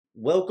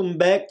Welcome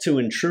back to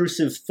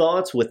Intrusive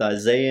Thoughts with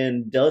Isaiah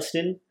and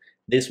Dustin.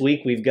 This week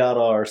we've got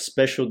our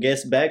special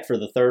guest back for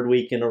the third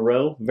week in a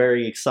row.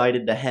 Very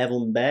excited to have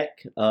them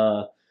back.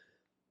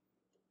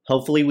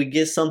 Hopefully we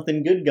get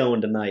something good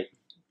going tonight.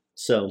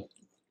 So,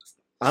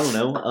 I don't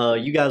know.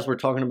 You guys were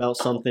talking about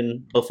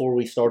something before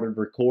we started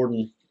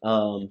recording.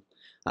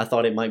 I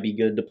thought it might be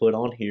good to put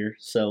on here.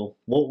 So,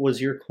 what was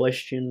your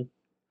question?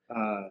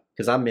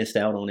 Because I missed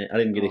out on it. I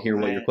didn't get to hear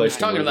what your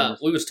question was.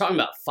 We was talking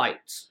about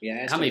fights.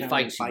 Yeah, how many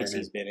fights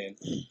he's been in.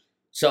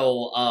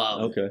 So,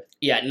 Okay.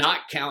 yeah,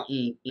 not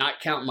counting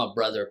my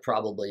brother,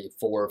 probably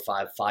 4 or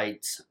 5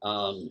 fights.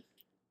 I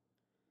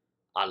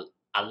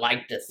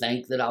like to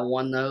think that I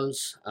won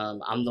those.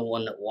 I'm the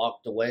one that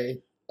walked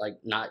away, like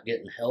not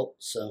getting help.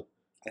 So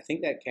I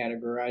think that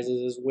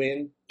categorizes as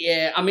win.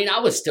 yeah, I mean, I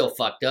was still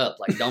fucked up.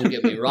 Like, don't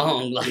get me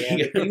wrong. Like,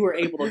 Yeah, but you were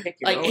able to pick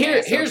your like own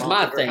ass here's up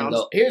my off the thing ground.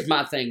 though. Here's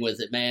my thing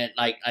with it, man.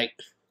 Like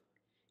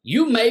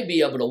you may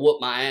be able to whoop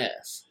my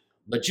ass,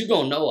 but you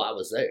gonna know I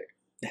was there.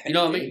 You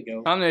know what I There mean?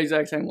 you go. I'm the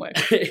exact same way.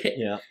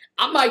 Yeah.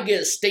 I might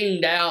get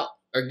steamed out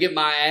or get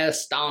my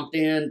ass stomped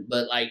in,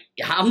 but like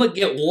I'm gonna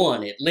get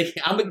one at least.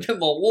 I'm gonna get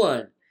my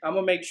one. I'm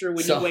gonna make sure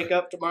when So- you wake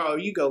up tomorrow,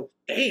 you go,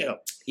 damn.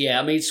 Yeah,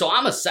 I mean, so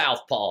I'm a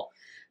southpaw,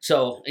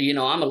 so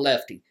I'm a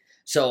lefty.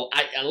 So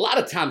a lot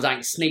of times I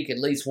can sneak at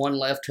least one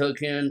left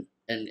hook in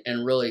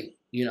and really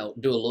do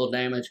a little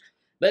damage,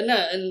 but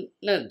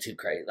nothing too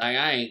crazy. Like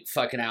I ain't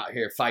fucking out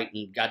here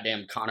fighting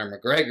goddamn Conor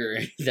McGregor or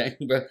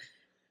anything, bro.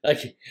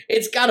 Like,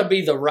 it's got to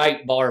be the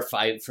right bar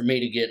fight for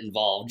me to get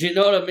involved. You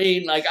know what I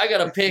mean? Like, I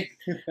gotta pick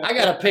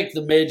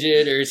the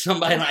midget or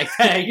somebody like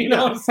that. You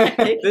know what I'm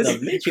saying, This, The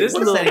midget, this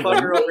what does that even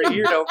motherfucker over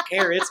here don't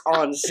care. It's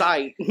on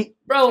site.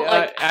 bro? Yeah,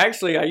 Like,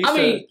 actually, I used I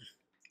to. mean,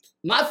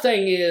 my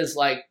thing is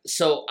like,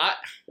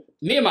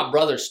 me and my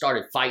brother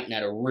started fighting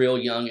at a real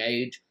young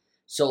age.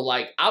 So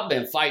like, I've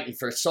been fighting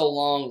for so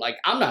long. Like,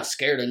 I'm not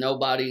scared of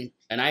nobody,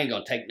 and I ain't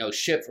gonna take no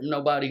shit from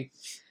nobody.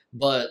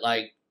 But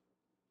like,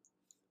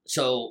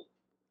 so.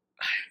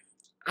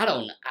 I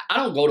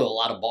don't go to a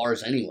lot of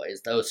bars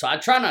anyways, though, so I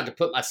try not to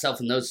put myself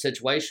in those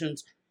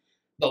situations.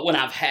 But when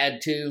I've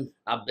had to,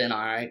 I've been all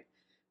right.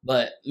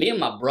 But me and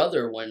my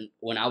brother,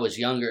 when I was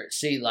younger,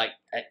 see, like,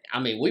 I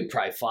mean, we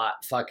probably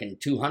fought fucking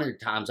 200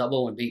 times. I've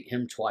only beat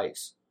him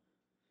twice.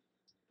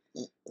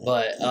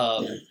 But,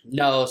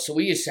 no, so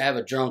we used to have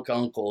a drunk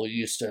uncle he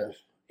used to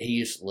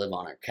live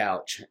on our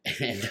couch.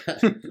 And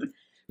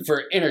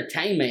for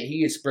entertainment, he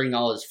used to bring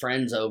all his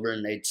friends over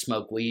and they'd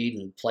smoke weed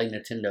and play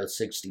Nintendo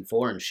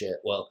 64 and shit.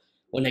 Well,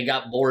 when they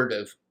got bored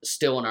of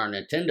stealing our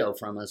Nintendo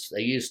from us,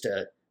 they used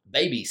to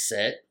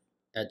babysit.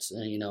 That's,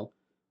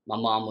 my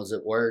mom was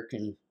at work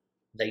and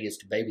they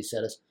used to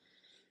babysit us.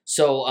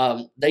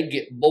 So they'd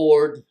get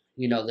bored,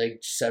 they'd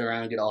sit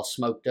around and get all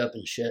smoked up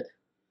and shit.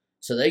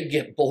 So they'd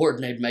get bored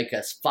and they'd make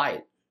us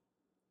fight.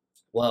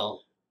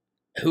 Well,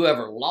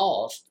 whoever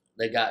lost,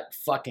 they got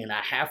fucking a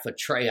half a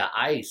tray of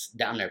ice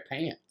down their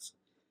pants.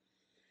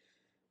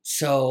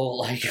 So,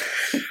 like...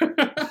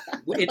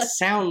 It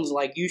sounds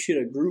like you should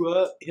have grew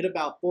up, hit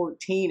about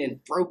 14,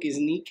 and broke his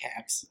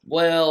kneecaps.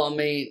 Well, I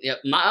mean, yeah,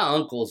 my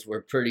uncles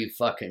were pretty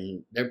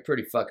fucking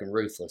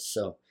ruthless.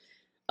 So,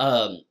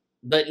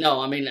 but no,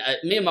 I mean,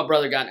 me and my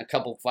brother got in a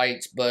couple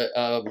fights, but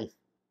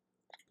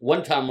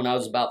one time when I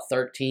was about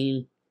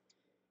 13,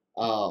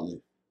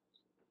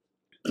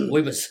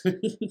 we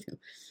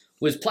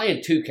was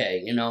playing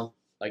 2K,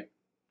 like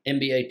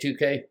NBA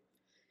 2K,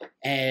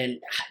 and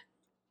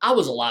I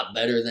was a lot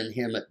better than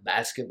him at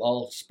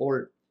basketball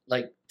sport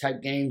like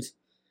type games.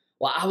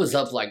 Well, I was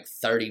up like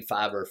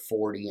 35 or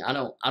 40. I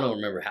don't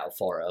remember how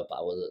far up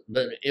I was,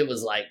 but it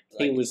was like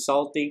He was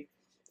salty.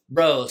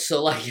 bro.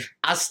 So like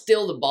I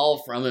steal the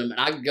ball from him and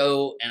I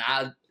go and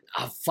I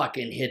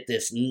fucking hit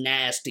this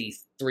nasty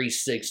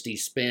 360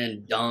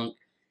 spin dunk.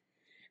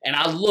 And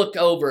I look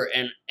over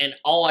and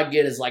all I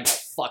get is like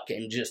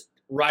fucking just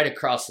right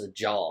across the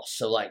jaw.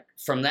 So like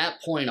from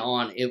that point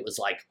on, it was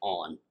like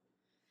on.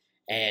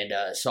 And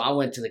so I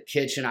went to the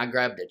kitchen, I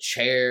grabbed a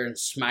chair and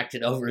smacked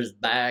it over his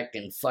back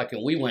and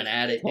fucking we went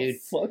at it, dude.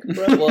 Oh, fuck,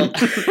 bro. Well,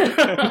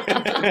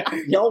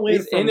 Y'all went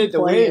He's from in it to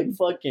playing win.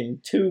 fucking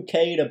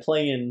 2K to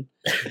playing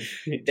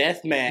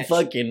Deathmatch.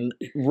 fucking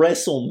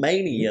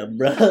WrestleMania,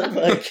 bro.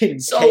 Fucking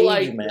so cage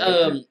like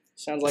match.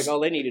 Sounds like all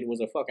they needed was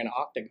a fucking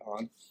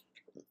octagon.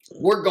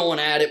 we're going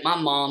at it. My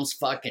mom's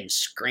fucking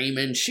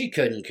screaming. She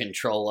couldn't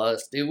control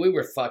us, dude. We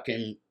were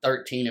fucking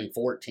 13 and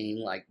 14,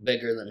 like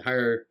bigger than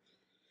her.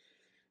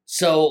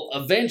 So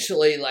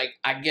eventually, like,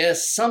 I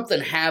guess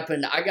something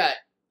happened. I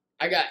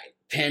got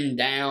pinned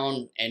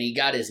down and he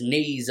got his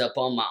knees up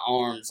on my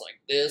arms like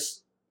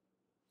this.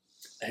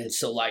 And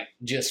so like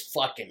just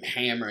fucking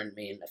hammering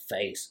me in the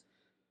face.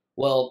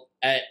 Well,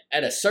 at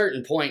a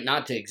certain point,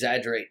 not to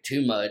exaggerate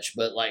too much,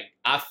 but like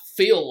I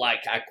feel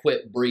like I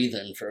quit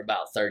breathing for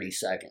about 30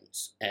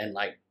 seconds. And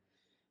like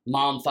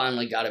Mom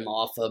finally got him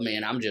off of me,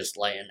 and I'm just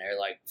laying there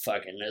like,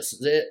 fucking, this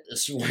is it.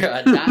 This is where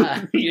I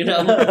die, you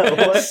know?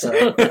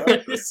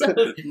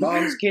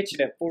 Mom's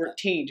kitchen at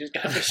 14 just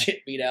got the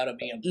shit beat out of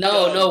me.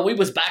 No, we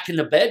was back in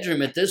the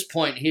bedroom at this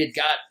point. He'd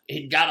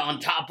got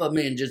on top of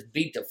me and just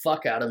beat the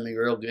fuck out of me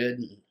real good.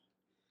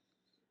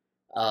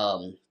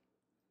 And,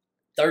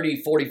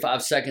 30,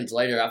 45 seconds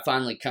later, I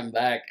finally come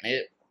back,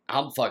 and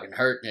I'm fucking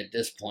hurting at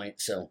this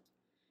point. So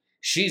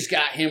she's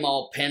got him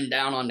all pinned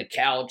down on the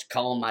couch,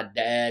 calling my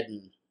dad,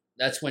 and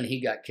that's when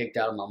he got kicked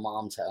out of my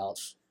mom's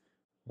house.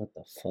 What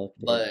the fuck?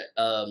 Dude? But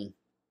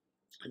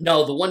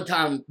no, the one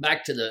time,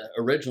 back to the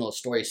original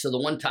story. So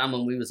the one time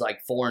when we was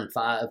like 4 and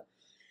 5,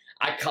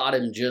 I caught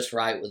him just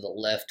right with a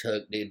left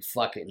hook, dude.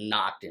 Fucking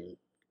knocked him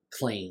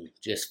clean,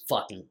 just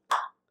fucking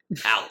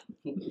out.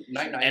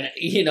 Night. And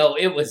you know,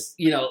 it was,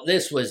 you know,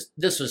 this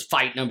was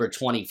fight number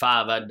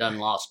 25. I'd done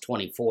lost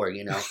 24,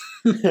 you know,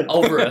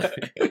 over a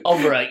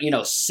you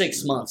know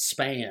 6-month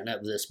span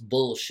of this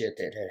bullshit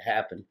that had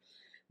happened.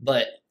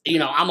 But you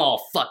know, I'm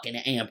all fucking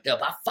amped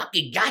up. I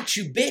fucking got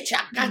you, bitch.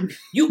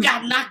 You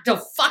got knocked the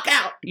fuck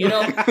out. You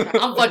know,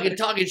 I'm fucking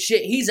talking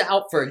shit. He's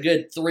out for a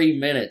good 3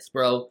 minutes,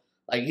 bro.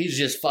 Like he's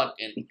just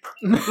fucking,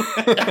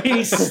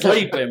 he's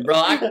sleeping, bro.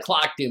 I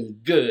clocked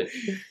him good.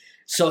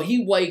 So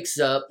he wakes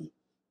up,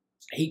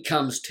 he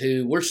comes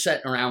to, we're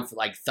sitting around for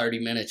like 30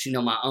 minutes. You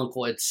know, my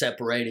uncle had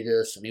separated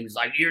us, and he was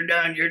like, you're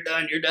done.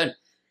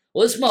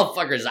 Well, this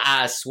motherfucker's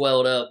eyes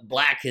swelled up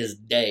black as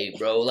day,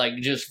 bro. Like,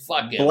 just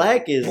fucking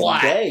black as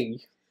day?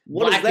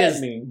 What does that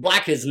mean?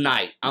 Black as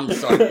night. I'm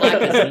sorry, black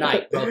as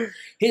night, bro.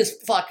 His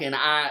fucking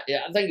eye,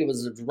 I think it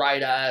was his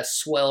right eye,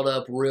 swelled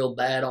up real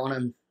bad on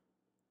him.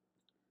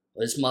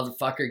 This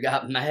motherfucker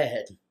got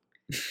mad.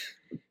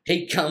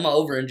 He come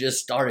over and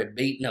just started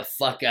beating the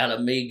fuck out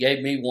of me.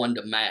 Gave me one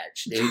to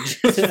match, dude.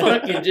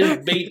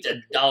 Just beat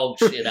the dog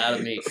shit out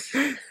of me.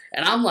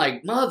 And I'm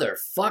like,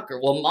 motherfucker.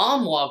 Well,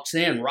 Mom walks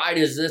in right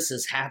as this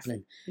is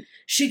happening.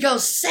 She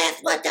goes, Seth,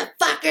 what the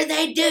fuck are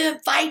they doing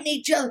fighting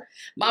each other?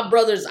 My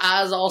brother's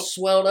eyes all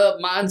swelled up.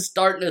 Mine's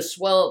starting to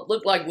swell up.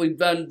 Looked like we've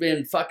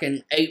been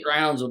fucking 8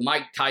 rounds with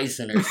Mike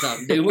Tyson or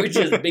something, dude. We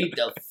just beat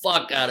the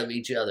fuck out of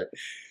each other.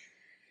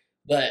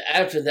 But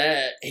after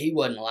that, he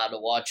wasn't allowed to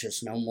watch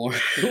us no more.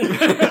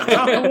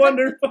 I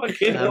wonder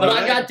fucking But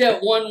I got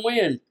that one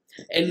win.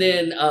 And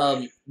then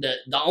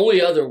the only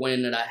other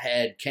win that I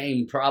had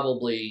came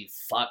probably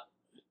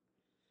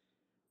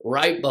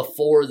right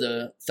before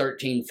the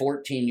 13,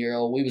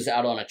 14-year-old. We was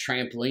out on a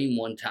trampoline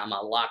one time. I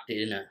locked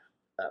it in a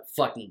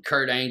fucking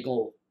Kurt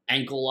ankle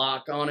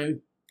lock on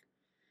him.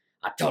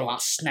 I told him, I'll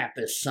snap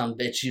this son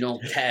bitch, you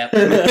don't tap.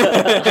 Dude,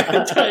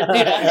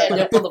 I had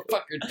that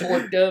motherfucker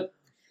torqued up.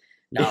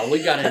 No,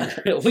 we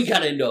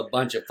got into a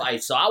bunch of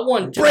fights. So I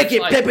won. Break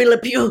it, Pepe Le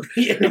Pew.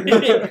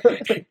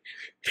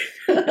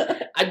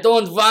 I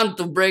don't want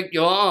to break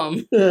your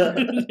arm.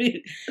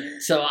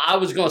 So I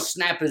was gonna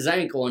snap his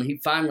ankle, and he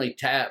finally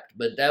tapped.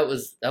 But that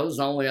was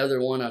the only other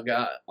one I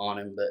got on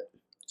him. But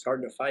it's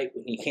hard to fight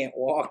when you can't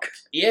walk.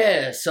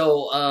 Yeah.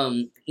 So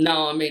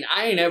no, I mean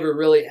I ain't ever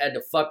really had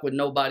to fuck with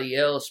nobody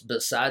else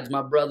besides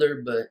my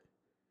brother. But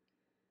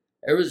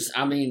there was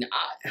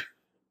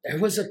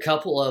a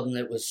couple of them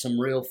that was some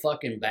real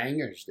fucking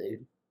bangers,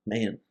 dude.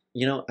 Man,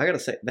 you know, I gotta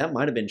say, that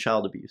might have been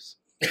child abuse.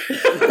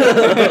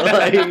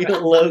 Like,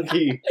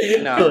 low-key.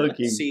 No,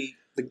 low-key. See,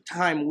 the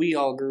time we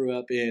all grew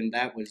up in,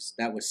 that was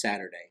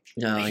Saturday.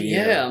 Oh,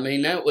 yeah. I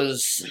mean, that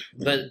was,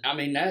 but I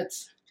mean,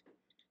 that's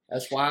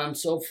why I'm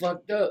so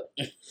fucked up.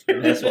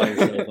 That's why you're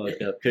so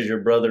fucked up. Because your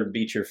brother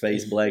beat your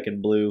face black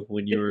and blue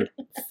when you were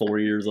 4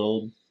 years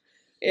old.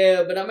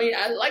 Yeah, but I mean,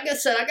 like I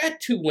said, I got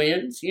 2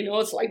 wins. You know,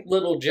 it's like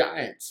Little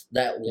Giants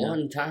that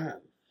one time.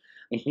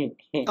 I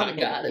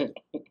got it.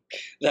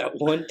 That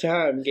one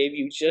time gave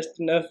you just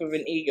enough of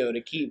an ego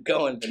to keep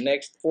going the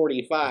next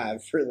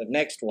 45 for the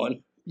next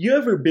one. You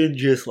ever been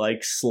just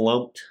like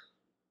slumped?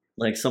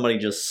 Like somebody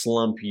just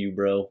slump you,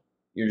 bro.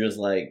 You're just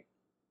like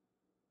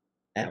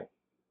out.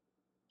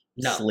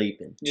 No.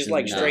 Sleeping. Just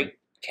like straight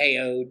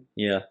KO'd.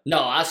 Yeah.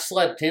 No, I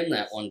slept him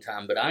that one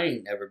time, but I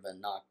ain't never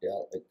been knocked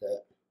out like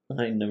that.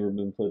 I ain't never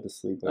been put to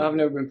sleep. I've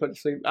never been put to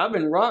sleep. I've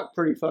been rocked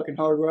pretty fucking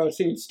hard where I've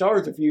seen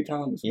stars a few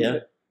times. Yeah.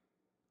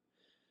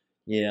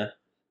 Yeah.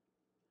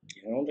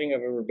 I don't think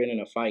I've ever been in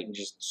a fight and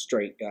just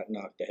straight got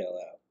knocked the hell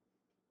out.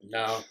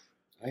 No,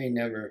 I ain't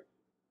never.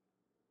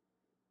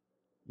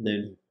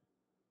 Dude,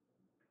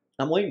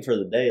 I'm waiting for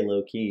the day,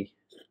 low key.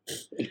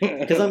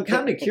 Because I'm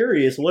kind of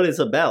curious what it's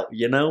about,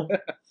 you know?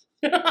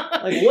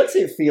 Like, what's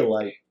it feel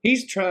like?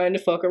 He's trying to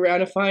fuck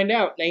around and find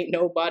out. Ain't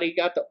nobody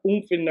got the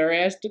oomph in their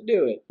ass to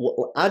do it.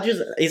 Well,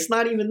 it's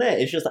not even that.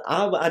 It's just,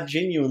 I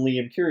genuinely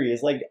am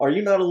curious. Like, are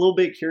you not a little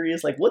bit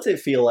curious? Like, what's it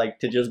feel like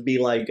to just be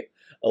like,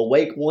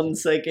 awake 1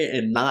 second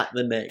and not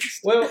the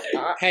next? Well,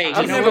 hey,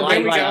 I've you know never what?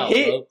 been There we go.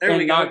 hit There we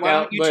and go. knocked Why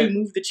out, don't you but- two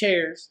move the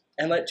chairs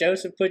and let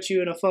Joseph put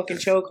you in a fucking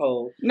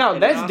chokehold? No,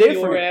 and that's knock your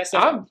different. ass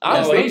out.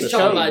 I've No, not he's the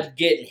talking show. about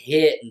getting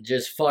hit and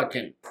just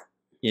fucking.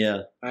 Yeah.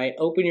 All right,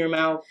 open your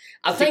mouth.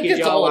 I Stick think your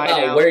it's jaw all wide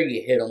about out. where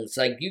you hit them. It's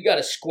like you got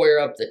to square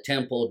up the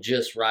temple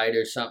just right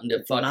or something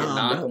to fucking Nah,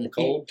 knock bro. them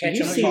cold. Catch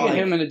You them see Hit talking.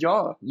 him in the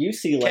jaw. You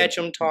see, like, Catch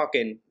them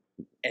talking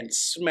and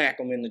smack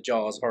them in the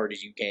jaw as hard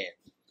as you can.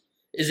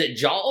 Is it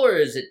jaw or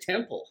is it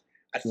temple?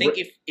 I think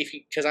if you,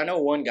 because I know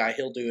one guy,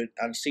 he'll do it.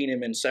 I've seen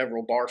him in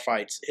several bar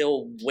fights.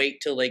 He'll wait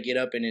till they get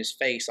up in his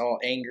face all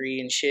angry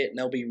and shit, and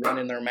they'll be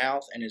running their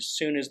mouth. And as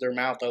soon as their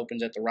mouth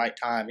opens at the right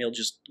time, he'll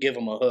just give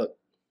them a hook.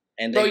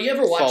 And Bro, they you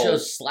ever watch fall.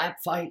 those slap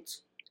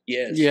fights?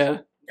 Yes. Yeah.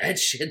 That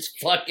shit's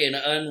fucking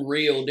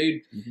unreal,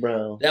 dude.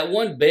 bro. That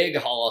one big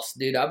hoss,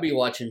 dude, I'll be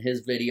watching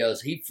his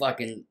videos. He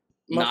fucking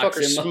knocks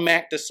Motherfucker him up.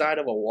 smack the side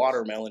of a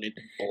watermelon and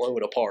blow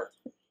it apart.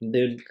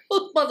 Dude,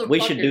 Those motherfuckers. we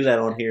should do that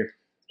on here.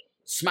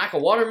 Smack a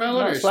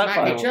watermelon No, or slap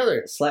smack fight. each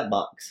other?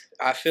 Slapbox.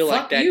 I feel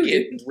Fuck like that you,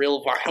 get dude.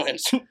 real violent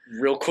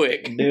real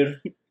quick. Dude,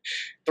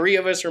 3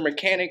 of us are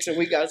mechanics and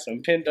we got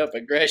some pent up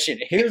aggression.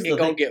 Here's It the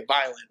gonna thing. get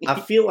violent. I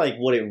feel like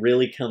what it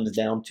really comes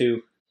down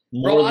to,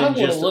 more Bro, I than don't want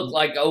to just look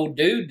like old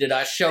dude that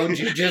I showed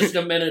you just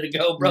a minute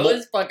ago, bro.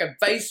 His fucking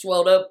face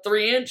swelled up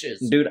 3 inches.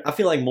 dude, I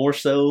feel like more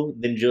so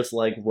than just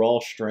like raw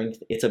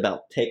strength, it's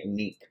about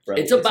technique, bro.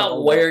 It's all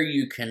about where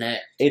you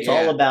connect. It's Yeah.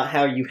 all about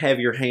how you have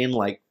your hand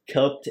like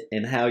cupped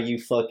and how you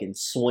fucking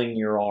swing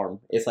your arm.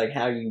 It's like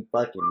how you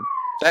fucking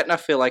That, and I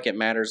feel like it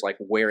matters like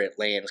where it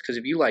lands, because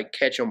if you like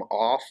catch them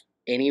off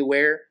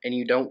anywhere and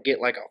you don't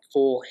get like a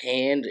full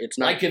hand, it's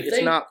not Like if it's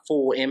they- not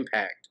full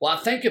impact. Well,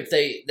 I think if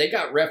they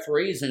got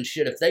referees and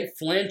shit, if they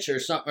flinch or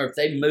something, or if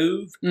they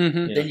move,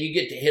 Mm-hmm. Yeah. then you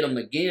get to hit them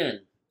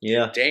again.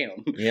 yeah,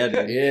 Damn. yeah,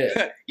 dude.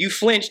 Yeah. You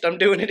flinched, I'm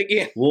doing it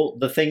again. Well,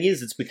 the thing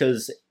is, it's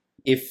because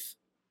if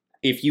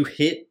you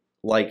hit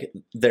like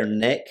their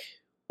neck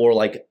or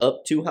like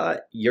up too high,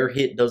 your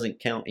hit doesn't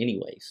count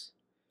anyways.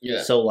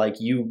 Yeah. So like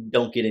you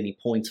don't get any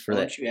points for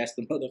Why that. don't you ask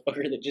the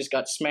motherfucker that just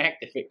got smacked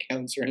if it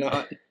counts or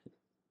not?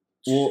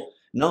 Well,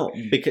 no,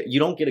 because you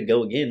don't get a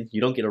go again.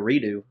 You don't get a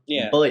redo.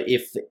 Yeah. But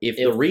if the If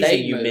reason they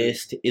you move.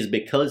 missed is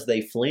because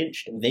they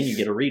flinched, then you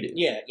get a redo.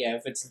 Yeah,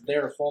 if it's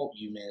their fault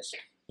you missed.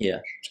 Yeah.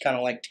 It's kind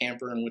of like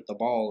tampering with the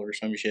ball or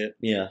some shit.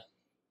 Yeah.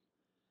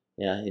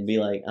 Yeah, it'd be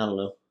like, I don't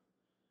know.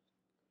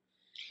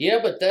 Yeah,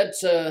 but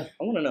that's I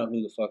want to know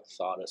who the fuck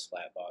thought of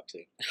slap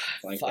boxing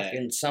like that.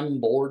 fucking some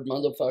bored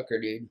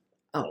motherfucker, dude.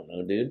 I don't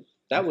know, dude.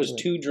 That was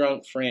 2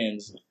 drunk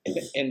friends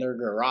in their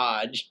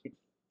garage.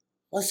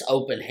 Let's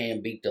open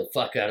hand beat the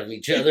fuck out of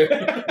each other.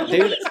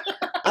 Dude,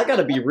 I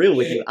gotta be real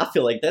with you. I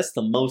feel like that's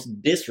the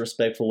most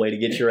disrespectful way to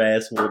get your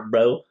ass whooped,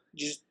 bro.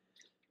 Just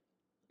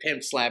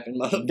pimp slapping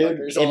Dude,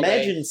 motherfuckers all day.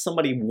 imagine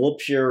somebody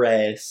whoops your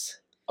ass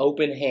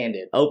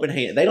Open-handed. open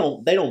hand. They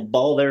don't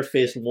ball their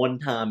fist one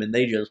time and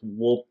they just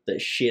whoop the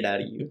shit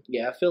out of you.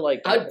 Yeah, I feel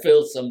like I'd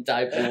feel some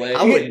type of way.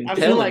 I wouldn't I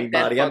feel tell like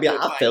that anybody. I'd be like,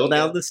 fucked I with fell my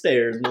down ego. the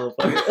stairs,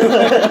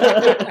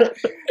 motherfucker.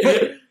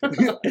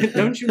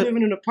 Don't you live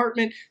in an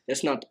apartment?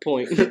 That's not the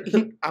point.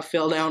 I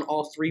fell down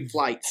all 3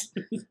 flights.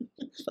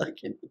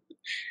 Fucking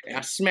And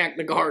I smacked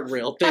the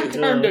guardrail I too.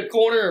 turned the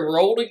corner and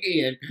rolled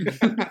again.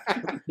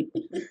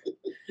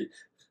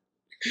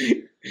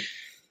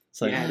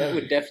 it's like, Yeah, that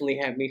would definitely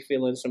have me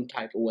feeling some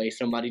type of way.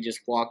 Somebody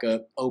just walk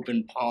up,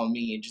 open palm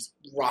me, and just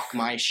rock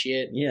my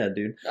shit. yeah,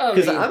 dude. I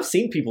Because mean, I've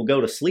seen people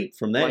go to sleep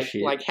from that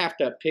shit. Like have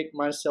to pick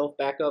myself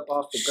back up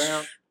off the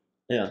ground.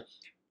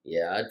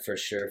 yeah, I'd for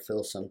sure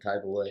feel some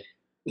type of way.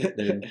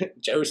 Dude.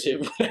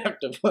 Joseph would have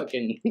to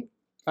fucking.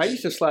 I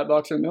used to slap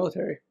box in the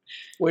military.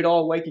 We'd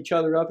all wake each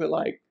other up at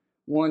like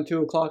 1,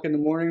 2 o'clock in the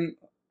morning,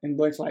 and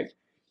bunch like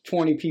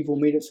 20 people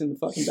meet us in the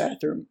fucking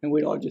bathroom, and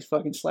we'd all just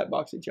fucking slap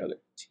box each other.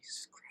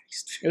 Jesus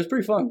Christ. It was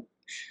pretty fun.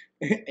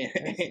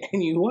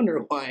 And you wonder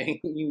why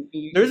you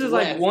There's this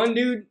like left. one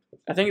dude,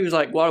 I think he was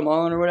like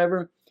Guatemalan or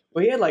whatever,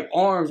 but he had like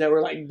arms that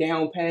were like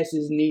down past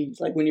his knees,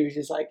 like when he was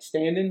just like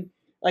standing.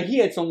 Like he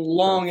had some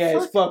long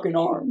ass fucking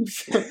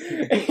arms.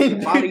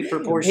 And Body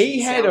proportions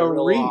he had sound a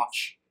real reach. off.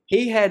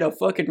 He had a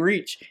fucking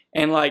reach,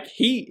 and like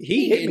he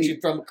He hit hit me. you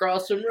from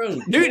across the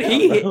room. Dude,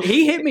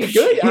 he hit me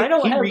good. I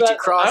don't He have reached that.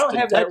 across I don't to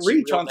have that touch you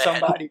reach real on bad.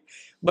 somebody.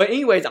 But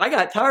anyways, I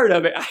got tired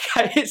of it. I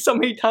got hit so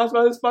many times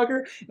by this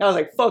fucker, and I was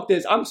like, "Fuck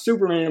this! I'm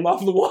Superman him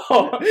off the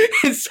wall."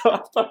 And so I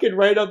fucking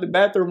ran up the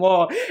bathroom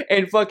wall,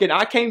 and fucking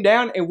I came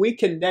down, and we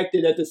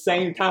connected at the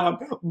same time.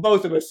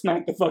 Both of us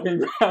smacked the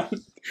fucking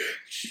ground.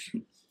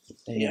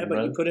 Damn, Yeah, but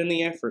bro. you put in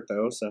the effort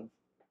though, so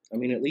I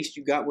mean, at least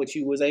you got what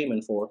you was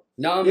aiming for.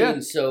 No, I mean, Yeah.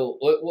 so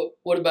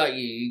what about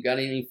you? You got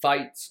any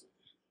fights?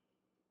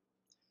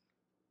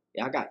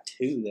 Yeah, I got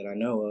 2 that I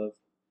know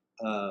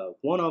of.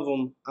 One of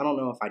them, I don't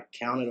know if I'd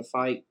count it a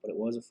fight, but it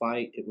was a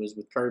fight. It was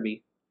with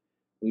Kirby.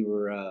 We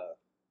were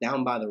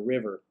down by the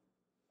river,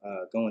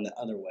 going the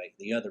other way,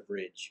 the other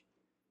bridge.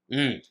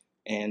 Mm.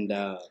 And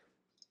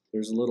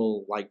there's a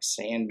little like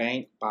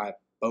sandbank by a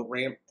boat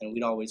ramp, and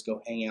we'd always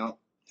go hang out,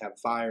 have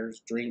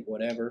fires, drink,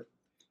 whatever.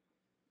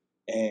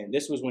 And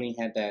this was when he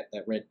had that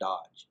red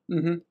Dodge.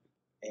 Mm-hmm.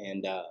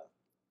 And I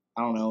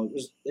don't know,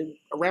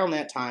 around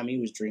that time he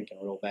was drinking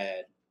real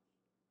bad,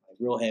 like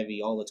real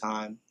heavy all the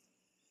time.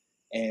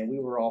 And we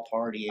were all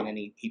partying, and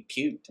he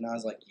puked, and I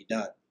was like, "You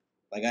done?"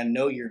 Like, I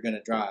know you're going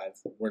to drive.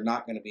 We're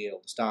not going to be able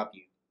to stop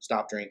you.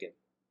 Stop drinking.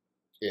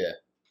 Yeah.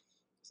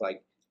 It's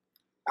like,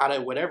 out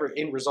of whatever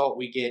end result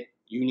we get,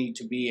 you need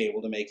to be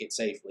able to make it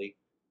safely.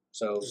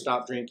 So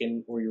stop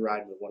drinking or you're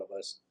riding with one of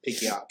us.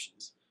 Pick your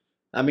options.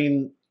 I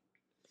mean,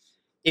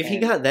 if he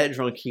And- got that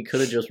drunk, he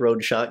could have just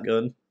rode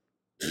shotgun.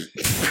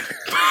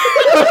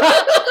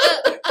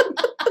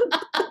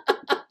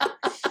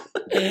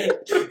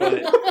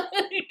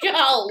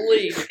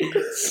 Golly.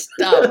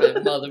 Stop it,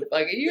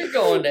 motherfucker. You're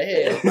going to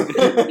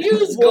hell.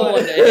 You's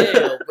going to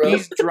hell, bro.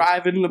 He's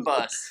driving the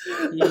bus.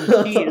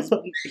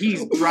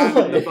 He's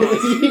driving the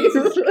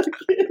bus.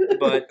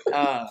 But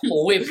I'm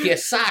gonna whip your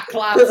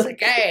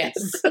cyclopsic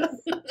ass.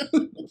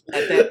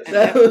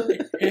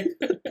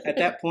 at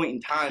that point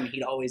in time,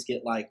 he'd always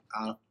get like,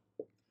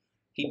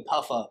 he'd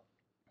puff up.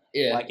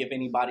 Yeah. Like if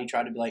anybody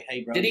tried to be like,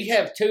 "Hey, bro." Did he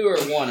have 2 or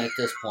 1 at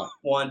this point?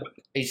 one?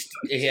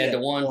 He had the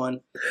one? One.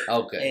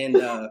 Okay. And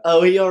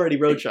Oh, he already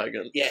rode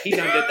shotgun. yeah, he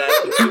done did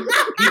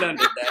that. He done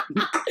did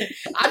that.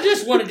 I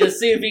just wanted to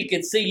see if he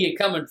could see you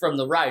coming from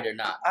the right or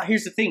not.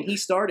 Here's the thing. He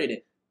started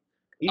it.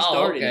 He Oh,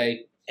 started it. okay.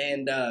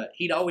 And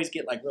he'd always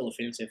get like real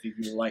offensive if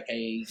you were like,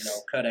 "Hey,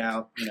 cut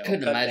out." Couldn't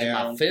cut imagine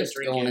down, my quit fist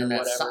drinking going in or that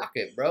whatever.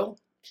 socket, bro.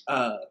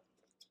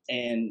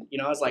 And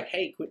I was like,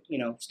 "Hey, quit!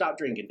 Stop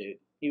drinking, dude."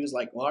 He was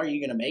like, "Well, are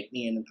you gonna make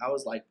me?" And I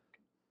was like,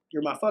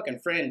 "You're my fucking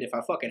friend. If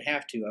I fucking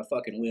have to, I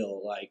fucking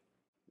will." Like,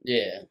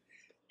 Yeah.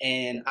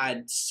 and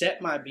I'd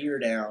set my beer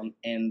down,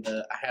 and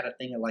I had a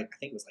thing of like, I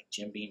think it was like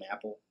Jim Beam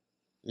apple,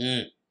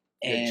 Mm.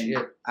 and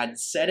shit. I'd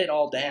set it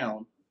all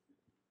down,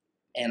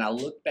 and I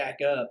looked back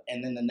up,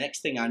 and then the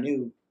next thing I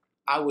knew,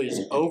 I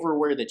was over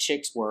where the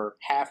chicks were,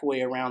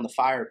 halfway around the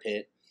fire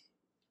pit,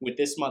 with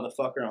this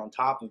motherfucker on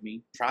top of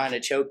me, trying to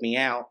choke me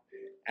out.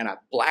 And I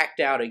blacked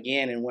out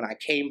again, and when I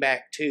came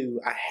back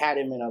to, I had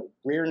him in a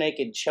rear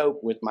naked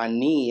choke with my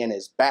knee in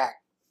his back,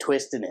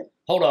 twisting him.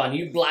 Hold on,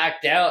 you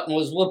blacked out and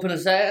was whooping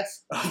his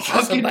ass? That's a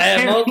Fucking bad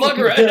terrible.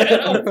 motherfucker right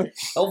there.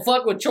 Don't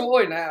fuck with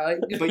Troy now.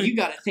 But you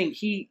gotta think,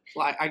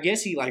 I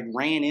guess he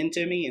ran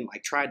into me and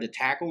tried to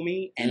tackle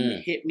me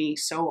and hit me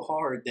so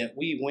hard that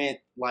we went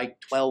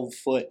 12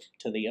 foot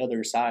to the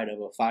other side of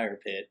a fire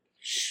pit.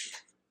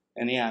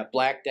 And yeah, I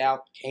blacked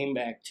out, came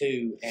back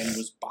to, and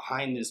was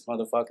behind this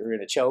motherfucker in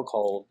a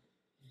chokehold,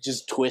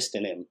 just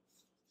twisting him.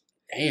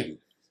 Damn.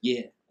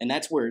 Yeah, and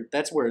that's where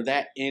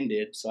that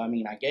ended. So I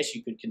mean, I guess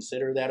you could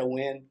consider that a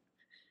win.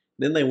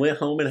 Then they went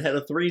home and had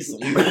a threesome.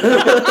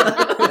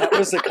 That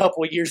was a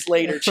couple years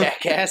later,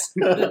 jackass.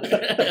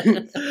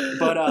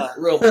 But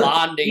Real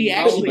bonding he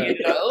actually moment,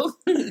 ended up-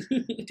 bro.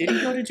 did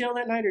he go to jail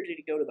that night, or did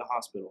he go to the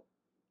hospital?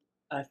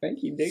 I think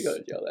he did go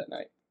to jail that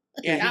night.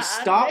 Yeah, he God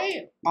stopped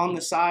damn. on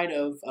the side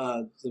of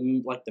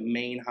the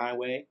main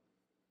highway.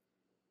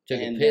 Took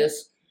And, a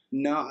piss.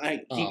 No,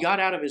 he Oh. got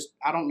out of his.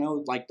 I don't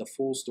know the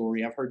full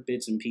story. I've heard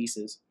bits and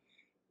pieces,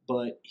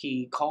 but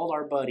he called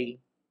our buddy,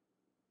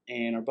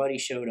 and our buddy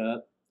showed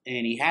up,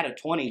 and he had a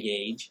 20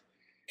 gauge.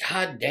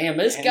 God damn,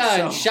 this And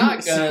guy in so-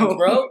 shotguns, so-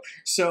 bro.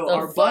 So The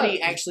our buddy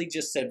fuck? actually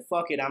just said,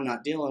 "Fuck it, I'm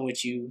not dealing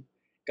with you."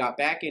 Got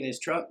back in his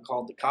truck and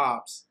called the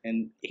cops,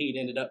 and he'd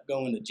ended up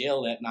going to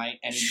jail that night,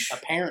 and he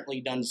apparently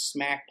done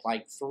smacked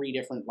 3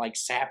 different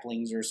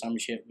saplings or some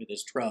shit with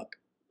his truck.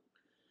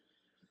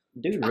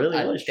 Dude really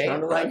God was damn,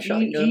 trying to Like, ride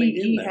shotgun he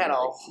again. that had a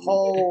night.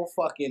 whole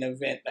fucking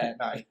event that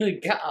night.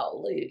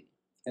 Golly.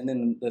 And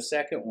then the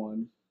second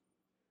one,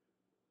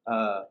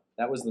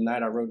 that was the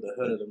night I rode the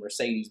hood of the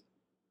Mercedes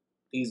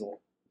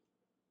diesel.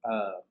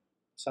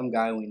 Some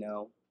guy we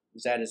know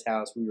was at his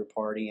house. We were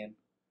partying,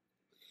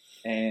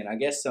 and I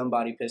guess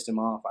somebody pissed him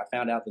off. I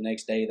found out the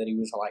next day that he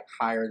was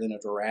higher than a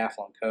giraffe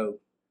on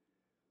coke.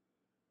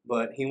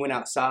 But he went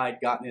outside,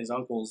 got in his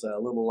uncle's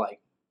little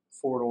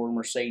 4-door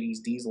Mercedes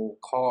diesel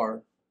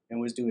car, and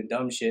was doing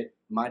dumb shit.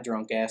 My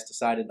drunk ass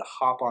decided to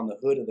hop on the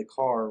hood of the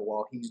car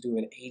while he's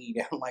doing 80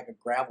 down a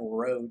gravel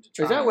road. To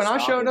try Is that and when I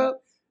stop showed him.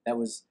 up? That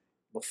was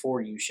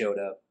before you showed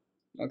up.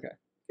 Okay.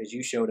 Because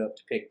you showed up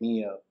to pick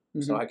me up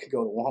so I could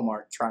go to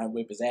Walmart and try and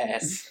whip his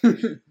ass.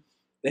 Mhm.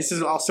 This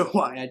is also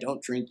why I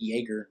don't drink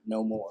Jaeger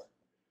no more.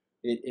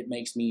 It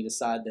makes me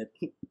decide that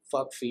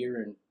fuck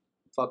fear and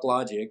fuck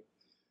logic.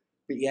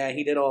 But yeah,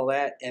 he did all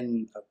that,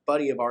 and a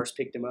buddy of ours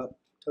picked him up,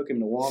 took him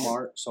to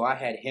Walmart, so I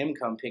had him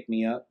come pick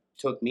me up,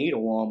 took me to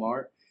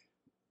Walmart,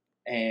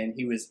 and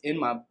he was in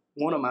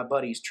one of my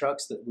buddy's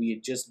trucks that we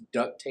had just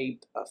duct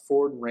taped a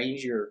Ford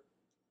Ranger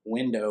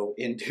window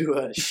into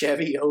a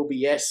Chevy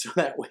OBS so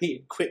that way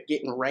it'd quit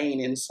getting rain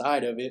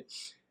inside of it.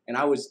 And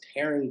I was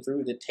tearing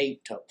through the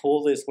tape to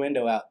pull this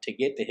window out to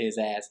get to his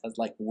ass. I was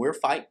like, "We're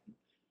fighting.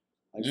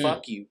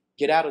 Fuck you.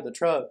 Get out of the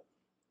truck."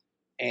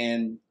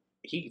 And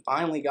he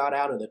finally got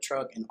out of the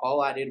truck, and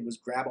all I did was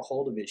grab a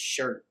hold of his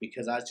shirt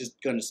because I was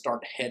just going to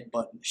start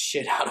headbutting the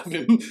shit out of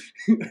him.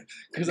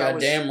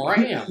 Goddamn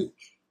ram.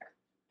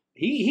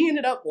 He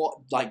ended up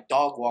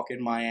dog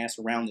walking my ass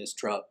around this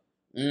truck.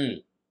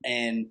 Mm.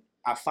 And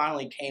I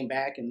finally came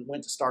back and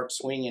went to start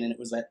swinging, and it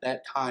was at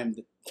that time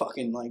that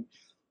fucking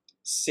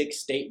 6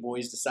 state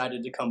boys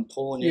decided to come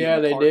pulling into Yeah,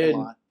 the they parking did.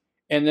 lot.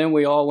 And then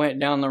we all went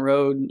down the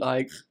road,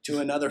 like, To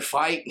another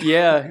fight.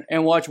 yeah,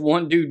 and watched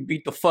one dude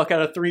beat the fuck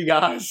out of 3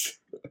 guys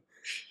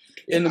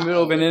in the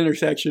middle of an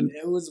intersection.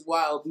 It was a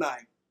wild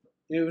night.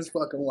 It was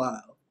fucking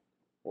wild.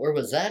 Where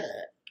was that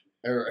at?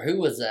 Or who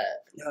was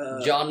that?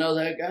 Did y'all know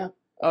that guy?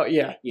 Oh,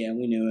 yeah. Yeah,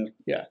 we knew him.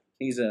 Yeah.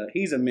 He's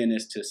a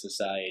menace to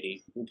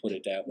society. We'll put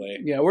it that way.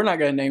 Yeah, we're not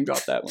going to name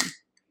drop that one.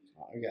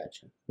 Oh, I got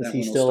you. Is That he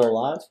one will still start.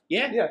 alive?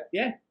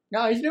 Yeah.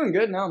 No, he's doing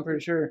good now, I'm pretty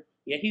sure.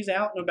 Yeah, he's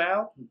out and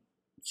about.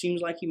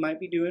 Seems like he might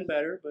be doing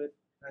better, but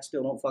I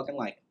still don't fucking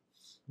like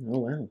him. Oh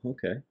wow,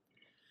 okay.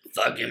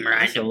 Fucking That's a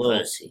random little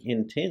pussy.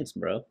 intense,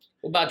 bro.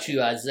 What about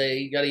you, Isaiah?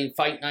 You got any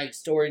fight night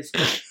stories?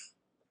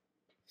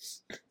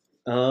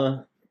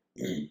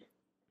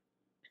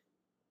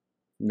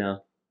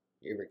 No.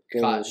 You ever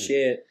caught?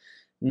 Bullshit.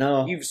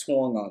 No. You've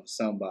swung on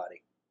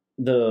somebody.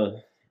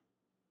 The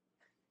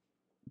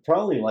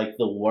probably like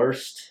the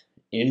worst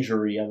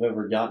injury I've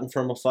ever gotten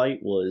from a fight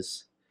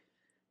was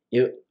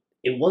it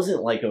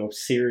wasn't like a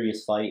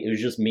serious fight. It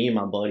was just me and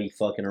my buddy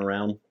fucking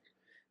around.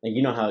 Like,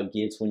 you know how it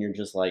gets when you're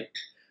just like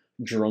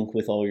drunk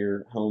with all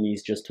your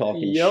homies just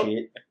talking Yep.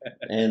 shit.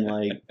 And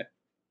like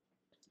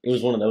it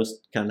was one of those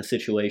kind of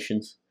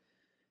situations.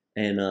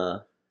 And I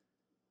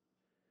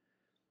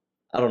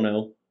don't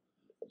know.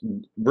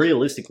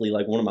 Realistically,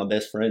 like one of my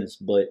best friends,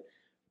 but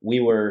we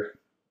were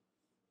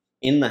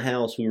in the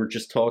house, we were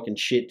just talking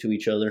shit to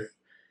each other.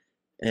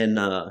 And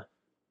I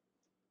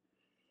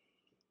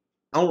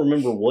don't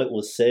remember what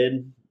was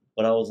said,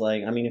 but I was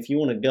like, I mean, if you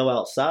want to go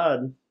outside,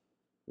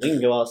 we can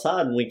go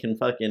outside and we can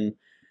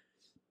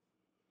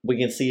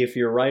see if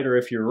you're right or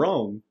if you're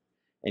wrong.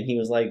 And he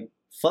was like,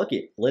 fuck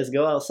it, let's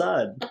go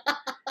outside.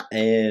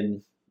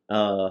 And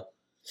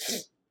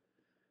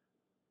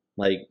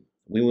like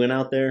we went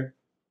out there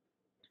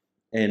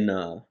and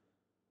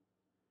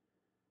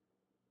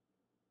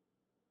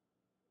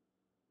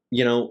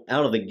you know,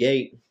 out of the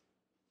gate,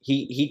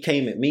 he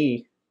came at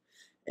me,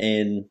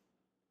 and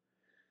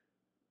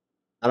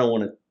I don't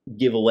want to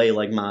give away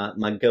like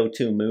my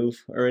go-to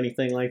move or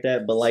anything like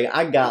that, but like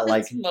I got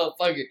like This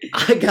motherfucker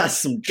I got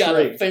some got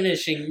a tricks.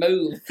 finishing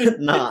move.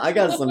 Nah, I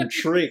got some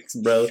tricks,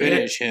 bro.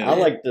 Finish him. I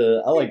like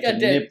to Got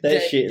nip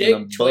that shit dick in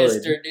the bud.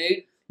 twister,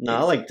 dude.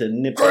 Nah, I like to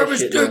nip Grab that his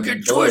shit in dick the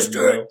and bud, twist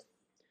bro.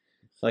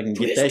 So I can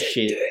get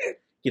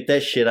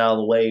that shit out of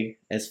the way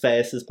as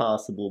fast as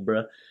possible,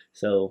 bro.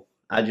 So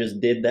I just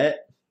did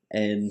that,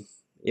 and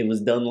it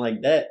was done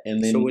like that.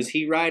 And then So was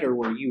he right or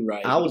were you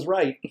right? I was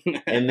right.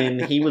 And then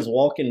he was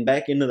walking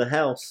back into the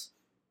house,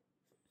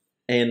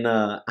 and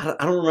I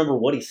don't remember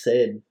what he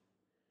said,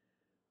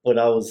 but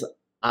I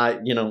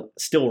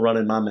still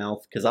running my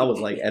mouth because I was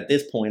like, at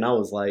this point, I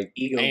was like,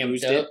 Ego Amped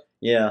boosted. up.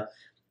 yeah.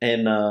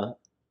 And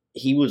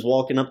he was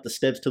walking up the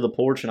steps to the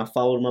porch, and I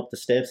followed him up the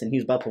steps, and he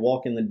was about to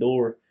walk in the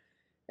door,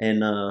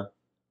 and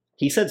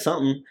he said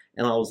something,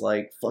 and I was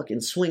like,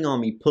 fucking swing on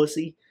me,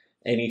 pussy.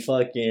 And he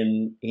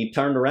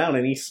turned around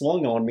and he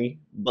swung on me,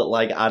 but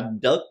like I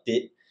ducked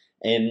it.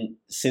 And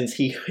since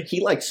he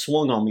like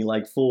swung on me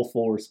like full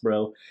force,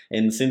 bro.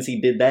 And since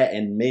he did that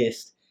and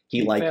missed,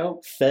 he like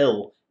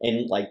fell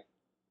and like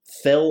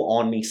fell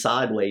on me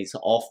sideways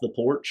off the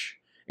porch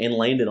and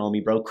landed on me,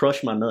 bro.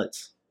 Crushed my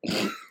nuts.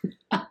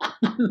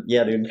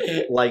 Yeah, dude.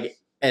 Like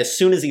as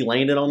soon as he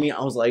landed on me, I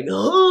was like,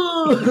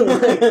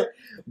 oh!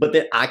 But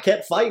then I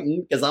kept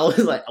fighting because I was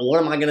like,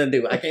 what am I gonna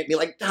do? I can't be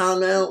like,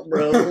 time out,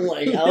 bro.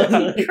 Like, I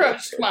was,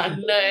 Crushed my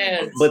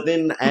nuts. but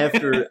then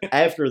after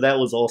that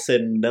was all said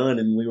and done,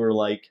 and we were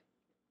like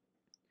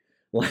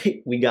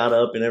we got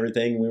up and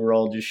everything, we were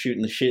all just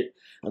shooting the shit.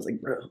 I was like,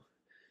 bro,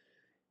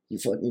 you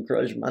fucking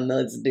crushed my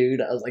nuts,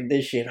 dude. I was like,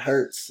 this shit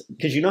hurts.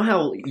 Because you know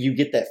how you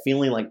get that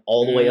feeling like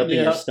all the way up in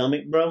Yeah. your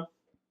stomach, bro?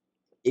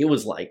 It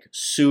was like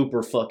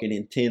super fucking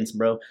intense,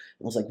 bro. I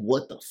was like,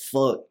 what the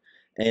fuck?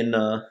 And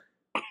I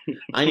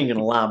ain't even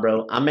gonna lie,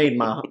 bro. I made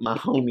my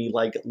homie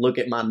like look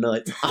at my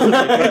nuts.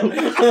 I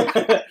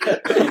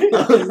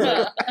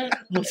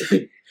was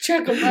like,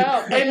 Check them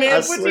out. Hey I man,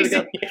 put swear to these in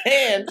God. your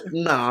hand.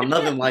 nah,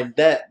 nothing like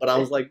that. But I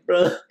was like,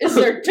 bro. Is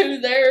there two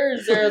there?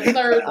 Is there a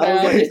third I now?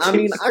 was like, Did I you-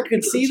 mean, I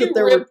could see did that you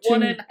there were rip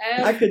one two. in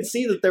half? I could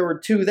see that there were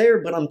two there,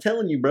 but I'm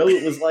telling you, bro,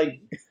 it was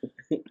like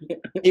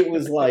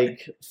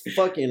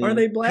fucking. Are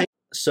they black?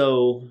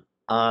 So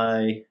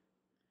I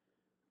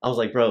was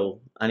like, bro,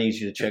 I need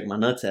you to check my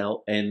nuts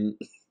out, and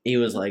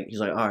he's like,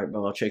 all right,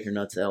 bro, I'll check your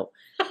nuts out.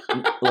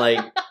 Like,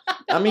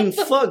 I mean,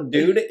 fuck,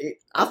 dude.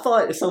 I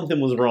thought something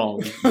was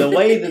wrong. The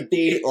way that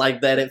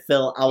that it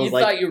felt, I was You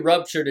like, thought you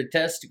ruptured a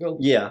testicle?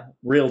 yeah,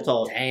 real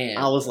talk. Damn.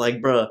 I was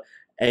like, bro,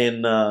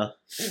 and I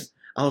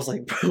was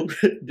like, bro,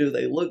 do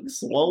they look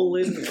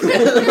swollen?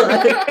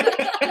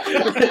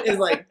 It's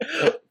like,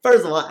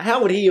 first of all,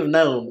 how would he have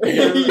known?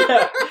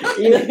 Yeah.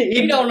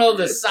 You don't know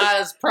the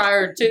size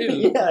prior to.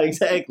 Yeah,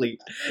 exactly.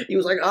 He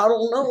was like, I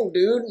don't know,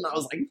 dude. And I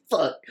was like,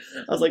 fuck.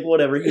 I was like,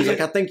 whatever. He was like,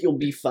 I think you'll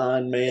be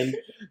fine, man.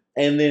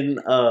 And then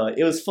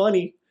it was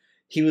funny.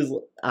 He was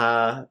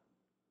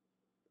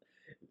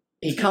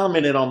he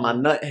commented on my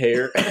nut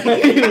hair.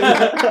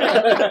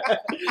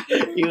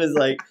 He was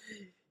like,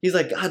 He's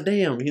like, God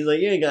damn. He's like,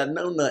 you ain't got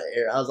no nut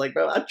hair. I was like,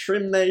 bro, I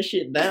trimmed that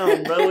shit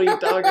down, bro. What are you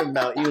talking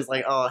about? He was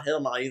like, oh,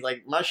 hell no. He's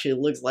like, my shit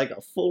looks like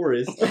a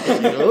forest. I was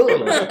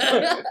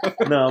like,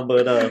 "Ugh." No,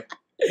 but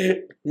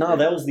no,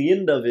 that was the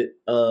end of it.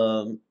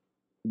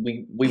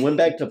 We went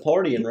back to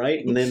partying,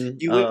 right? And then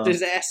You whipped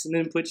his ass and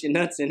then put your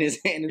nuts in his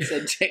hand and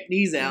said, check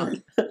these out.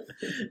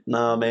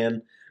 nah,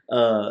 man.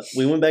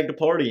 We went back to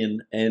partying,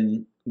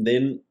 and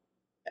then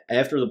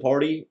after the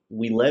party,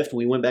 we left.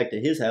 We went back to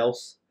his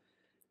house,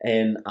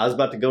 and I was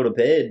about to go to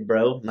bed,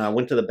 bro. And I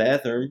went to the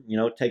bathroom,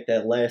 take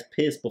that last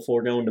piss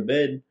before going to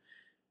bed.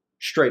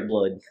 Straight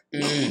blood,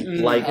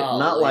 like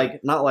Golly.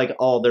 not like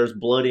oh, there's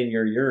blood in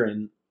your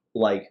urine.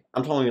 Like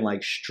I'm talking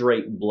like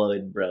straight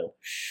blood, bro.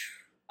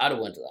 I'd have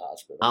went to the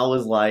hospital. I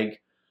was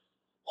like,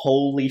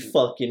 holy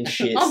fucking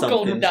shit, I'm gonna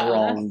something's die.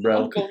 wrong,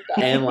 bro. I'm gonna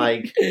die. And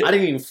like, I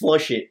didn't even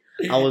flush it.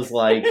 I was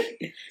like,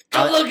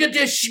 Come look at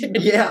this shit.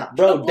 yeah,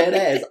 bro, dead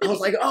ass. I was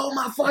like, oh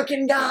my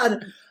fucking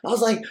God. I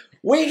was like,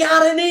 we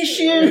got an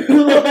issue.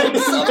 Like,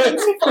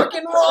 something's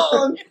fucking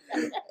wrong.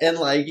 And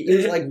like, he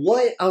was like,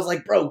 what? I was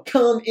like, bro,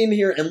 come in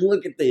here and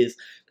look at this.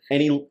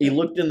 And he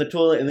looked in the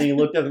toilet and then he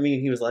looked up at me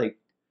and he was like,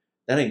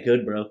 that ain't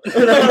good, bro.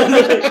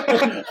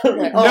 I was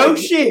like, No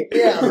shit.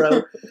 Yeah,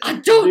 bro. I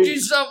told Dude. you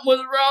something was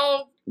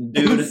wrong.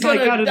 Dude, It's like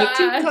out of the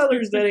two die.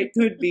 colors that it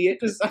could be, it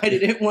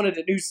decided it wanted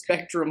a new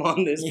spectrum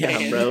on this yeah,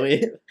 band. bro.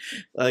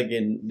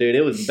 Dude,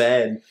 it was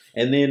bad.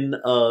 And then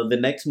the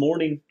next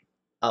morning,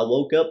 I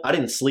woke up. I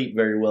didn't sleep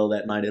very well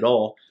that night at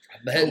all. I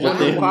bet But not.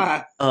 then-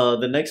 Why?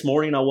 The next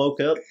morning, I woke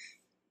up,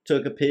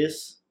 took a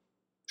piss,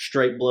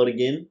 straight blood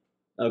again.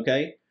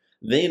 Okay.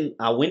 Then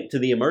I went to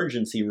the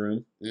emergency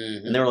room,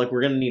 Mhm. and they were like,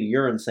 "We're gonna need a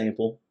urine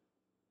sample."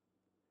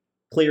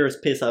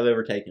 Clearest piss I've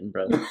ever taken,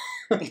 bro.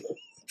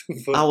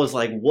 I was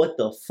like, "What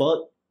the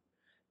fuck?"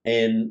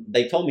 And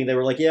they told me, they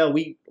were like, "Yeah,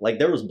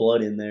 there was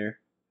blood in there,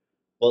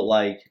 but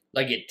like,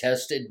 Like it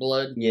tested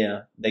blood.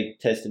 yeah, they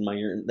tested my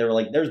urine. They were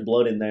like, there's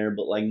blood in there,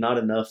 but like not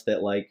enough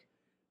that like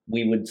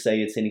we would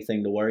say it's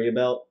anything to worry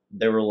about."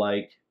 They were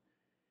like,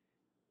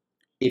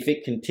 if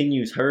it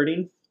continues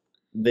hurting,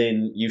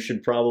 then you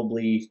should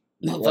probably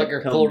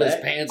Motherfucker come pulled his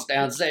back. pants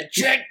down and said,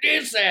 check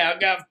this out.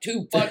 Got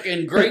 2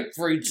 fucking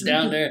grapefruits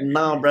down there.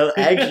 Nah, bro.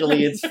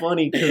 Actually, it's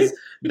funny because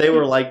they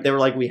were like,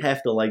 we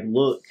have to like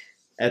look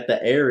at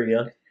the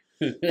area,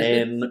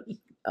 and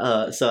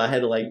so I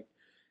had to like,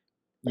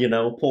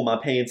 pull my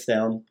pants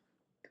down,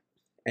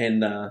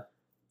 and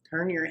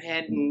Turn your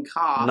head and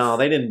cough. no,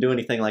 they didn't do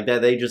anything like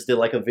that. They just did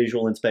like a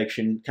visual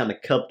inspection, kind of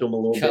cupped them a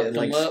little Cupped bit, and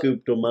like them up.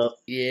 scooped them up,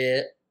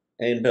 Yeah.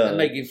 and That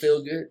make you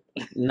feel good?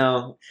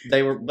 no,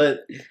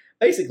 but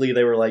basically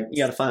they were like,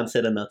 you got a fine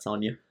set of nuts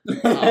on you.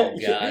 Oh,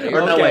 God.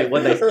 Or no, Okay. wait,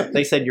 what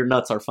they said your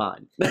nuts are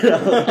fine.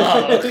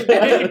 Oh,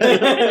 okay.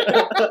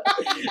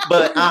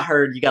 But I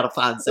heard you got a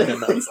fine set of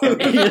nuts on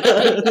you.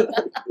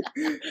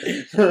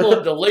 A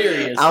little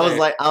delirious. I was there.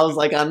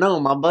 like, I know.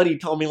 My buddy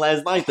told me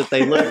last night that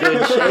they look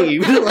good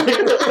shaved.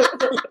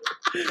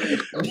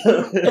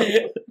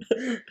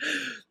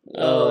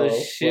 Oh,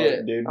 fuck,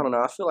 shit. dude. I don't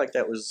know. I feel like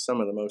that was some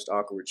of the most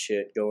awkward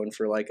shit going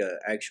for like a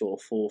actual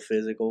full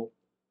physical.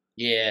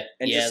 Yeah.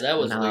 And Yeah, just- that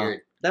was No.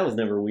 weird. That was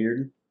never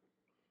weird.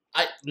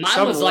 Mine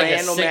Some was like a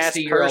random ass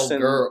 60-year-old person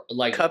girl,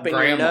 like cupping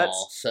your grandma.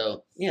 nuts.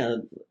 So, Yeah,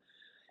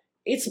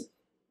 it's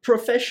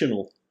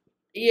professional.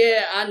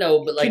 yeah, I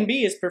know, but It can like,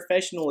 be as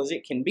professional as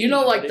it can be. you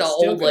know, like but the it's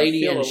still old gonna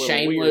lady feel in a little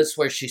Shameless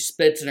where she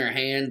spits in her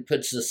hand,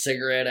 puts the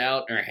cigarette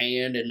out in her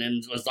hand, and then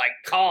was like,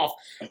 cough.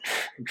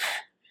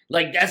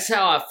 Like, that's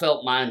how I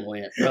felt mine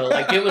went, bro.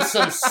 Like, it was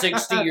some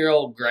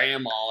 60-year-old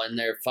grandma in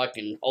there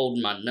fucking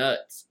holding my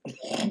nuts.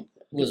 It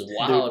was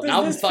wild. Does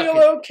And this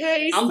feel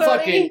okay,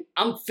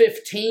 I'm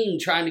 15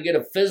 trying to get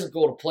a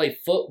physical to play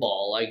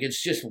football. Like,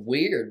 it's just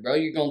weird, bro.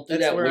 You're going through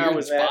That's that where I weird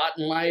was at. spot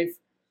in life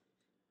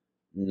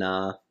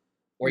Nah,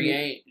 where you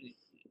ain't,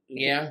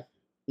 yeah.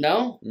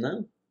 No?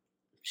 no.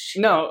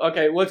 No,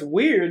 okay. What's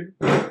weird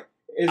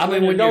is I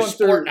mean, when you're going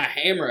through sporting a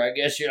hammer, I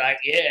guess you're like,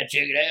 yeah,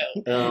 check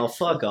it Oh,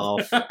 fuck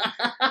off. out.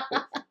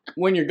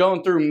 when you're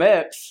going through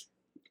MEPS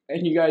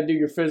and you got to do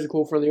your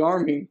physical for the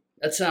army.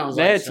 That sounds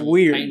like That's some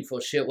weird. painful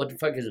shit. What the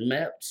fuck is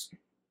MEPS?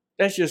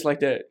 That's just like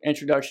the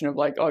introduction of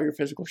like all your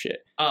physical shit.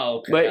 Oh,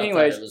 okay. But I thought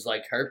anyways- it was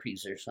like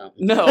herpes or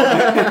something. No.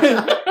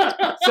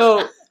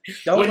 So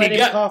Don't When let you him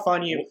got- cough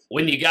on you.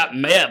 When you got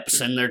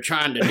MEPS and they're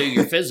trying to do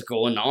your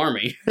physical in the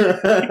army.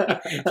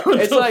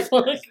 It's like-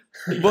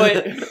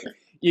 but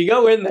you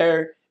go in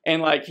there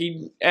and like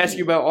he asks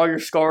you about all your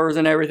scars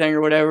and everything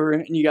or whatever,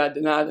 and you got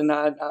denied,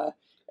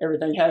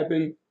 everything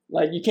happened.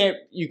 Like you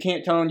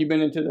can't tell them you've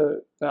been into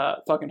the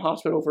fucking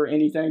hospital for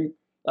anything.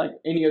 Like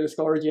any of the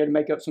scars, you had to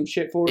make up some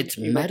shit for. It's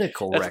You know?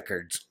 medical That's-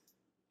 records.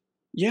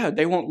 Yeah,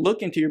 they won't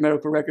look into your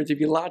medical records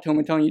if you lie to them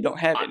and tell them you don't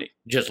have any.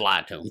 Just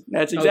lie to them.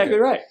 That's exactly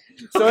right.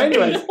 So,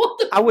 anyways,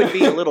 I would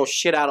be a little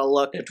shit out of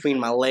luck between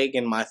my leg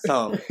and my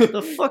thumb.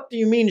 The fuck do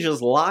you mean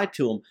just lie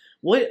to them?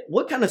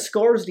 What kind of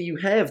scars do you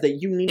have that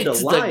you need It's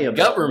to the lie about?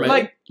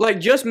 government.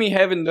 like just me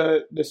having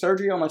the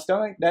surgery on my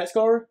stomach, that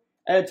scar,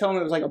 I had to tell them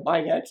it was like a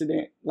bike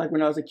accident, like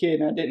when I was a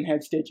kid and I didn't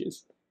have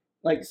stitches.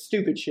 Like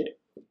stupid shit.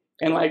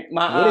 and like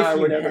my What eye if or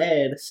you whatever.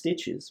 had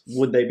stitches?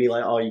 Would they be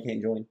like, oh, you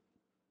can't join?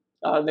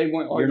 They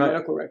want all You're your not-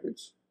 medical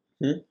records.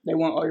 Hmm? They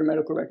want all your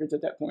medical records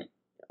at that point.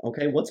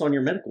 Okay, what's on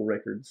your medical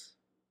records?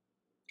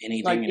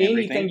 Anything Like and anything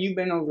everything. you've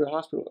been over the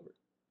hospital over.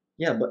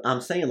 Yeah, but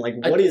I'm saying, like,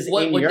 what is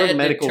in would your that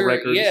medical deter-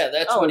 records? Yeah,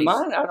 that's Oh, what in he's.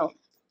 mine, I don't.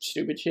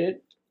 Stupid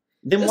shit.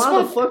 Then This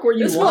why the fuck were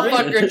you This lying?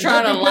 motherfucker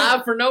trying to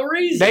lie for no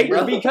reason,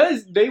 bro.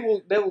 Because they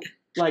will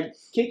like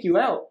kick you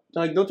out.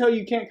 Like they'll tell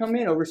you can't come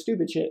in over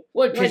stupid shit.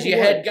 What? Because Like you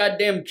what? had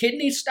goddamn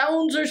kidney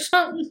stones or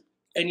something?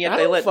 And yet I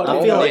they don't let fucking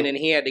Dalton know. in, and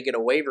he had to get a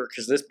waiver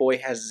because this boy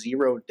has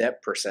zero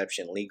depth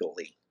perception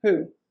legally.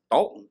 Who?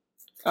 Dalton.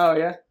 Oh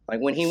yeah.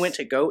 Like when he went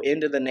to go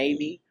into the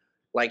Navy,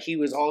 like he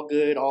was all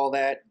good, all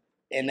that,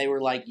 and they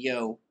were like,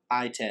 "Yo,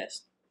 eye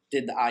test."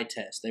 Did the eye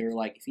test. They were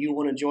like, "If you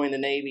want to join the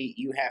Navy,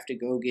 you have to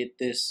go get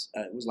this."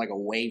 It was like a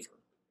waiver,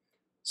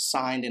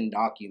 signed and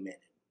documented,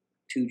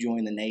 to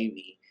join the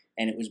Navy,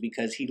 and it was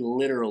because he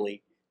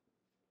literally,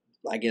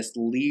 I guess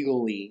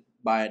legally,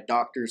 by a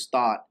doctor's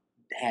thought,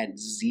 had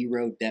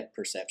zero depth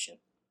perception,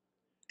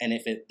 and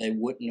if they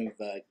wouldn't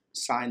have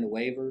signed the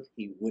waiver,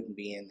 he wouldn't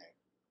be in there.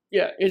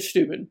 Yeah, it's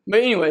stupid.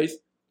 But anyways,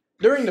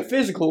 during the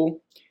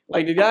physical,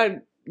 like the guy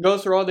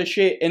goes through all this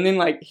shit, and then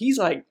like he's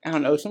like I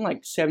don't know, some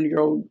like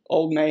 70-year-old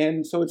old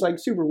man, so it's like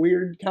super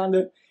weird kind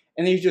of,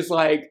 and he's just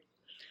like,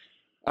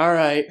 all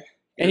right,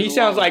 and he Here's a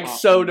sounds like lollipop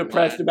so for you,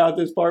 depressed lad. about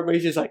this part, but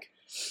he's just like,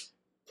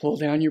 pull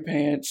down your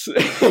pants. He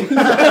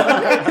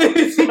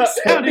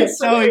sounded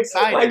so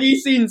excited. Like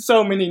he's seen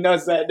so many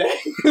nuts that day.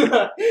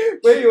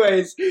 But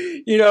anyways,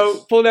 you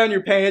know, pull down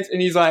your pants,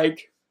 and he's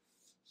like,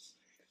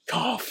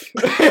 cough.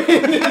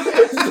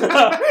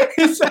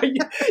 It's like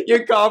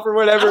you cough or I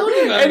whatever. don't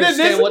even And then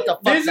understand this- what the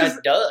fuck this that is-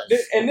 does.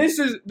 And this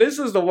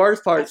is the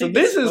worst I part. So think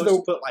this it's is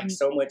supposed the to put like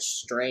so much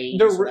strain,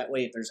 the so re- that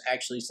way if there's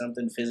actually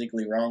something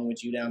physically wrong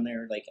with you down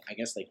there, like I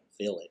guess they can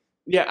feel it.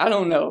 yeah. I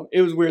don't know.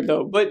 It was weird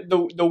though. But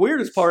the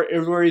weirdest part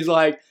is where he's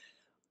like,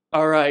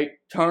 all right,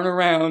 turn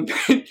around,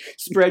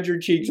 spread your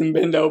cheeks, and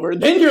bend over.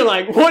 Then you're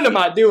like, what am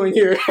I doing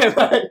here?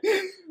 Like,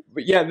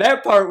 but yeah,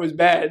 that part was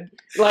bad.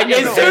 Like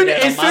never as heard soon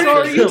that as on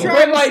my soon physical.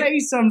 as But, like, say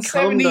some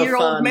Come to find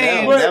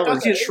out, What- that was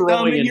stuck his Troy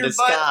thumb in your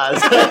butt.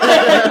 disguise.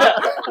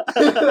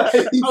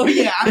 Oh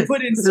yeah, I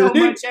put in so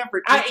Dude, much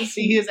effort just to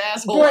see his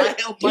asshole. But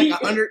I held like he-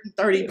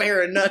 130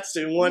 pair of nuts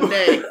in one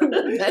day.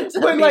 That's,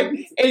 but like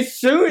as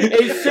soon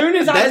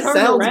as I that turned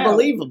sounds around,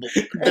 believable.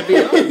 To be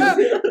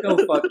honest. Go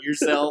fuck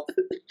yourself.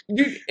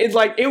 dude, it's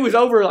like it was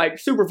over like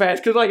super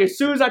fast because like as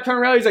soon as I turned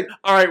around, he's like,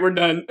 "All right, we're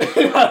done."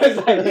 I was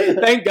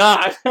like, "Thank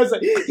God." I was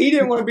like, he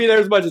didn't want to be there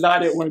as much as I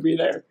didn't want to be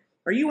there.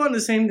 Are you on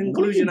the same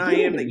conclusion I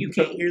am that you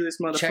can't hear this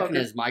Checking motherfucker?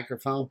 his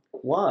microphone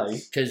Why?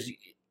 because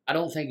I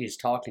don't think he's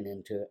talking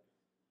into it.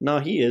 No,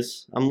 he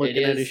is. I'm looking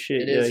It at is? his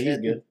shit. It Yeah, is he's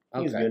hitting? good.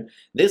 He's Okay. good.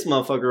 This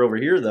motherfucker over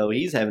here, though,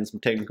 he's having some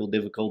technical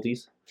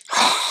difficulties.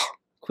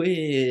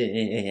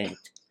 Quit.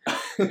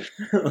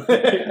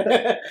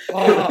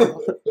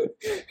 Oh.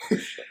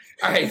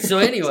 All right. So,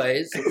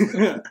 anyways,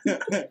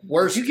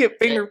 worst. you get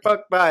finger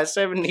fucked by a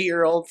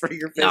 70-year-old for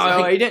your physical.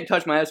 No, he didn't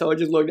touch my asshole. I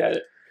just looked at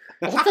it.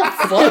 What the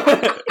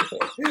fuck?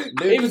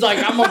 He was like,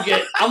 "I'm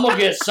gonna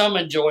get some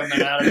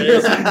enjoyment out of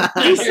this."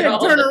 He said,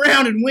 "Turn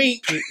around and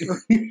wink."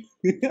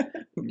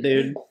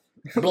 Dude.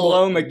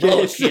 Blow him a blow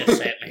a kiss.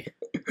 kiss at me.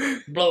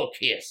 Blow a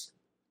kiss.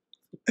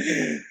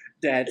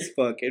 That's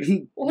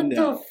fucking. What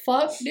no. the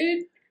fuck,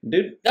 dude?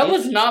 Dude. That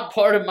was not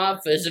part of my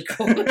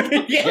physical.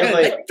 Yeah,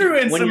 but they threw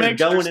in when some you're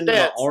extra going into the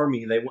steps.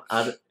 army,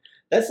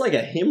 that's like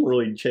a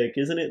hemorrhoid check,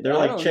 isn't it? They're I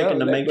like don't checking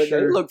know, to make but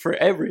sure. they look for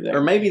everything.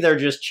 Or maybe they're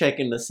just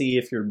checking to see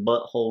if your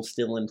butthole's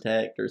still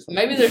intact or something.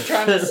 Maybe they're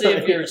trying to see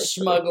if you're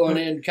smuggling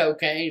in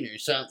cocaine or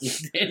something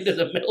into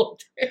the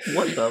military.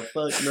 What the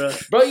fuck, bro?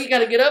 Bro, you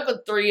gotta get up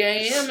at 3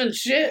 a.m. and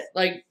shit.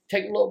 Like,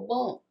 take a little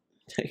bump.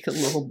 Take a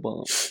little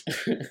bump.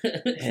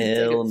 Take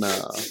Hell a-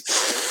 no.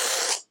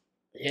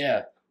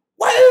 Yeah.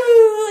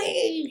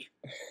 Woo!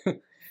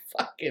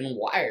 Fucking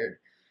wired.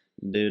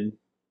 Dude.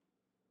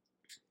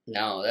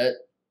 No,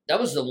 that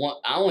was the one.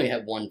 I only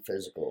have one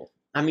physical.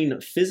 I mean,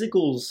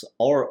 physicals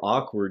are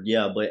awkward,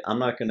 yeah, but I'm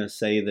not gonna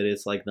say that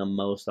it's like the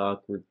most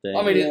awkward thing.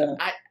 I mean, Yeah.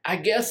 I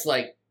guess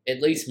like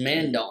at least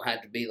men don't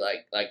have to be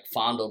like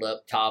fondled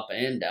up top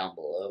and down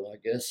below. I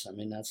guess. I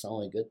mean, that's the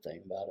only good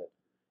thing about it.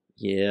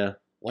 yeah.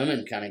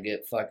 Women kind of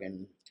get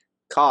fucking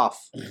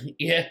Cough.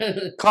 yeah.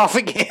 Cough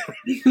again.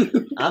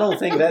 I don't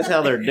think that's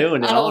how they're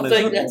doing it. I don't honestly.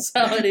 think that's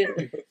how it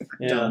is.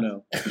 Yeah. Don't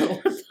know.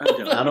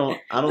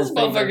 I don't This think.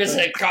 motherfucker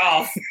said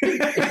cough.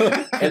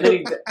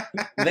 And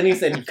then he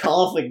said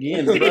cough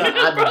again. Bro,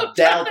 I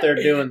doubt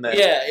they're doing that.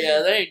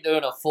 Yeah, they ain't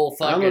doing a full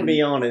fucking. I'm gonna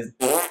be honest.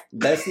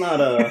 That's not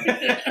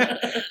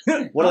a.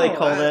 What do they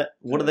call that?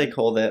 What do they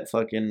call that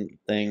fucking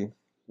thing?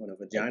 What, a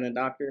vagina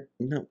doctor?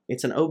 No,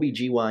 it's an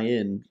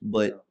OBGYN,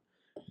 but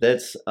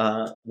that's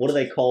what do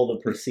they call the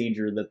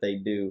procedure that they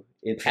do?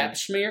 It's Pap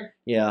smear.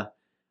 yeah.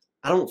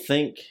 I don't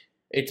think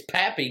It's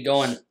Pappy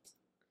going.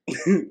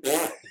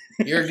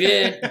 You're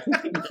good.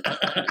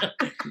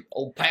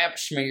 Old Pap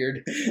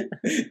smeared.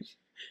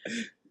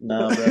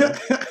 no, bro.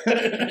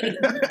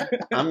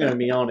 I'm gonna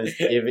be honest.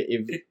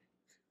 If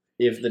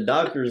if the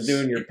doctor's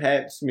doing your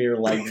pap smear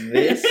like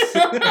this,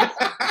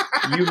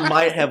 you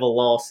might have a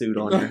lawsuit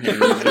on your hands. You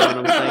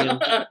know what I'm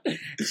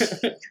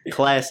saying?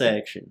 Class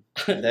action.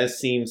 That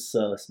seems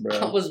sus, I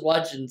bro. was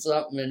watching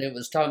something and it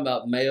was talking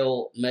about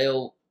male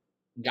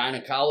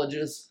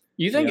gynecologists.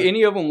 You think Yeah.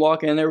 any of them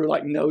walk in there with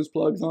like nose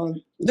plugs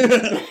on? Bro,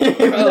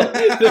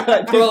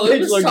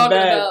 it was talking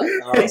about.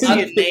 Oh,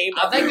 see a name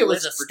I on think the it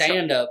was list a for something.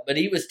 stand-up, but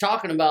he was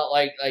talking about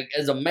like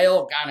as a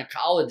male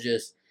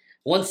gynecologist.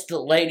 Once the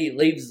lady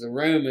leaves the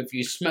room, if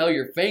you smell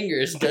your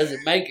fingers, does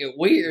it make it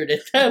weird at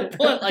that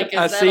point? Like, is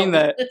I've seen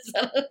that. Is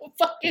that a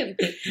fucking?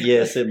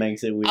 yes, it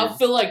makes it weird. I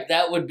feel like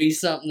that would be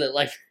something that,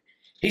 like,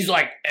 he's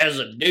like, as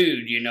a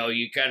dude, you know,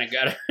 you kind of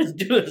gotta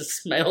do a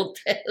smell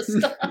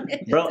test on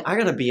it. Bro, I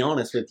gotta be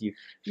honest with you.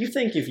 You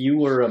think if you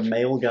were a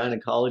male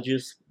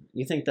gynecologist,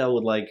 you think that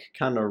would like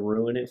kind of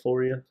ruin it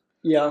for you?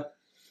 Yeah.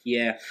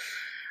 Yeah.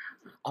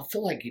 I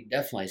feel like you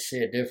definitely see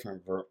a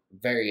different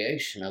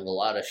variation of a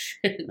lot of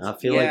shit. I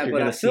feel Yeah, like you're but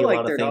I gonna see feel a like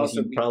lot of there'd things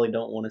also you be- probably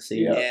don't want to see.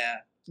 Yeah. Yeah.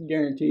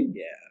 Guaranteed.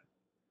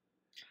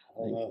 I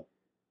don't know.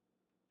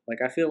 Like,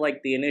 I feel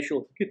like the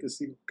initial get to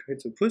see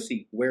it's a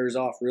pussy wears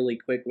off really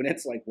quick when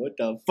it's like, what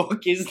the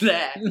fuck is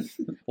that?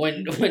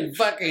 When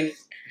fucking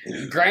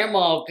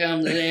grandma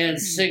comes in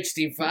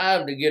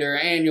 65 to get her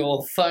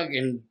annual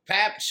fucking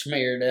pap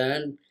smear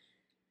done.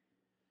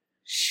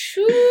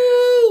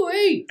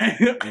 Shoo-wee.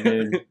 Dude, I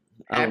don't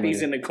Happy's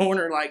know. in the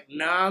corner like,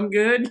 nah, I'm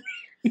good.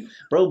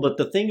 Bro, but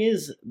the thing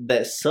is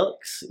that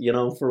sucks, you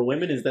know, for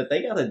women is that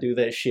they gotta do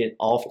that shit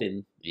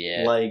often.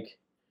 Yeah. Like,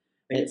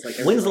 It's like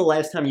when's the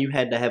last time you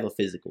had to have a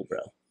physical, bro?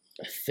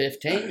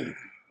 15.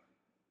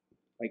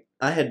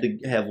 I had to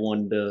have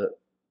one to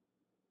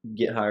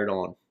get hired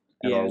on.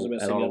 Yeah, I was about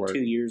to at say all about work. 2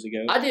 years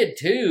ago. I did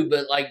too,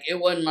 but like it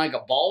wasn't like a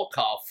ball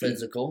cough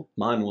physical.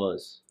 Mine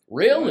was.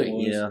 Really? Mine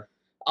was. Yeah.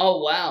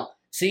 Oh wow.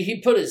 See,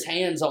 he put his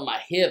hands on my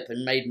hip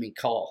and made me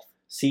cough.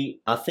 See,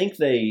 I think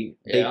they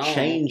Yeah, I don't know.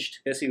 changed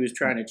Guess he was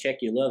trying to check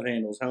your love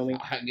handles, homie.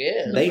 I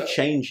guess. they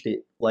changed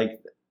it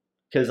like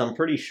because I'm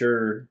pretty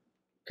sure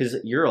because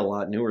you're a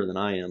lot newer than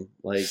I am.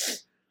 Like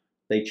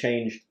they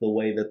changed the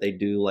way that they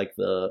do like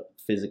the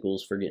physicals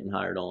for getting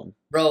hired on.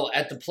 Bro,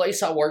 at the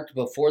place I worked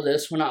before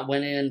this, when I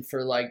went in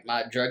for like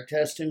my drug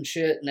test and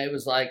shit, and they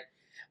was like,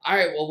 all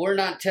right, well, we're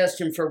not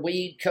testing for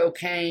weed,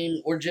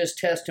 cocaine, we're just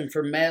testing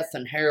for meth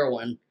and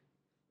heroin.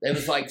 They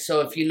was like,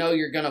 so if you know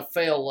you're going to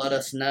fail, let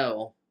us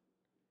know.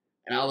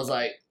 And I was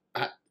like,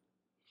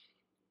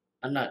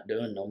 I'm not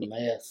doing no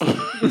meth.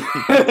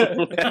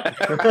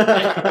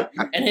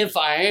 And if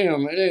I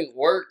am, it ain't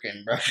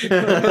working, bro.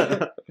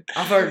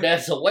 I've heard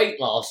that's a weight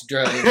loss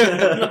drug.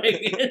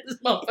 Like, this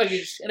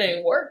motherfucking shit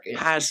ain't working.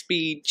 High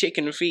speed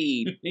chicken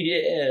feed.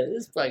 Yeah,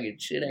 this fucking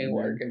shit ain't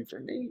working for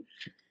me.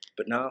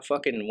 But nah,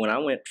 fucking, when I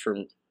went for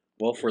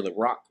the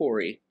rock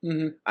quarry,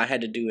 hmm I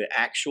had to do an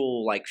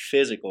actual, like,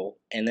 physical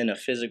and then a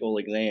physical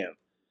exam.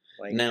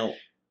 Like, Now,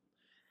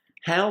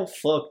 how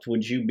fucked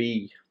would you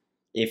be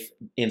if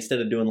instead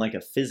of doing like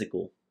a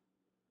physical,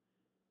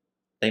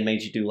 they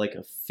made you do like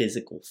a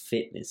physical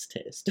fitness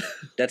test?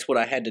 that's what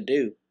I had to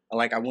do.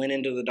 Like, I went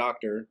into the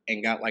doctor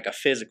and got, like, a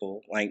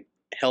physical, like,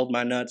 held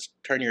my nuts,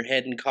 turn your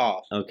head and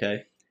cough.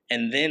 Okay.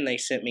 And then they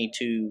sent me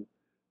to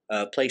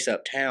a place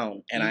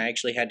uptown, and I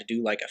actually had to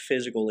do, like, a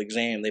physical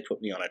exam. They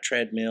put me on a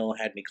treadmill,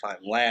 had me climb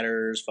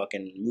ladders,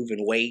 fucking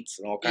moving weights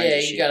and all kinds Yeah,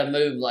 of you shit. gotta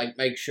move, like,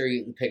 make sure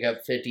you can pick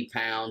up 50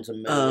 pounds and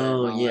move it and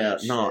Oh all yeah,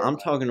 that no, shit. I'm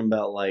talking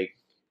about like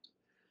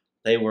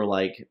they were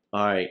like,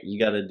 all right, you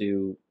got to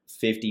do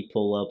 50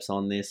 pull-ups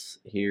on this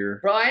here.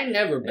 Bro, I ain't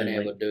never been And,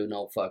 able like- to do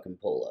no fucking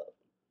pull-up.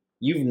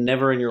 You've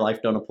never in your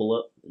life done a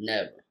pull-up?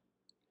 Never.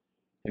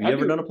 Have you I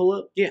ever do. done a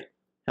pull-up? Yeah.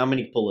 How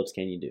many pull-ups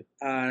can you do?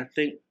 I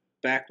think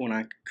back when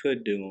I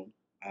could do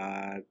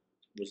them,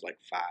 was like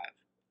 5.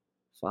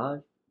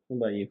 5? What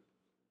about you?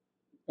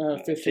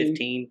 15.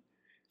 15.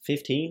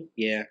 15?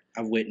 Yeah,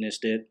 I've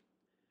witnessed it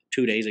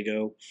 2 days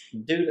ago.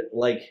 Dude,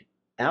 like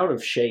out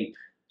of shape.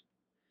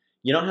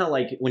 You know how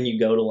like when you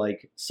go to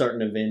like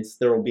certain events,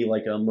 there will be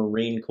like a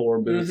Marine Corps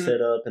booth Mhm.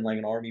 set up and like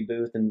an Army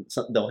booth, and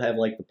they'll have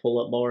like the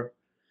pull-up bar.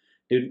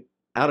 Dude,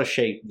 out of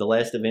shape. The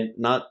last event,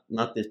 not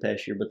this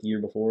past year, but the year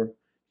before,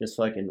 just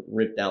fucking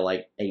ripped out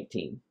like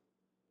 18.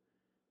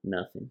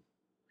 Nothing.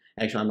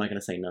 Actually, I'm not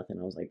gonna say nothing.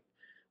 I was like,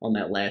 on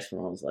that last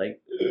one, I was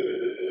like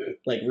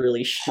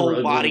really Whole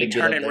struggling body to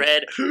get up turning there.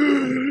 red.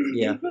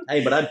 Yeah.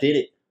 Hey, but I did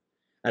it.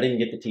 I didn't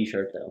get the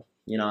T-shirt though.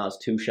 You know, I was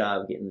too shy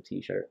of getting the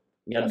T-shirt.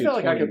 You I gotta do feel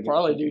like I 20 to could get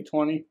probably the do T-shirt.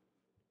 20.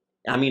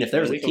 I mean, if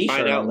there's we a can T-shirt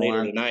find out on the later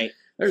line, tonight.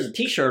 there's a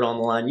T-shirt on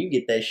the line, you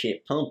get that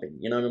shit pumping.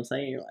 You know what I'm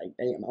saying? You're like,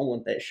 damn, I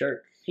want that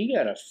shirt. He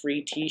got a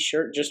free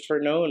T-shirt just for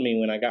knowing me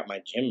when I got my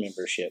gym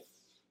membership.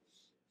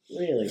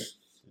 Really?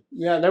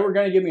 Yeah, they were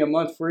going to give me a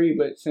month free,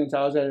 but since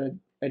I was at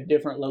a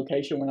different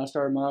location when I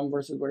started mine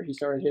versus where he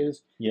started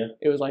his, Yeah.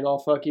 it was like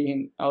all fucky,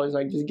 and I was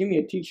like, just give me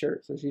a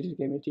T-shirt. So she just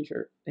gave me a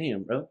T-shirt.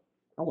 Damn, bro.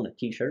 I want a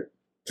T-shirt.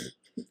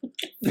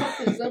 What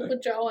is up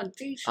with y'all on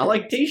t-shirts? I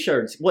like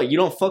T-shirts. What, you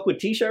don't fuck with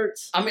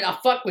T-shirts? I mean, I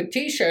fuck with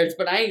t-shirts,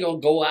 but I ain't gonna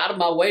go out of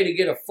my way to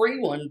get a free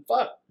one.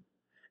 Fuck.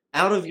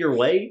 out of your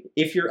way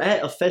if you're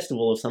at a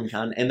festival of some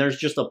kind and there's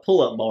just a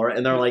pull-up bar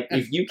and they're like,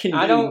 if you can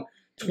I do don't-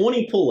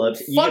 20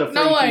 pull-ups, you get a Fuck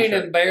free no, I ain't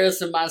t-shirt.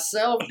 embarrassing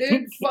myself,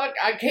 dude. Fuck,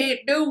 I can't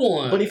do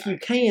one. But if you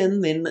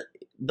can, then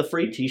the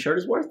free t-shirt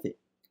is worth it.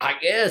 I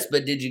guess,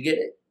 but did you get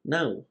it?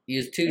 No. You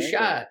was too Okay.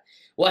 shy.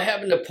 What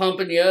happened to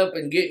pumping you up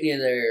and getting you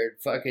there?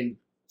 Fucking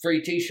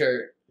free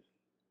t-shirt.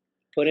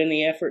 Put in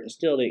the effort and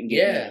still didn't get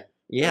Yeah.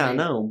 Yeah, I mean,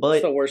 know, it. but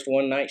It's the worst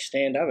one night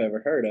stand I've ever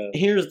heard of.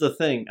 here's the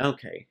thing.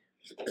 Okay.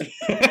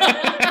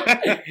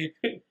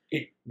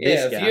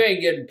 Yeah, if guy. you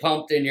ain't getting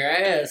pumped in your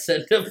ass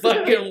at the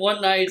fucking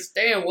one night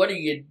stand, what are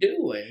you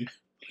doing?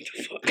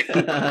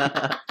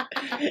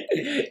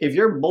 If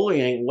your boy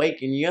ain't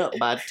waking you up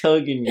by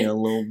tugging you a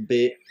little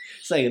bit,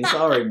 saying,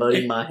 sorry,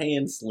 buddy, my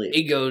hand slipped.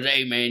 He goes,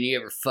 hey man, you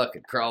ever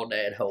fucking crawled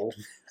that hole?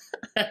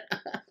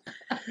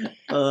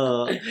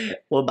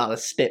 What about a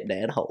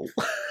stepdad hole?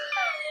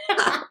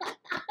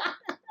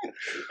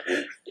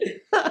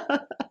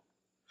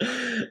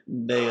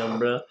 Damn,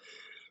 bro.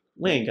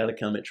 We ain't got to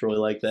come at Troy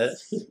like that.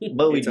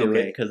 But we It's do it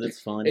okay. because it's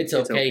fun. It's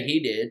It's okay, okay. he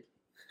did.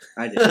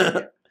 I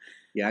did.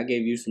 Yeah, I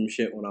gave you some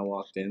shit when I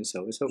walked in,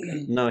 so it's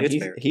okay. No, It's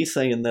fair. he's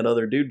saying that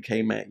other dude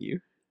came at you.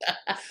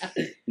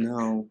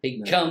 No, He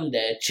no, cummed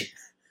at you.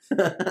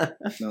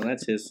 no,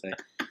 that's his thing.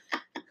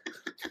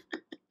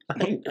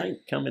 I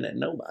ain't coming at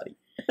nobody.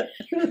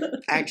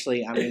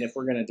 Actually, I mean, if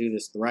we're gonna do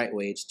this the right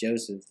way, it's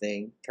Joseph's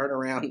thing. Turn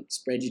around,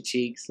 spread your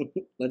cheeks.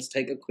 Let's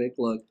take a quick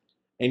look.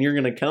 And you're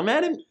gonna come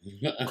at him?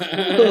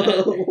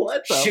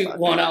 What the Shoot fuck?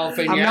 one off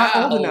in I'm your not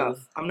eye old hole.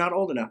 enough. I'm not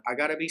old enough. I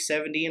gotta be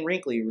 70 and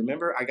wrinkly.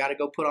 Remember, I gotta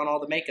go put on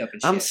all the makeup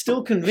and shit. I'm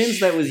still convinced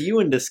that was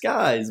you in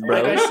disguise,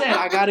 bro. Like I said,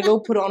 I gotta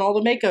go put on all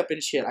the makeup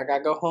and shit. I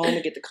gotta go home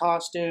and get the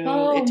costume.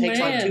 Oh, it takes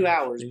like man. 2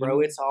 hours, bro.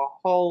 It's a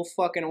whole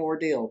fucking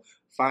ordeal.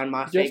 Find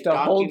my Just fake to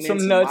hold documents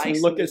some nuts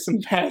and look at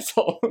license. some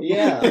asshole.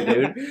 Yeah,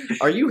 dude.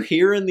 Are you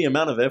hearing the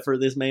amount of effort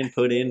this man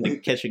put in to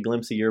catch a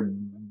glimpse of your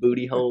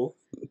booty hole?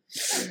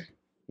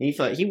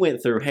 He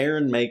went through hair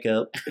and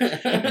makeup,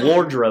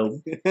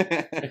 wardrobe,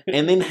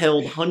 and then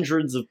held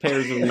hundreds of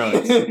pairs of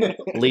nuts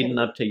leading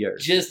up to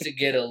yours. Just to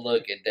get a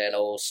look at that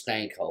old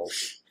stank hole.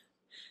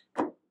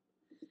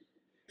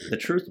 The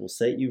truth will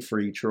set you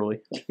free, Troy.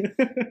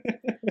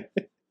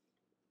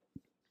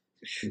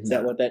 Is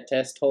that what that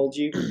test told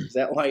you? Is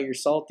that why you're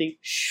salty?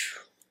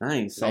 I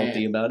ain't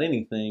salty about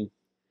anything.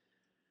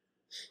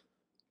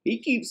 He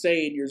keeps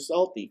saying you're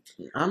salty.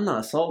 I'm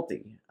not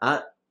salty.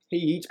 He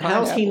eats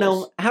How does he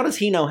pineapples. know? How does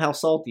he know how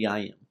salty I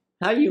am?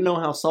 How you know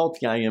how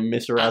salty I am,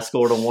 Mister? I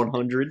scored a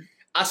 100.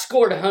 I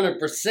scored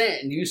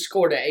 100% and you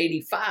scored an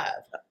 85.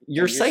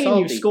 You're You're saying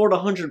you salty. scored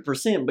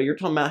 100%, but you're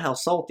talking about how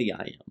salty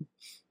I am.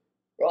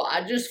 Bro,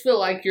 I just feel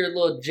like you're a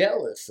little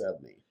jealous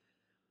of me.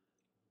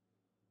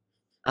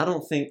 I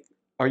don't think.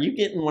 Are you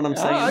getting what I'm I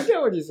saying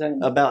get what you're saying.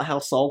 about how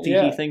salty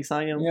Yeah. he thinks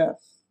I am? Yeah.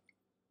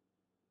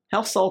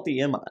 How salty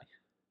am I?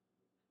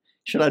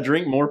 Should I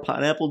drink more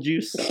pineapple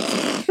juice?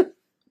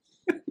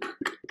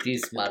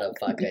 This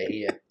motherfucker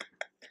here.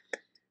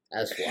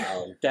 That's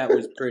wild. That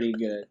was pretty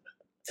good.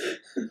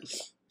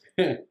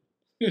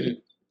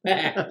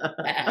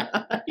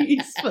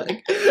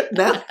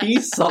 Now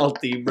he's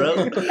salty,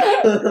 bro.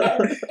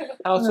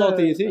 How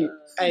salty is he?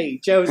 Hey,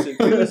 Joseph,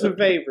 do us a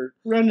favor.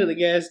 Run to the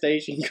gas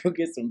station, go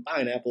get some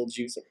pineapple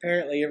juice.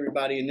 Apparently,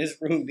 everybody in this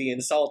room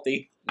being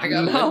salty. I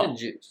got No. lemon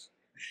juice.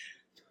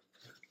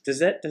 Does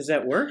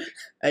that work?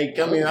 Hey,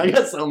 come here. I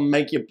got something to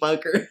make you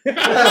pucker.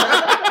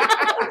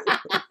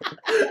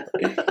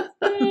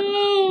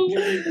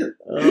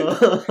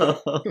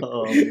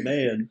 Oh,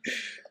 man.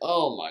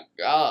 Oh my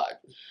god.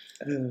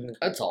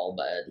 That's all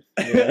bad.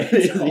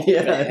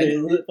 Yeah,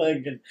 it's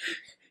fucking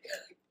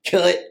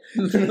cut.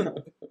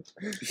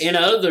 In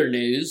other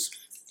news,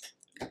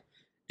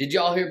 did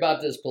y'all hear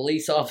about this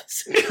police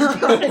officer?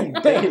 God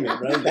damn it,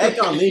 bro.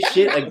 Back on this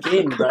shit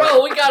again, bro.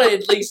 Bro, we gotta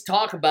at least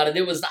talk about it.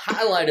 It was the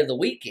highlight of the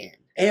weekend.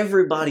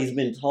 Everybody's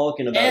been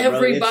talking about it, bro.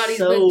 Everybody's It's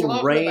so been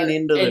talking ran about it.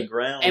 into the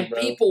ground, And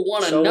bro. people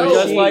want to So know.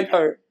 Just like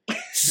her.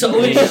 So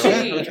is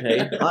she.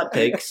 Okay, hot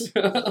takes.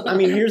 I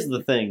mean, here's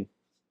the thing.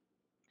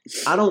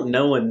 I don't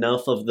know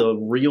enough of the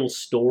real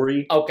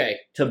story Okay,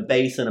 to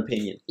base an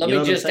opinion. let You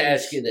know me what I'm just saying?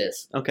 ask you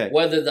this. Okay.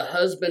 Whether the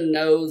husband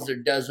knows or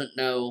doesn't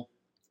know,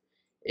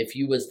 if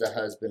you was the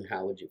husband,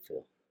 how would you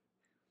feel?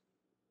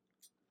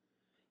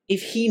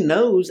 If he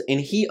knows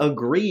and he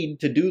agreed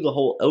to do the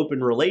whole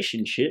open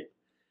relationship,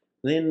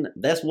 then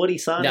that's what he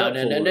signed No, up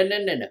no, for. no, no, no,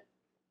 no, no.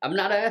 I'm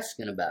not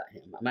asking about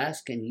him. I'm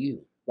asking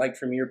you. Like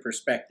from your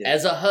perspective.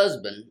 As a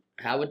husband,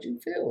 how would you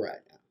feel right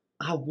now?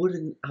 I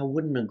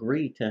wouldn't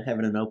agree to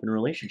having an open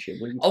relationship.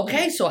 What are you Okay,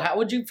 talking so how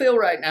would you feel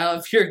right now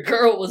if your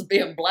girl was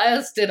being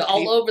blasted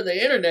all He- over the he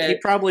internet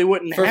probably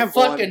wouldn't for have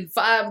fucking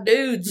 5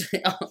 dudes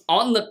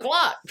on the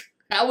clock?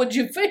 How would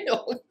you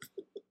feel?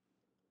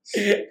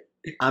 about?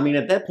 I mean,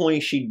 at that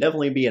point, she'd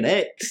definitely be an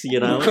ex, you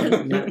know.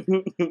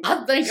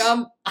 I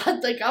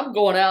think I'm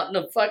going out in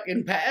the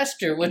fucking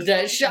pasture with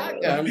that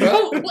shotgun,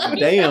 bro. Like,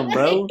 Damn,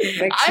 bro.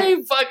 I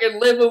ain't fucking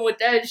living with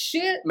that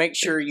shit. Make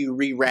sure you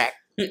re-rack.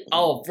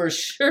 Oh, for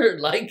sure.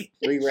 Like,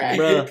 Re-rack.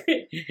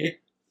 Bruh.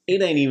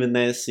 It ain't even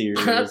that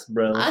serious,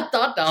 bro. I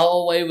thought the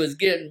hallway was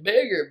getting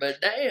bigger, but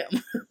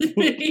damn.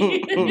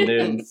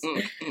 Dude.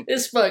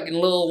 This fucking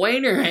little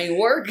wiener ain't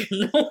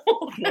working.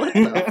 What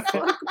the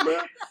fuck, bro?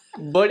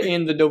 But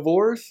in the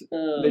divorce,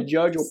 the Uh,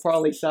 judge will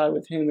probably side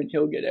with him and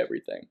he'll get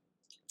everything.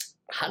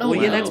 I don't Well,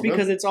 know. yeah, that's bro.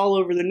 because it's all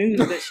over the news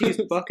that she's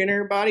fucking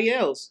everybody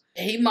else.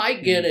 He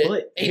might get it.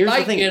 But He here's the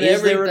might thing, get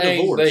is there a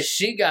everything, divorce? but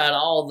she got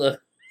all the.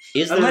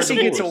 Is there Unless a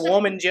he gets a divorce?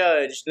 woman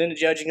judge, then the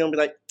judge is gonna be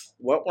like,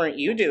 "What weren't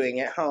you doing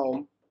at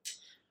home?"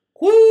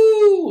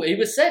 Woo! He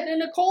was sitting in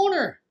the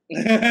corner.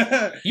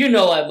 You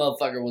know that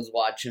motherfucker was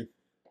watching.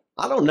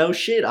 I don't know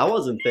shit. I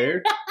wasn't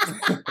there.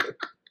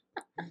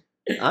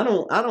 I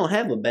don't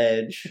have a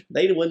badge.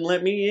 They wouldn't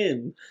let me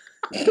in.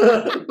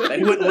 They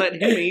wouldn't let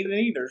him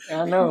either.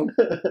 I know.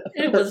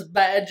 It was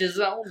badges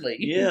only.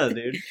 Yeah,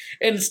 dude.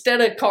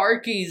 Instead of car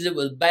keys, it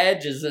was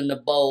badges in the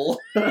bowl.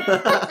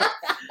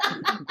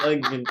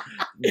 Fucking-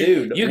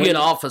 dude. You when- get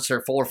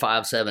Officer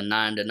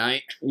 4579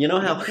 tonight. You know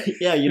how?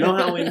 Yeah, you know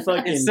how in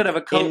fucking Instead of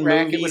a coat in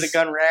rack, it was a movies-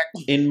 gun rack.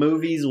 in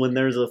movies when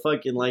there's a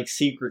fucking like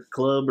secret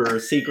club or a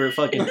secret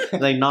fucking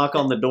they knock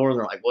on the door and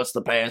they're like, "What's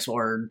the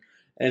password?"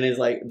 And it's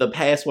like the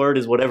password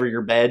is whatever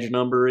your badge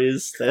number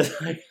is. That's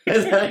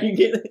how you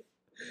get it.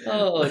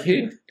 Oh,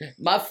 dude.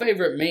 My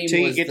favorite meme Until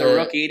you was get the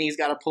rookie and he's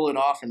got to pull it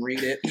off and read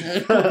it.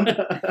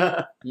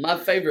 My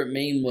favorite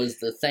meme was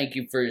the "Thank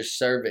you for your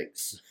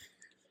cervix."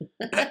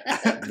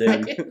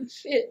 Dude.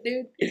 Shit,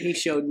 dude. He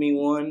showed me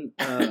one.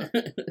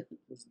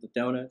 What's the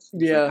donuts?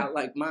 Yeah. I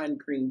like mine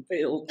cream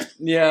filled.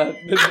 Yeah,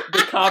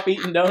 the cop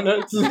eating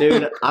donuts.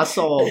 Dude, I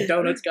saw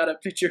Donuts got a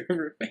picture of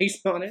her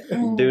face on it.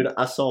 Dude,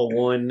 I saw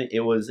one.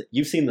 It was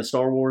you've seen the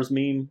Star Wars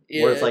meme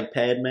where it's Yeah. like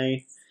Padme,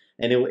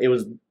 and it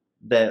was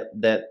that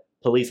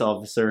police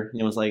officer.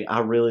 And it was like, "I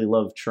really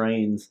love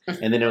trains,"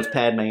 and then it was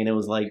Padme, and it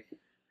was like,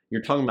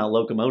 "You're talking about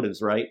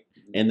locomotives, right?"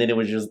 And then it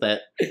was just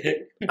that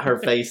her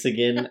face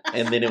again,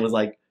 and then it was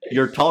like,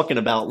 "You're talking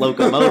about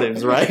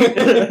locomotives, right?"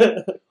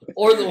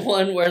 Or the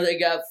one where they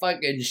got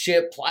fucking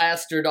shit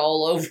plastered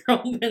all over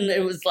them, and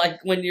it was like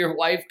when your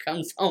wife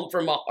comes home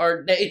from a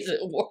hard day's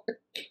at work.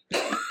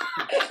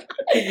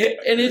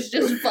 And it's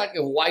just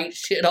fucking white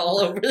shit all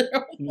over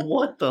them.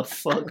 What the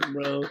fuck,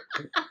 bro?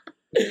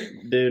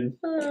 Dude,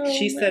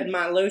 She said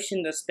my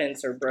lotion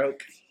dispenser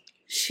broke.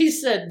 She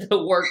said the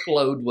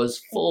workload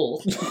was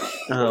full.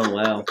 oh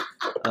wow,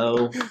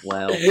 oh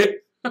wow,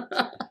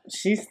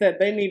 She said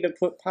they need to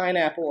put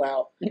pineapple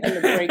out in the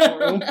break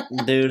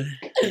room. dude.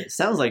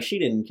 Sounds like she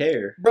didn't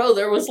care. Bro,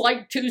 there was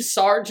like 2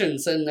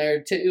 sergeants in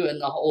there too, and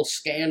the whole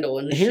scandal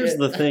and Here's shit.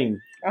 the thing.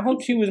 I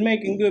hope she was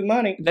making good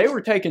money. They were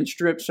taking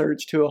strip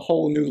search to a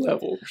whole new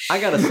level. I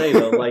gotta say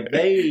though, like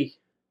it's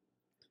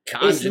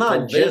Conjugal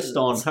not just visits.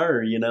 on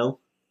her, you know.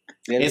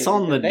 Yeah, It's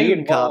on the they dude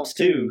involved cops,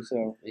 too.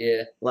 So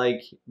Yeah,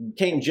 Like, you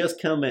can't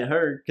just come at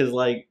her because,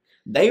 like,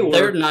 they were.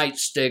 their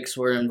nightsticks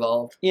were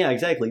involved. Yeah,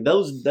 exactly.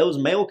 Those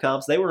male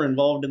cops, they were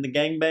involved in the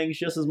gangbangs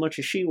just as much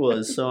as she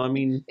was. So I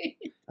mean,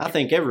 I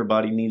think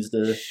everybody needs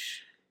to.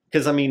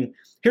 Because I mean,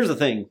 here's the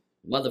thing: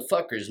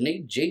 Motherfuckers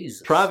need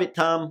Jesus. private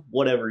time,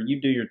 whatever, you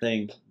do your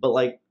thing. But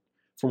like,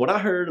 from what I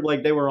heard,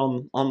 like they were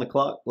on the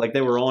clock, like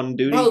they were on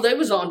duty. Bro, they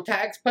was on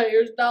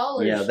taxpayers'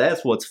 dollars. Yeah,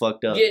 that's what's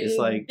fucked up. getting It's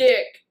like,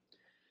 dick.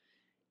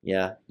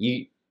 yeah,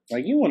 you.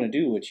 like you want to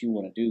do what you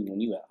want to do when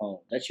you at home.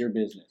 That's your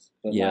business.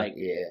 But Yeah. like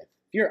Yeah.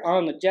 if you're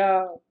on the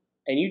job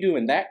and you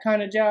doing that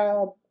kind of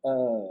job,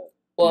 Well,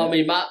 Yeah. I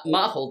mean,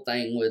 my whole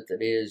thing with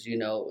it is, you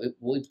know,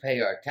 we pay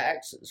our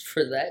taxes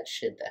for that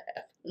shit to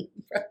happen,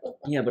 bro.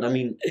 Yeah, but I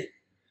mean,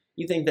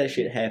 you think that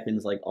shit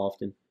happens like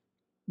often?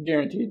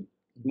 Guaranteed.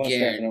 most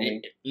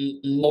definitely.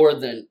 More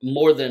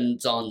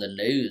than's on the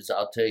news.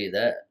 I'll tell you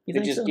that. You It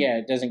think just so?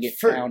 it doesn't get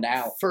For- found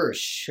out. for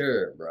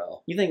sure,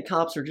 bro. You think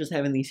cops are just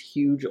having these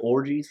huge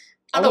orgies?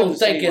 I I don't wouldn't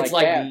say think it's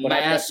like like that, but I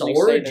mass definitely say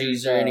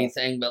orgies there's, or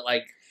anything, but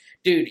like,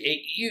 dude,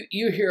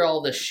 you hear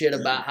all this shit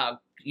about how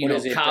you What know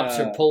is it, cops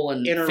are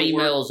pulling inner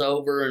females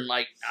over and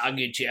like, I'll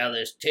get you out of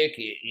this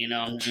ticket, you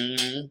know,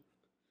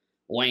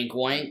 wink,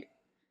 wink.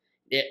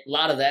 A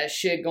lot of that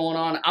shit going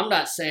on. I'm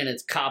not saying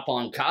it's cop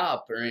on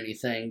cop or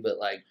anything, but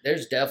like,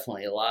 there's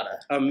definitely a lot of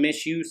A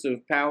misuse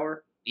of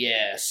power.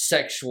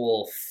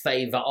 sexual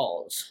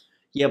favors.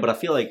 Yeah, but I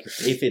feel like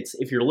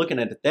if you're looking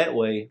at it that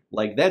way,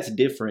 like that's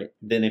different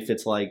than if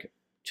it's like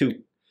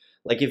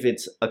if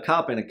it's a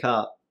cop and a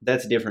cop,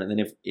 that's different than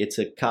if it's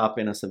a cop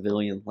and a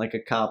civilian. Like a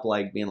cop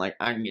like being like,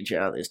 I can get you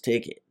out of this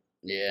ticket.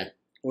 Yeah.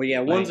 Well, yeah,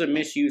 one's a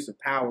misuse of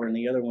power and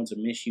the other one's a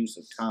misuse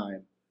of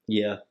time.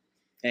 Yeah.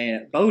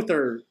 And both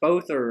are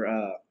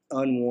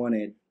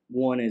unwanted.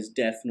 One is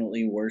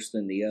definitely worse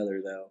than the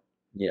other, though.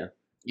 Yeah.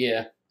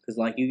 Yeah. Because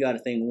like you got to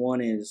think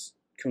one is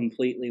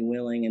completely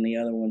willing and the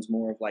other one's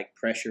more of like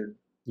pressured.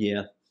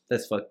 Yeah.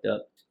 That's fucked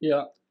up.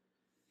 Yeah.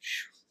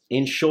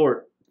 In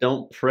short,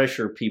 don't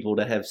pressure people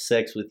to have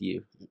sex with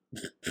you.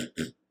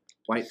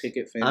 White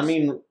picket fence. I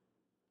mean,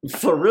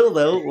 for real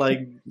though, like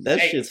that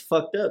Hey. shit's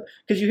fucked up.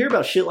 Because you hear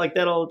about shit like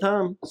that all the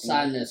time.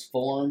 Sign this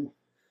form.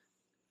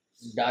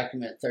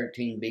 Document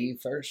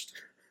 13B first.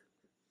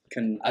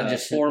 I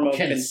just form of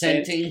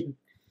consent. consenting.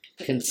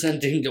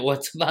 consenting to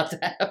what's about to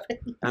happen.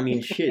 I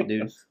mean, shit,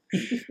 dude.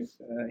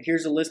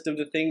 Here's a list of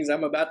the things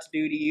I'm about to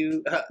do to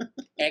you.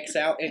 X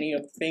out any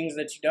of the things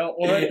that you don't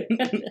want,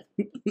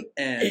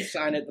 and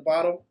sign at the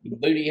bottom.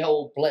 Booty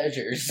hole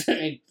pleasures.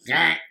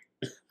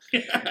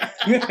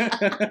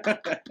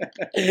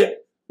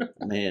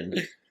 Man,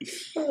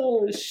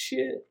 Oh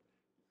shit.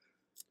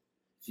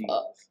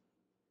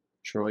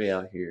 Troy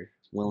out here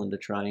willing to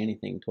try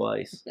anything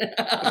twice.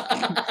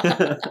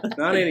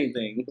 Not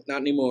anything.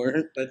 Not anymore.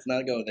 Let's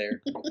not go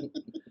there.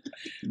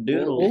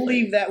 Doodle. We'll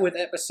leave that with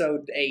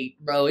episode 8.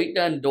 Bro, he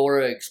done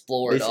Dora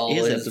Explored This all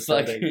is his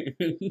episode fucking.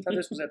 I thought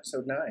this was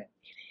episode 9.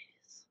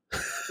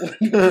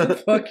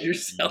 Fuck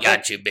yourself.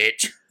 Got you,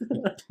 bitch.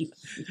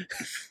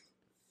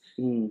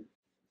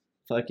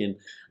 Fucking,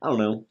 I don't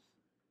know.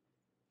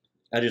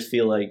 I just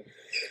feel like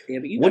Yeah,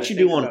 but what gotta you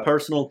do think on about-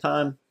 personal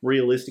time,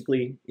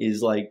 realistically,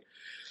 is like,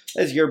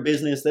 that's your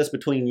business. That's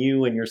between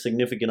you and your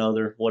significant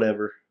other,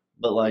 whatever.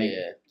 But like,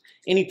 Yeah.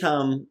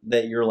 anytime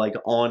that you're like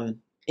on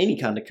any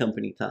kind of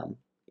company time,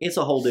 it's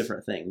a whole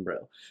different thing,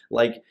 bro.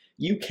 Like,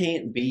 you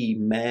can't be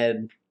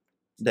mad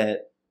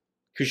that,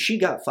 because she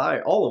got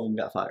fired. All of them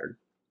got fired.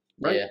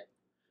 Right? Yeah.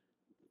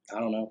 I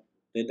don't know.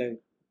 Did they?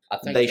 I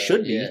think They so,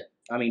 should be. yeah.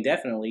 I mean,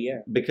 definitely, yeah.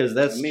 Because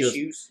that's just,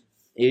 Misuse.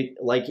 it.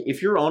 Like,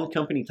 if you're on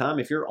company time,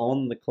 if you're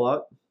on the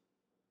clock,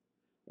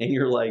 and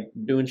you're like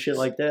doing shit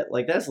like that,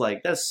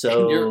 that's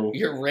so, And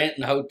you're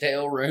renting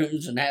hotel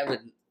rooms and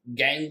having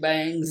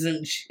gangbangs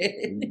and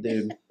shit.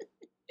 dude.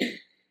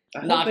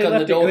 I Knock hope they on the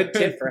left door. a good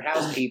tip for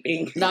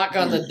housekeeping. Knock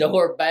on the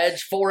door,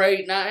 badge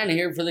 489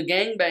 here for the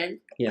gangbang.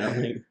 Yeah, like,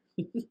 I don't know.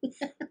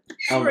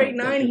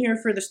 489 here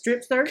for the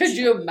strip search. Could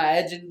you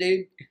imagine,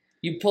 dude?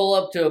 You pull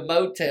up to a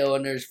motel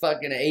and there's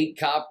fucking 8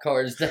 cop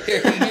cars there.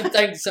 You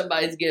think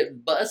somebody's getting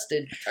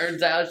busted.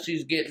 Turns out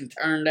she's getting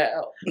turned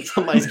out.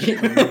 Somebody's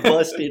getting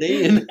busted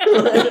in.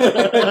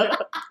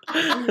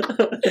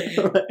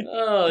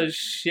 Oh,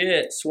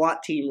 shit.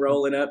 SWAT team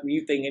rolling up and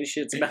you thinking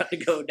shit's about to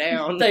go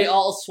down. They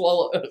all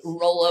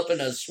roll up in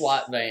a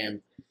SWAT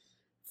van.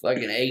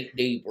 Fucking 8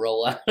 deep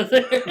roll out of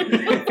there.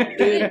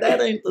 Dude,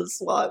 that ain't the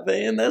SWAT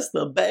van. That's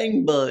the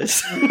bang bus.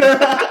 Fuck,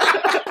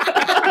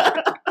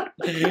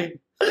 dude.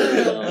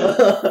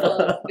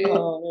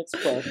 Oh,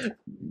 that's fucked.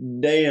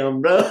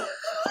 Damn, bro.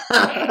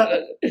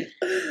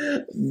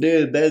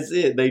 Dude, that's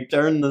it. They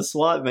turned the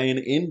SWAT van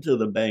into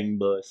the bang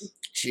bus.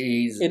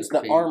 Jesus. It's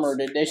the Pete.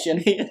 armored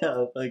edition.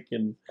 Yeah,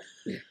 fucking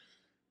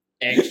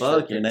Extra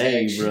fucking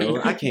A, protection.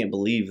 bro. I can't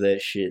believe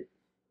that shit.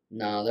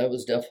 No, that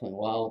was definitely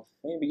wild.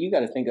 Yeah, but you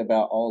got to think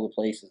about all the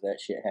places that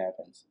shit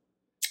happens.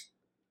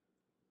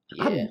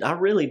 Yeah. I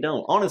really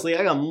don't. Honestly,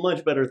 I got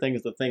much better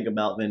things to think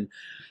about than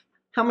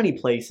how many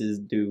places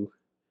do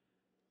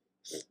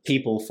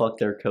people fuck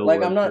their coworkers.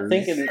 Like, I'm not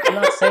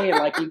saying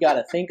like you got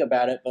to think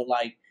about it, but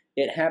like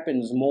it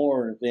happens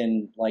more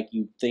than like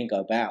you think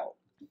about.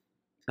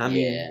 I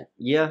mean,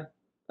 yeah,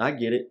 I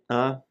get it.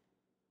 I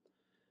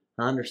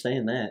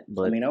understand that,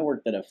 but I mean, I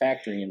worked at a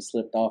factory and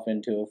slipped off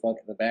into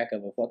the back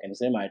of a fucking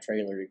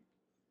semi-trailer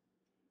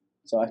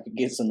so I could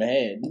get some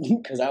head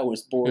because I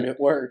was bored at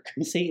work.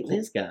 see,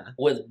 this guy.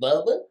 With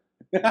Bubba?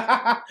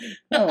 I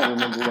don't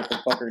remember what the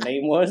fuck her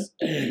name was.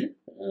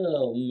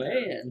 Oh,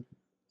 man.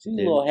 She was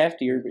a little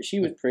heftier, but she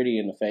was pretty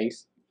in the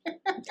face.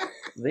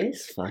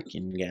 This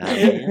fucking guy,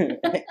 man.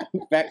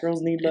 Fat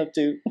girls need love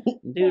too.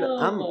 Dude,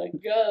 Oh, my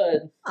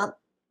God.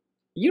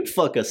 you'd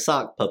fuck a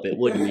sock puppet,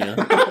 wouldn't you?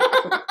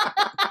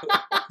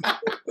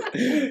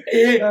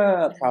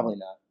 Probably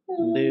not.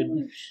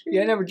 Dude.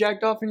 You never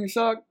jacked off in your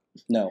sock?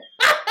 No.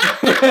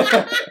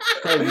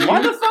 Have you?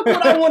 Why the fuck would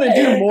I want to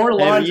do more Have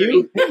laundry?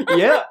 you?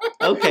 Yeah.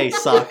 Okay,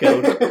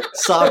 Socko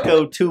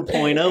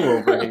 2.0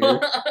 over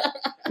here.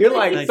 You're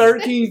like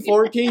 13,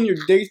 14, your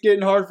dick's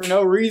getting hard for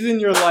no reason.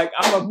 You're like,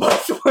 I'm going to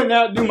bust one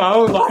out and do my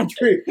own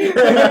laundry.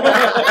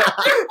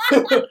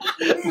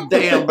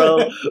 Damn,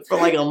 bro. For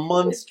like a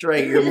month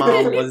straight, your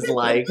mom was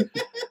like,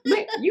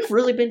 man, you've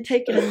really been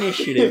taking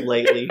initiative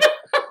lately.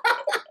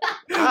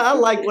 I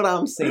like what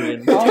I'm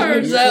seeing.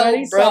 Turns out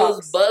sweaty bro's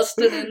socks.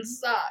 busted in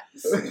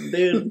socks.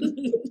 Dude,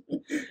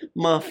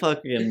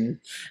 motherfucking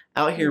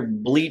out here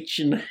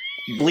bleaching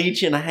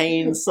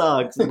Hanes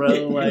socks,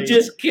 bro. Like,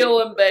 Just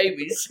killing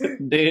babies.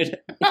 dude,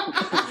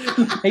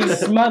 He's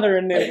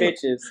smothering them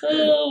bitches.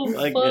 Oh,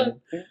 fuck. fucking,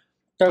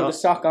 Throw the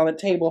sock on the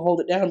table, hold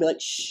it down, and be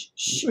like, shh,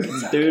 shh,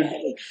 it's Dude.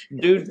 okay.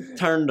 dude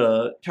turned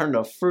a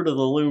Fruit of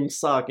the Loom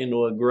sock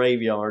into a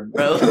graveyard,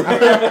 bro.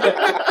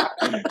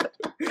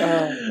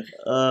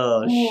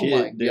 Oh shit,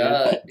 my dude.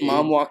 God. dude.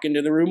 Mom walk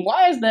into the room.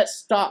 Why is that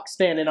stock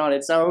standing on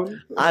its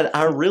own?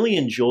 I really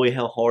enjoy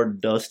how hard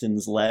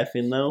Dustin's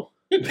laughing though.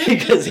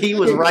 Because he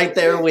was right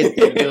there with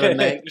you doing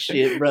that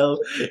shit, bro.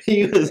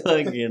 He was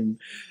fucking,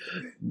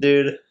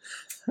 dude.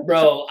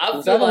 Bro, I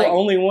Was feel I the like.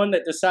 only one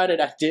that decided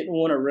I didn't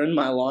want to run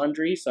my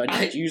laundry, so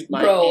I just used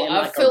my Bro, hand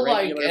I like feel a like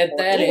regular at fork?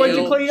 that What'd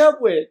you age- clean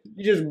up with?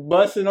 You just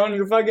busting on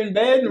your fucking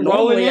bed and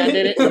rolling Normally in I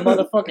did it in the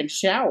motherfucking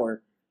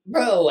shower.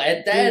 Bro,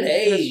 at that Dude,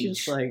 that's age.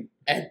 just like,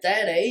 At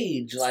that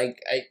age, like,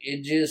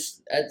 it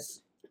just.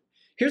 That's.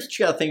 Here's what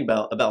you gotta think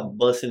about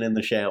busting in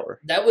the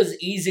shower. That was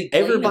easy.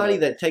 cleaning Everybody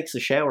up. that takes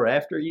a shower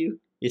after you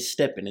is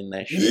stepping in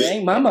that It shit.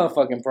 ain't my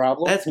motherfucking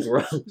problem. That's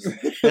gross.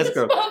 That's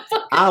gross.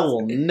 I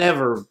will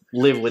never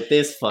live with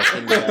this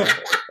fucking guy.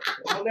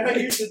 Well, now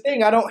here's the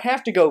thing. I don't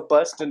have to go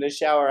bust in the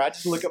shower. I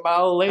just look at my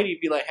old lady and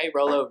be like, hey,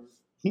 roll over.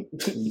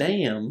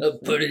 Damn.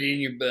 Put it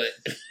in your butt.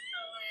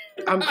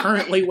 I'm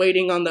currently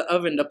waiting on the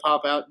oven to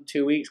pop out in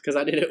 2 weeks because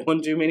I did it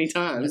one too many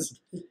times.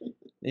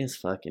 This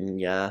fucking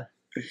guy.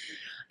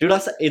 Dude,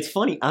 it's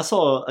funny. I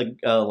saw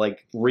a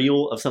like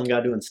reel of some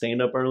guy doing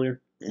stand up earlier.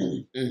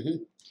 Mm-hmm.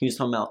 He was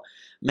talking about,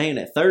 man,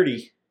 at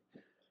 30,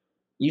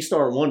 you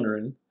start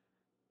wondering,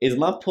 is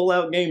my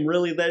pullout game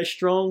really that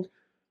strong?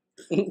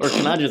 Or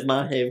can I just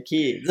not have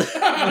kids?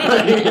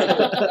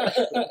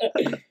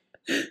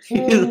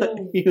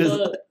 he was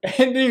like,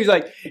 And then he was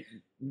like,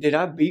 did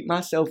I beat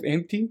myself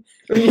empty?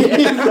 Did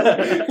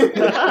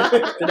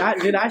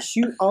I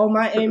shoot all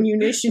my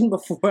ammunition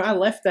before I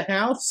left the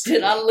house?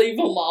 Did I leave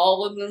them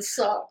all in the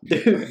sock?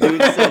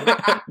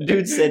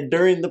 Dude said,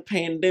 during the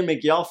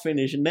pandemic, y'all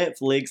finished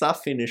Netflix, I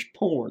finished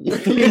porn. He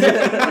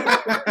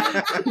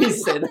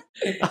said,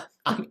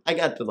 I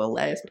got to the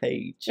last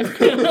page.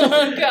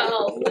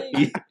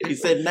 Golly. He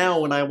said, now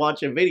when I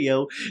watch a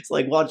video, it's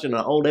like watching an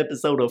old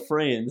episode of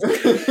Friends.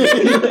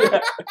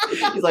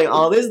 He's like,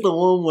 oh, this is the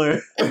one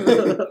where...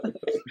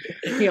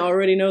 You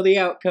already know the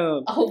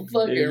outcome. Oh,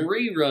 fucking Dude.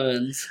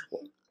 reruns.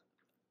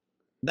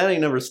 That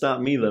ain't never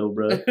stopped me, though,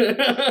 bro.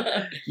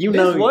 Oh, You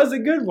This know... was a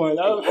good one.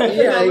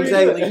 Yeah,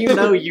 exactly. You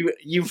know,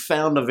 you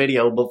found a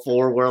video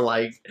before where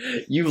like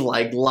you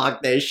like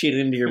locked that shit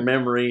into your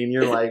memory, and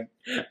you're like,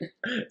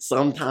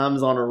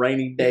 sometimes on a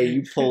rainy day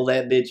you pull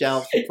that bitch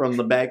out from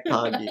the back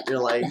pocket. You're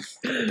like,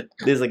 this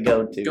is a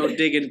go-to. Go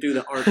digging through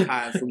the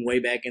archive from way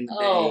back in the day.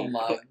 oh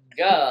my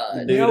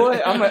god. You know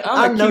what?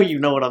 I know you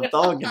know what I'm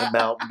talking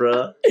about,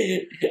 bruh.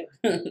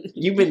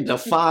 You've been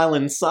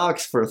defiling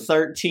socks for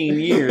 13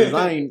 years.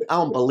 I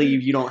don't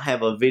believe you don't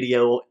have a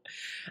video.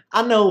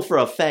 I know for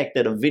a fact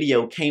that a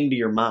video came to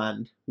your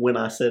mind when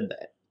I said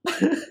that.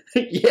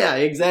 Yeah,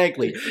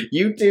 exactly.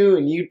 You two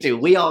and you two.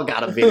 We all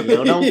got a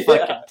video. Don't Yeah.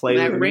 fucking play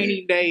That with me.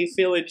 rainy day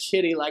feeling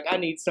shitty, like I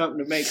need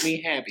something to make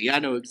me happy. I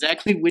know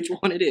exactly which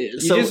one it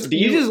is. So, You do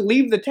you- just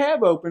leave the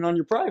tab open on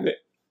your private.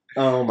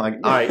 Oh my.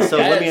 All right, so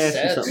let me ask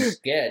you That's something.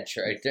 sketch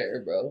right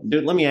there, bro.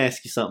 Dude, let me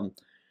ask you something.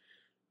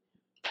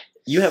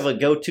 You have a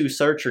go-to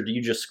search, or do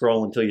you just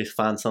scroll until you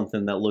find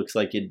something that looks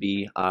like it'd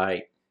be all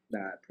right? Nah,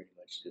 I pretty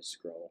much just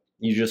scroll.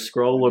 You just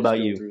scroll. What Just about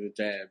go you? Through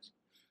the tabs.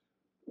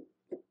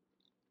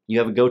 You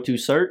have a go-to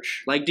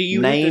search, Like, do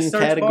you Name, hit the search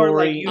bar, category,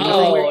 like you Oh,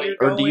 know where you're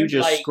or do you going?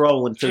 just like,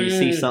 scroll until you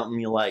see mm. something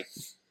you like?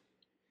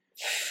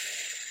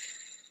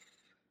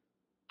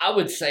 I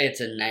would say it's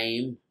a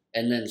name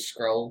and then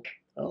scroll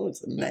Oh,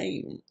 it's a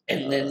name.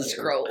 and then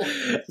scroll.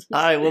 All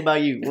right, what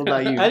about you? What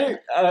about you? I think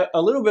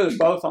a little bit of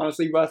both,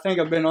 honestly, but I think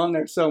I've been on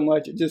there so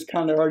much, it just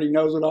kind of already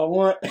knows what I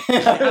want.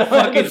 I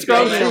fucking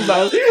scroll through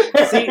both.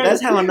 See,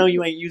 that's how I know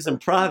you ain't using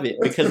private,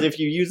 because if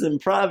you using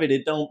private,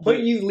 it don't.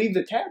 But you leave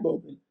the tab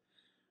open.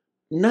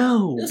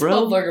 No, This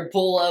bro. motherfucker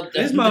pull up.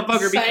 This the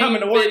motherfucker be same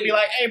coming to work and be video.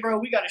 like, "Hey, bro,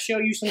 we got to show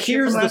you some shit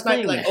Here's from the last night."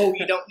 thing. Like, oh,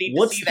 you don't need to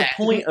What's see the that.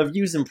 point of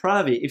using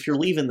private if you're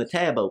leaving the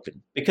tab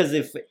open? Because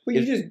if But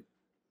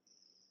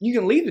you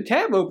can leave the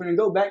tab open and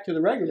go back to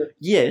the regular.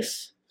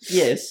 yes,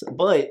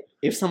 but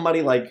if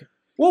somebody like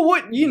Well,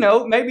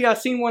 maybe I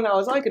seen one I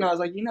was like, and I was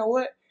like, you know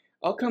what?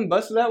 I'll come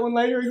bust to that one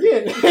later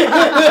again.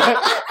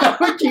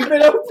 I'll keep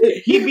it open.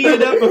 He beat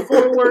it up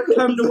before work,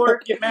 come to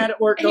work, get mad at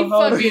work, He go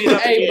home, beat fucking, it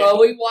up hey, again.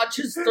 bro, he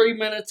watches 3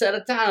 minutes at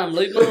a time.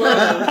 Leave him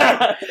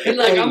alone. He's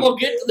like, I'm gonna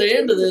get to the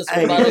end of this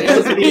hey, one by the end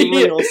let's of be the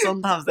year. real,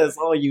 sometimes that's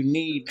all you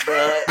need,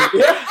 bro.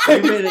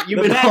 Yeah.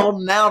 You've been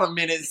holding out a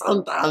minute.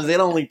 Sometimes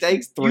it only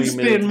takes 3 You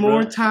minutes. spend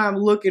more bro. time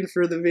looking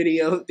for the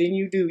video than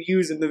you do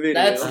using the video.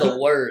 That's the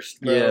worst,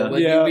 bro.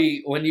 Yeah.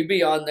 When you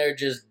be on there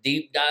just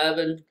deep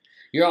diving,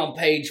 you're on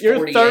page You're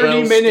 48, 30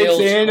 minutes still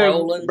in and-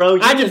 scrolling. Bro,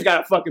 I just got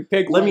to fucking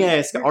pick let one. me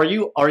ask: Are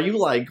you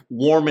like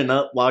warming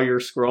up while you're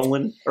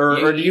scrolling,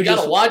 or do you gotta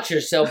just? watch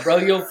yourself, bro.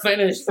 You'll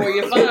finish before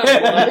you find one.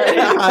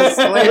 I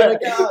swear to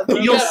God, bro.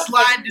 You'll gotta-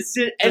 slide to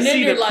sit and to then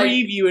see you're the like-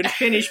 preview and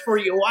finish before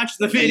you watch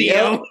the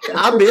video. Yeah,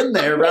 I've been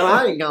there, bro.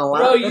 I ain't gonna lie.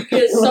 Bro, you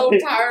get so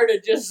tired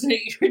of just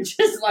you're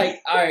just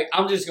like, all right,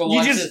 I'm just gonna You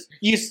watch just this.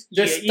 you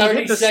This hit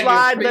 30 the second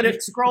slide, let preview.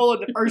 it scroll,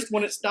 and the first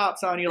one it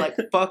stops on, you're like,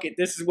 "Fuck it,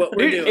 this is what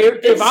we're Dude, doing."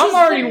 if I'm is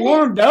already the-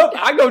 warmed up,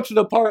 I go to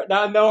the part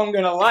that I know I'm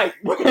gonna like.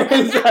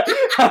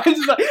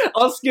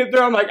 I'll skip through.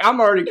 I'm like,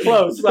 I'm already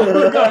close. Like,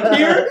 we're going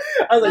here.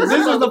 I was like,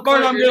 this is the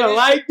part I'm gonna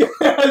like.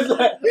 I was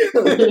like,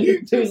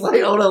 Dude's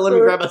like, hold on, let me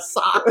grab a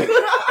sock.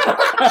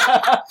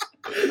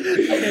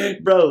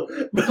 bro,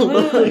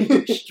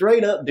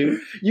 straight up, dude.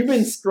 You've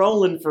been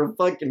scrolling for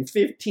fucking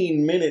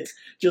 15 minutes,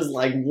 just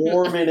like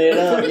warming it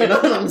up. You know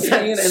what I'm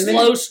saying?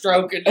 Slow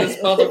stroking this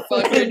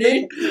motherfucker,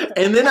 dude.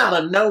 And then out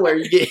of nowhere,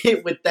 you get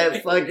hit with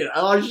that fucking,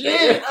 oh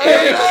shit.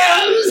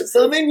 Oh,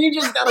 so then you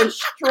just gotta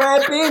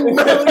strap in,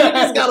 bro. You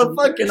just gotta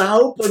fucking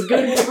hope a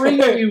good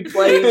preview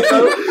plays,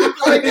 bro.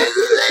 Like, this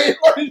is it.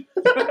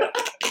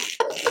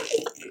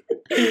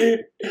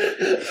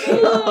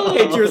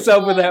 Hit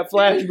yourself with that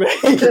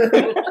flashback.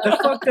 The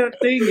fucked up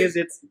thing is,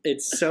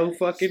 it's so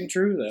fucking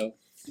true though.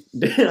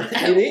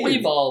 It is.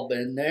 We've all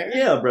been there.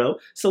 Yeah, bro.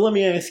 So let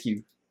me ask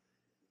you.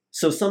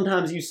 So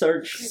sometimes you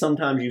search,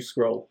 sometimes you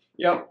scroll.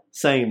 Yep.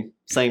 Same.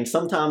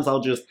 Sometimes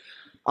I'll just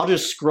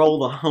scroll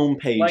the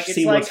homepage, Like it's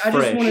see like what's I just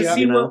fresh. want to see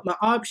you know? what my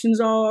options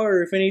are,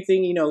 or if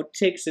anything,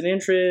 ticks an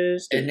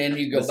interest. And then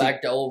you go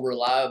back to old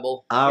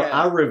reliable.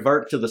 I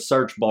revert to the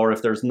search bar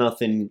if there's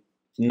nothing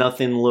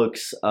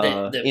looks That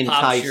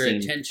pops your enticing.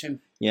 attention.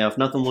 Yeah, if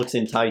nothing looks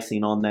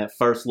enticing on that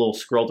first little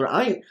scroll through,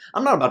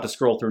 I'm not about to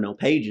scroll through no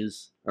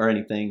pages or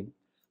anything.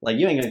 Like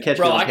you ain't gonna catch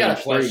me Bro, on I got a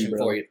page question 3,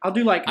 bro. for you. I'll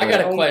do like I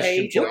got a home question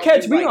page, for and you. I'll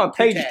Catch do, me like, on 2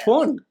 page tabs.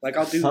 20. Like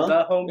I'll do Huh?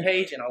 the home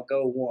page and I'll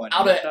go 1.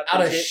 Out If of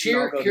nothing's hit, sheer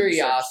then I'll go to the search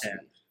curiosity,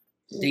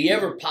 tab. do you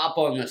ever pop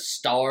on the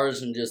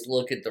stars and just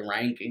look at the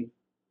ranking?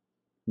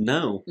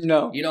 No.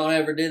 You don't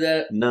ever do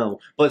that? No.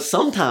 But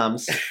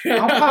sometimes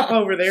I'll pop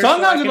over there.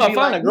 Sometimes so if I I can be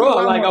find like, a girl,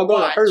 "Ooh, I I'll go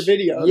wanna to her watch."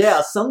 videos.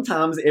 yeah,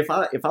 sometimes if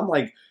I'm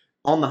like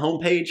on the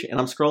homepage and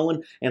I'm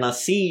scrolling and I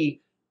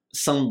see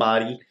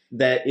somebody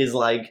that is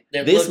like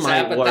That this looks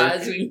might work.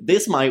 appetizing?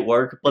 This might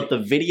work, but the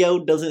video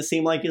doesn't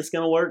seem like it's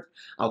gonna work.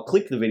 I'll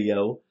click the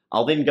video.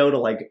 I'll then go to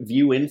like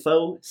view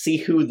info, see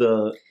who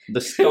the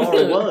star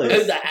Who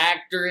was, the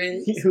actor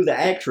is? who the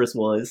actress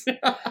was,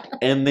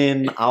 and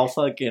then I'll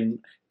fucking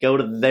go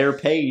to their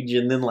page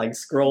and then like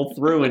scroll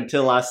through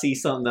until I see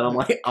something that I'm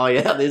like, oh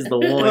yeah, this is the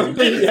one.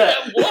 Is that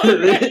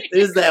one, right?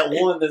 This is that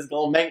one that's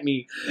gonna make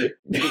me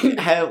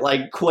have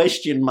like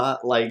question my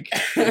like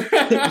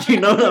you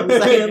know what I'm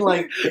saying?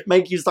 Like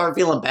make you start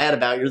feeling bad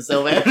about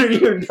yourself after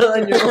you're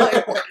done. You're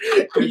like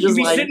you're You just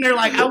be like sitting there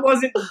like I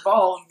wasn't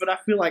involved, but I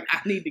feel like I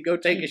need to go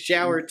take a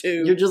shower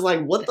too. you're just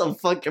like, what the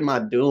fuck am I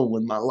doing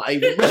with my life,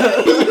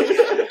 bro?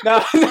 No,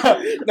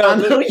 I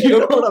know you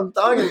know what I'm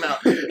talking about.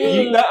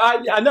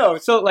 I know.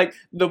 So like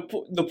the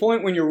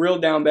point when you're real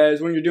down bad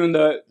is when you're doing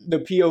the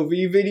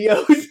POV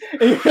videos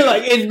and you're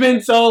like, it's been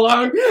so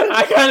long,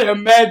 I can't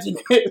imagine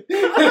it.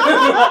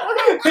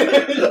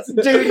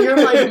 Dude, you're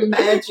like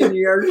matching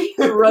your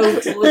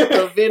strokes with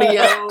the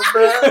video,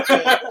 bro.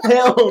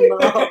 Hell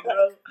no,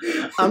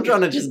 bro. I'm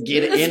trying to just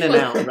get it in and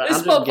out, bro. This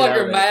I'm just get out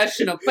of motherfucker it.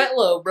 mashing a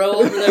pillow, bro,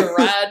 over there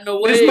riding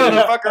away. This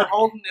motherfucker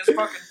holding his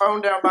fucking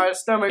phone down by his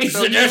stomach. He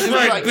so said, "That's he's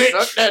right, like, bitch."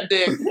 Suck that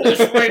dick.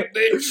 That's right,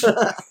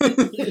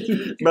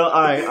 bitch. Bro,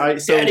 all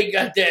right. So Daddy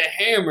got that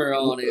hammer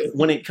on it.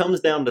 when it comes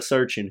down to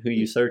searching, who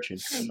you searching,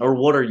 or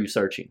what are you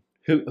searching?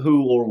 Who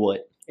or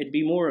what? It'd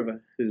be more of a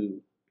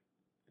who.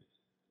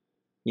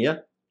 Yeah,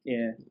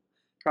 Yeah.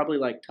 Probably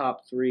like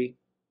top 3.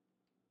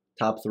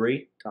 top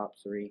 3. Top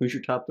 3. Who's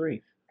your top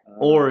 3?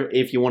 Or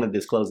if you want to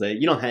disclose that,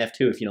 you don't have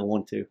to if you don't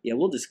want to. yeah,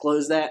 we'll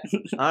disclose that.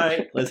 All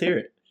right, let's hear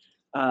it.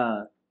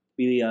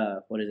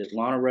 What is it?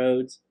 Lana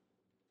Rhodes,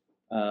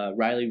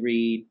 Riley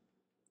Reid,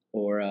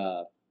 or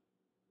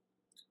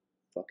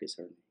fuck is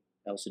her name?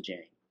 Elsa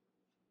Jane.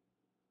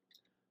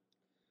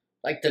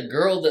 Like the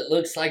girl that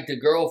looks like the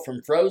girl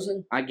from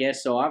Frozen? I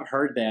guess so. I've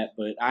heard that,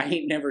 but I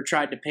ain't never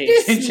tried to pay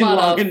This attention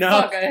long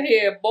enough. motherfucker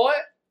here, boy.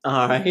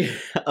 All right,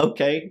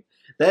 okay.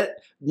 That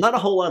not a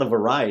whole lot of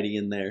variety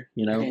in there,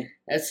 you know.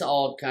 That's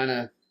all kind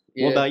of.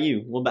 Yeah. What about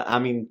you? What about? I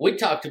mean, We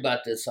talked about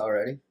this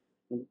already.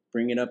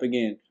 Bring it up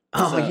again.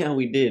 oh So- yeah,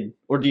 we did.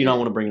 Or do you not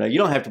want to bring it up? You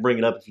don't have to bring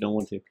it up if you don't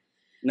want to.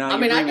 No, I you're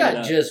mean, I bringing it got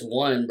up. just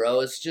one, bro.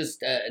 It's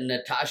just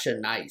Natasha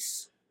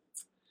Nice.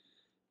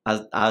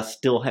 I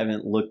still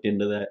haven't looked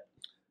into that.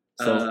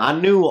 So Uh, I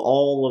knew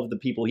all of the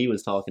people he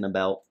was talking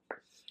about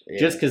Yeah.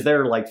 just because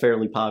they're like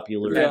fairly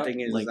popular. The bad thing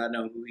is, like, I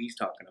know who he's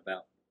talking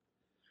about.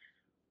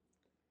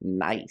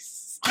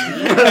 nice.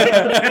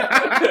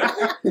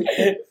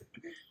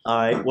 All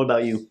right, what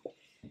about you?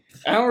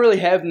 I don't really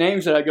have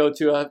names that I go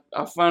to.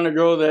 I find a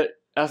girl that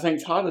I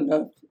think's hot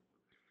enough.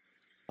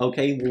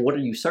 Okay, well, what are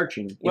you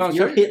searching? Well, if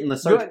you're search- hitting the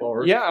search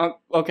bar, Yeah,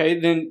 okay,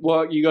 then,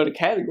 well, you go to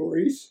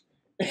categories.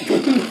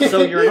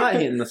 so you're not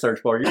hitting the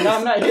search bar. You're No,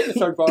 I'm not hitting the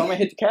search bar. I'm going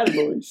to hit the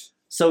categories.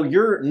 So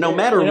you're no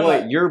matter You know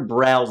what, what? you're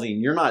browsing.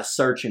 You're not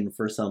searching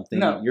for something.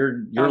 No,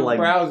 you're I'm like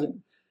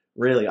browsing.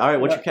 really. All right,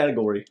 what's your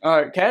category? All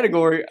right,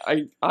 category.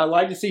 I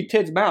like to see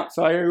tits bounce,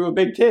 so I go with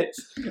big tits.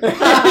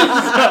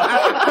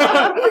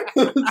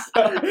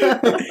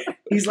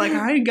 He's like,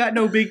 I ain't got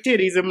no big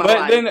titties in my But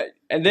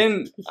life.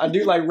 then I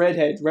do like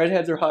redheads.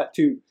 Redheads are hot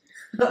too.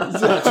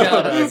 Watch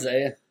out,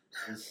 Isaiah.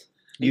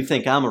 You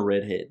think I'm a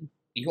redhead?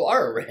 You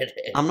are a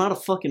redhead. I'm not a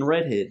fucking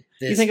redhead.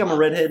 You This think I'm a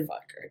redhead?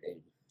 motherfucker,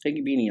 dude. Take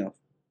your beanie off.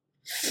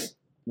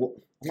 Well,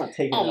 I'm not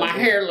taking. Oh, it my off.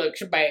 hair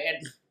looks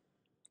bad.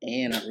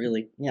 Not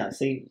really. Yeah,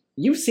 see,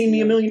 you've seen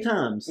me a million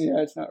times. Yeah,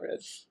 it's not red.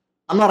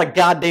 I'm not a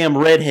goddamn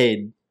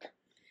redhead.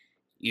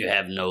 You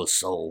have no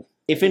soul.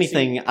 If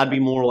anything, I'd be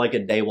more like a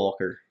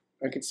daywalker.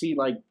 I could see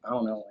like, I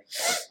don't know, like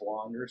dark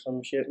blonde or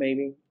some shit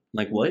maybe.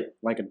 Like what?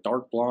 Like a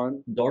dark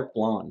blonde. Dark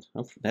blonde.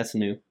 Oh, that's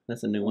new.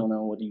 That's a new I don't one.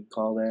 know, what do you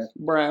call that?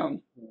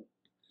 Brown.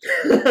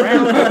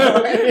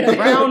 Brown,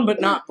 brown but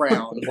not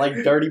brown. Like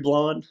dirty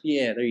blonde.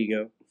 Yeah, there you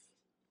go.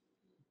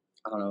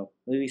 I don't know.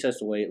 At least that's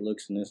the way it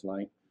looks in this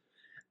light.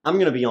 I'm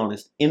gonna be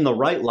honest. In the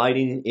right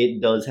lighting,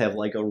 it does have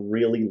like a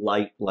really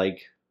light,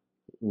 like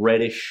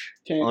reddish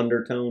Tint.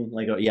 undertone,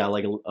 like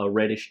a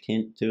reddish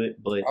tint to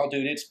it. But Oh,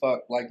 dude, it's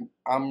fucked. Like,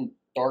 I'm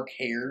dark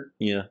haired,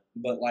 yeah,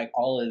 but like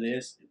all of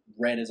this,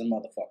 red as a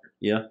motherfucker.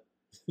 yeah.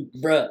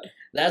 Bruh,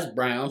 that's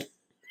brown.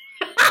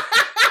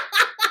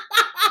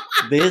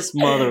 This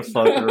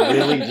motherfucker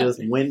really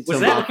just went to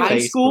Was my that high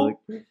Facebook.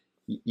 school?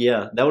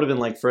 Yeah, that would have been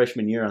like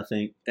freshman year, I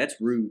think. That's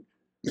rude.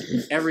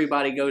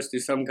 Everybody goes through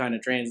some kind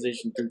of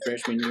transition through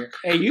freshman year.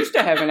 He used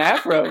to have an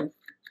afro.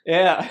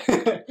 Yeah.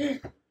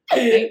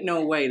 Ain't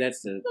no way that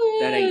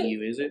ain't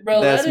you, is it?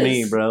 Bro, That's that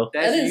me, is- bro.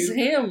 That's That is you?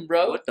 him,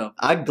 bro. What the?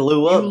 I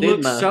glue up, You didn't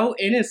look I? so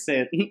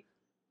innocent.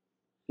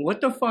 What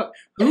the fuck?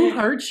 Who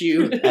hurt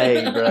you?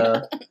 Hey,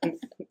 bro.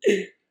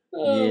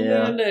 Oh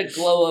Yeah. man, that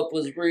glow up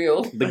was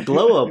real. The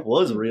glow up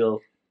was real.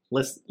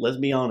 Let's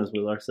be honest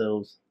with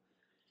ourselves.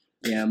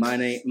 Yeah,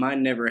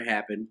 mine never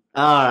happened.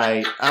 All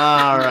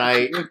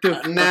right.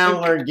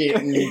 Now we're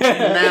getting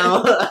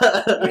now.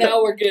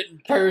 Now we're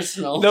getting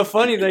personal. The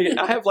funny thing,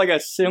 I have like a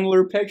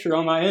similar picture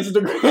on my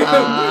Instagram.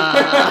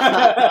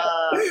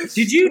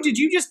 Did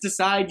you just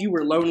decide you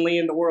were lonely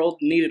in the world,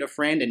 needed a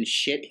friend, and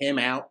shit him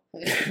out?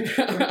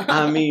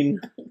 I mean,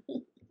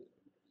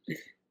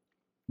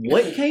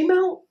 what came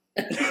out?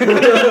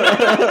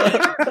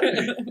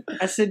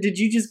 I said, did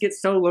you just get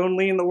so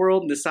lonely in the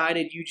world and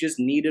decided you just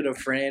needed a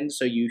friend,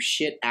 so you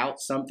shit out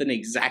something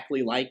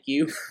exactly like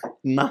you?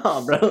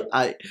 Nah, bro.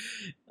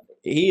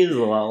 He is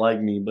a lot like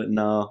me, but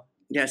nah.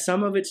 Yeah,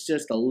 some of it's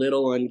just a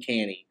little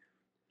uncanny.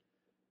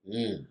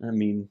 Mm. I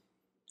mean,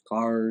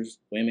 Cars,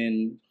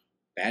 women,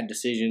 bad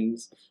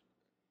decisions.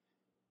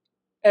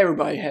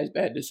 Everybody has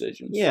bad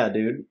decisions. yeah,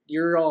 dude.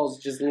 Your alls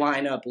just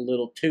line up a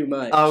little too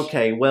much.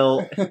 Okay,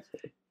 well,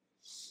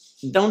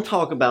 don't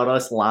talk about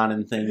us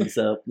lining things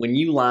up when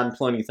you line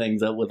plenty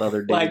things up with other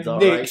dudes, Like all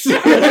dicks.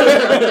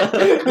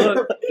 right?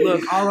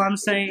 Look, all I'm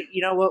saying,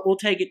 you know what, we'll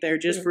take it there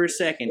just for a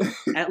second.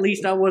 At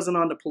least I wasn't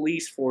on the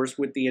police force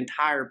with the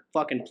entire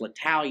fucking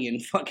battalion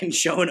fucking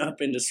showing up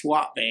in the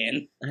SWAT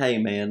van. Hey,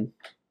 man.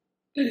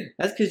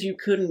 That's because you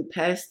couldn't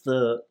pass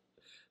the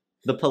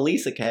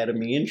police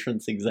academy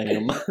entrance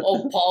exam.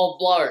 Oh, Paul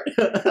Blart.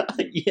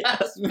 Yeah.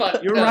 That's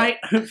fucked You're up. right.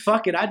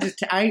 Fuck it. I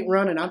ain't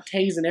running. I'm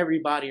tasing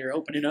everybody or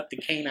opening up the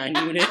canine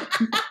unit.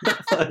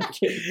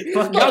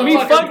 Fuck Got me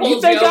Motherfucker fucked. You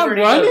pulls think you I'm over and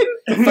he running?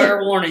 goes,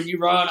 fair warning, you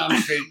run,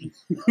 I'm shooting.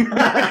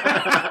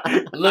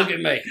 Look at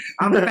me.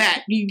 I'm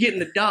fat. You getting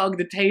the dog,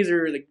 the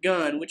taser, or the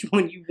gun? Which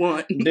one you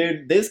want?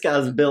 Dude, this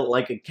guy's built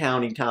like a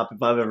county cop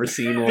if I've ever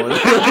seen one.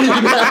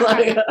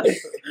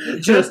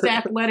 Just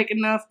athletic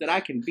enough that I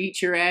can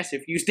beat your ass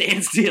if you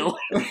stand still.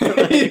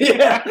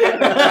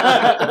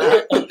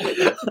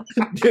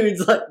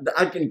 Dude's like,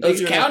 I can Those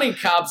picture county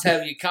cops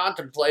have you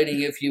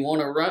contemplating if you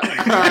want to run.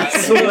 I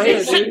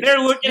swear, dude. They're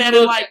looking at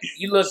it like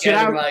You look should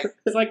at him I- like,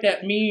 it's like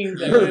that meme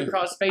that went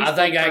across Facebook I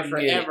think I for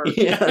can get it.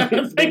 forever. Yeah,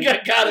 I think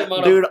I got him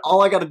on dude,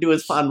 all I gotta do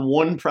is find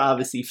one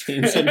privacy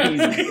fence and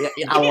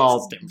I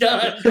lost him. a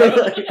done,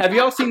 bro. Have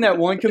y'all seen that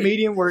one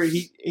comedian where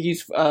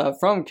he's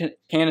from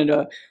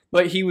Canada,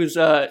 but he was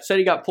said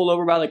he got pulled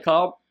over by the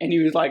cop and he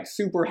was like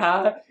super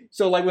high.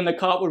 So like when the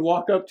cop would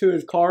walk up to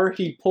his car,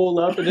 he'd pull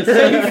up at the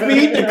same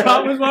speed the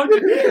cop was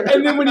walking,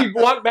 and then when he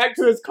walked back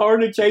to his car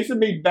to chase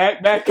him, he'd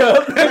back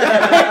up. Bro,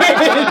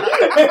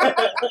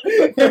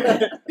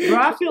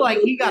 I feel like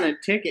he got a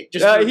ticket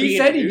just for He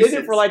being said a he did it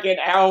nuisance. for like an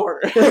hour.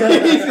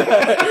 He's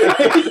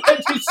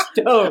such a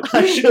stoked.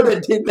 I should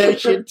have did that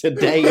shit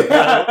today,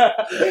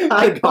 bro.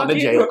 I'd gone to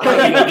jail.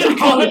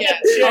 Oh, yeah,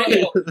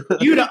 shit.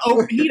 He'd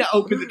have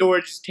opened the door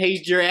and just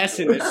tased your ass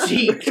in the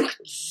seat.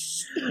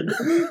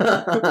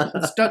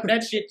 Stuck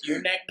that shit to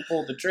your neck and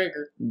pulled the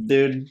trigger.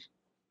 Dude,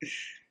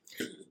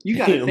 You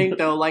gotta Damn. think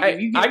though, like if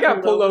you get I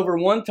got pulled over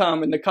one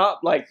time and the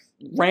cop like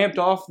ramped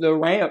off the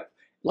ramp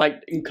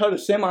like and cut a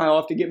semi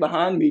off to get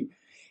behind me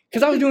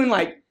because I was doing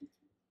like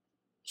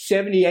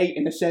 78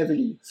 in a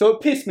 70, so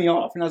it pissed me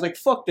off and I was like,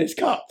 fuck this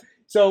cop.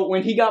 So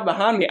when he got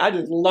behind me, I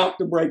just locked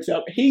the brakes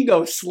up. He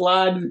goes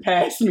sliding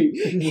past me.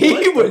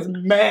 He was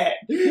mad.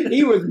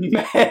 He was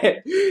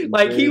mad.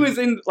 Like he was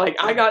in, like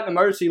I got in the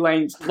emergency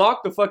lanes,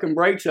 locked the fucking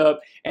brakes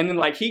up, and then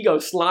like he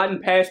goes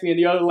sliding past me in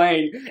the other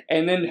lane,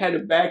 and then had to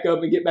back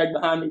up and get back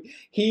behind me.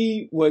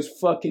 He was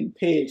fucking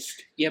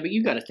pissed. Yeah, but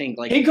you gotta think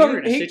like He if come-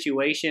 you're in a he-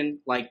 situation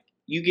like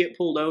you get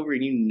pulled over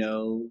and you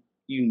know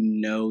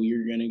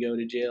you're gonna go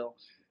to jail.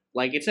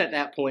 Like it's at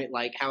that point,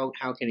 like how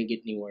can it get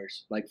any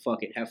worse? Like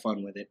fuck it, have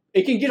fun with it.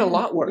 It can get a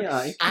lot worse.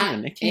 yeah, it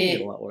can. It can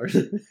get a lot worse.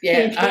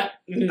 Yeah,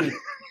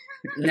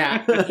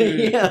 nah.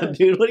 Yeah,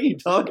 dude, what are you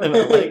talking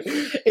about? Like,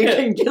 it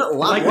can get a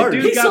lot Like the worse.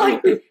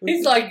 dude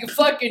He's like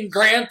fucking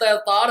Grand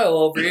Theft Auto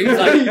over here. He's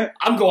like,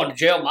 I'm going to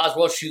jail. Might as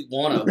well shoot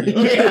one of them.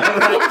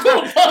 Yeah, What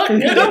the fuck,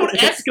 dude? Don't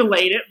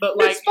escalate it, but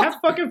like have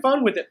fucking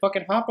fun with it.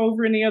 Fucking hop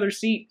over in the other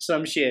seat,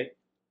 some shit.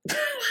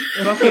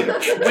 Fucking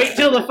wait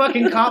till the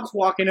fucking cops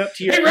walking up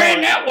to your He car. ran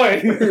that way.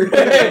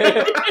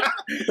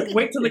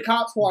 Wait till the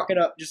cops walking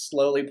up, just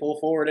slowly pull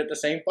forward at the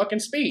same fucking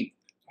speed.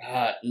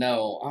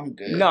 No, I'm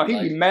good. No, he'd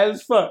Like, be mad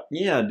as fuck.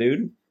 Yeah,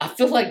 dude. I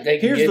feel like they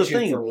can Here's get the you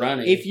thing. for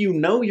running. If you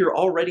know you're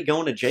already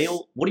going to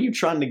jail, what are you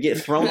trying to get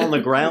thrown on the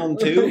ground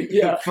too?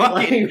 Yeah.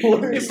 Fuck it.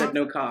 Like, They said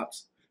no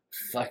cops.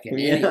 Fucking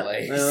Yeah.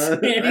 anyways.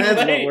 That's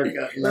what Anyway. we're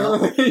cutting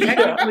out.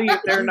 Technically,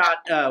 they're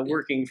not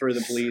working for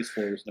the police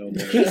force no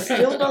He more.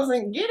 still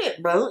doesn't get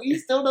it, bro. He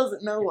still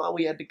doesn't know why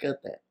we had to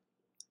cut that.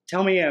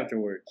 Tell me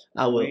afterwards.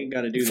 I We will. ain't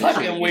got to do that.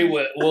 Fucking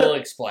we'll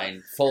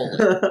explain fully,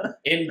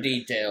 in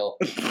detail.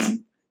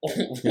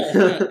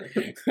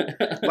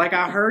 Like,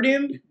 I heard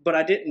him, but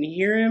I didn't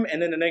hear him, and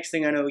then the next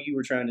thing I know, you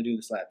were trying to do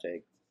the slap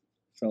take.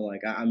 So,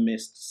 like, I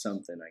missed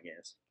something, I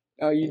guess.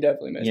 Oh, you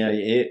definitely missed Yeah,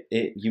 it.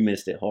 you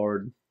missed it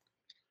hard.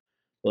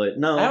 But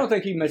no. I don't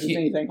think he misses You-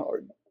 anything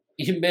hard.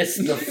 You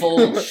missed the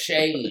full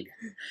shade.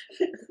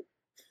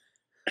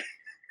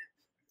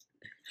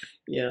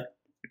 Yeah.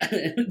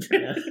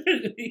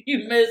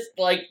 You missed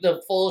like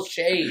the full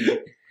shade,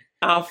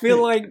 I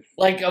feel like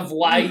like of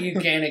why you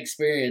can't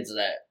experience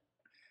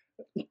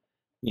that.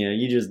 Yeah,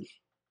 you just.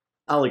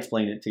 I'll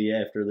explain it to you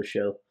after the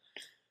show.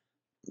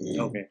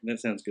 Okay, that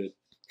sounds good.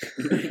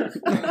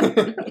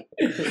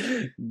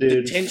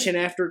 Dude. Detention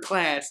after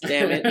class,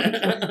 damn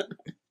it.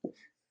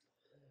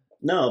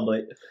 No,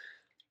 but.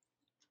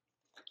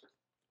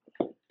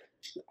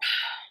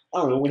 I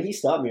don't know. When he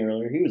stopped me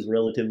earlier, he was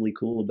relatively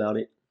cool about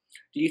it.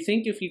 Do you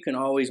think if you can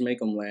always make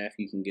them laugh,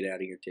 you can get out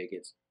of your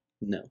tickets?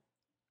 No.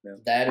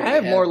 That I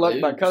have more luck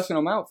by boobs. cussing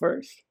them out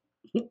first.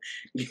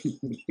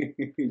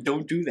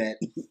 Don't do that.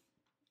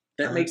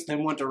 That makes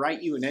them want to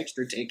write you an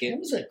extra It ticket.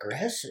 was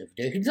aggressive,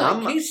 dude.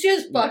 I'm- Like, he's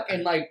just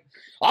fucking like,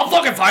 I'll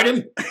fucking fight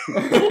him.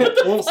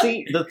 Well,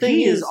 see, the thing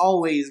He is, is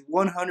always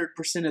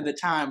 100% of the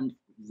time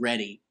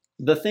ready.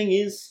 the thing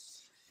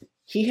is,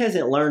 he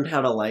hasn't learned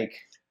how to like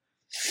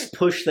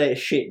push that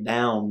shit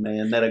down,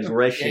 man. That Yeah,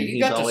 aggression. you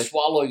he's got always. to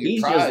swallow your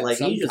He's pride just like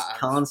sometimes. he's just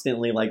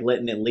constantly like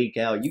letting it leak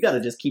out. You got to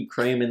just keep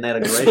cramming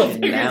that So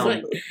aggression he's down.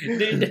 like,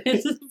 dude,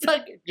 this is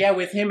fucking. Yeah,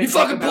 with him, You it's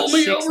like fucking about pull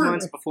me 6 over.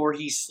 months before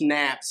he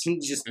snaps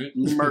and just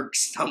murks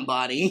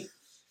somebody.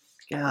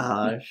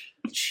 Gosh,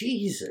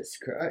 Jesus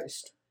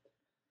Christ.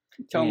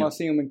 Tell them Yeah. I'll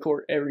see them in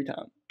court every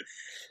time.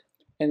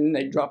 And then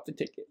they drop the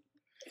ticket.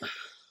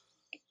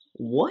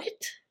 what?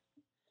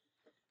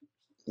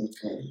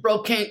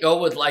 Bro can't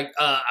go with like,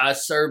 I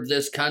served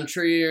this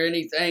country or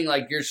anything.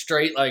 Like, you're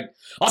straight like,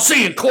 I'll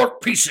see you in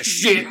court, piece of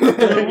shit.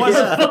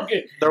 Yeah.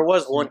 Fucking- There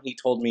was one he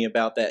told me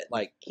about that,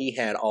 like, he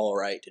had all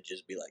right to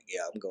just be like,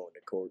 yeah, I'm going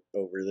to court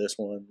over this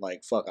one.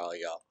 Like, fuck all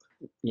y'all.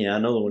 Yeah, I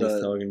know what he's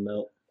The- talking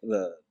about.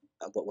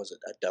 What was it,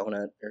 a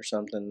donut or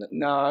something?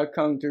 No, I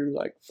come through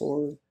like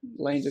 4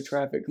 lanes of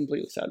traffic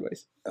completely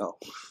sideways. Oh.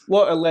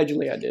 Well,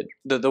 allegedly I did.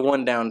 The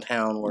one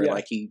downtown where, Yeah.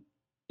 like,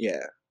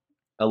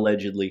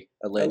 Allegedly.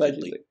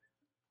 allegedly.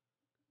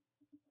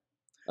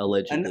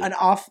 Allegedly. An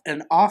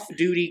off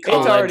duty It's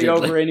cop. already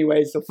Allegedly. over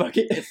anyway, so fuck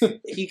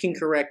it. He can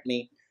correct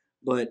me,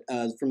 but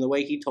from the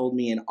way he told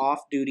me, an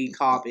off duty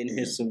cop in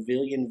his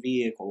civilian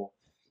vehicle.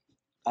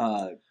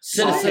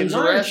 Citizens Why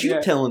aren't arrest. you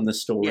Yeah. telling the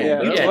story? Yeah,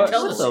 bro? yeah, What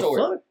tell the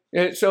story.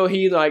 fuck? So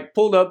he like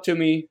pulled up to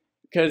me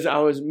because I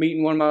was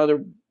meeting one of my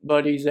other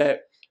buddies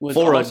that was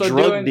For a also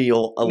drug doing,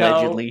 deal,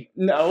 allegedly.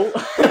 No. Look,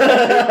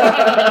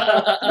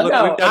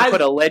 No, we've done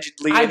put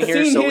allegedly in I'd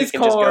here, seen so we his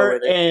can just go car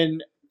with it.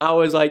 and I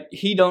was like,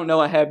 he don't know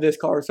I have this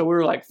car, so we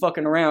were like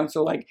fucking around.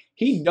 So like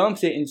he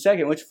dumps it in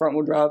second, which is front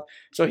wheel drive.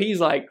 So he's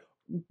like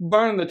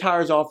burning the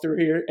tires off through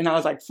here, and I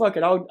was like, fuck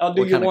it, I'll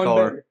do What you kind of one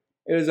car? better.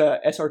 It was a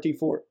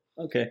SRT4.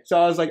 Okay. So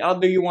I was like, I'll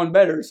do you one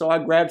better. So I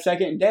grabbed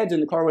second, and Dad's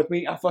in the car with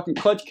me. I fucking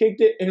clutch kicked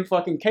it and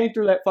fucking came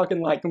through that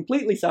fucking light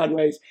completely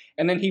sideways.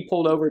 And then he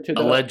pulled over to the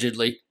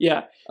Allegedly.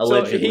 yeah.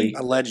 Allegedly.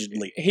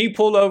 Allegedly. He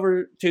pulled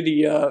over to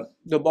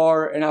the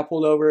bar, and I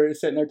pulled over,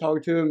 sitting there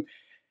talking to him.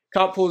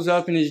 Cop pulls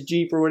up in his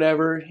Jeep or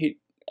whatever,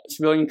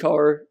 civilian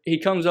car. He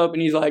comes up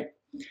and he's like,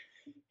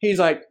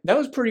 that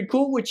was pretty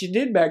cool what you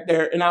did back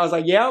there. And I was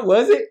like, yeah,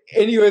 was it?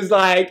 And he was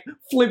like,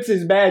 flips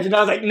his badge. And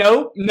I was like,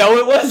 no,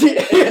 it wasn't.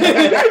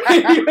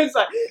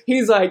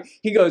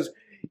 He goes,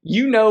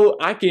 you know,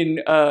 I can,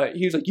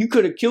 he was like, you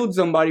could have killed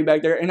somebody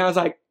back there. And I was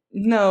like,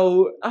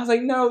 no,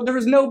 there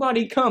was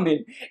nobody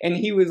coming. And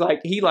he was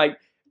like, he like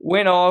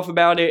went off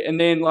about it. And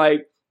then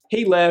like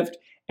he left.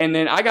 And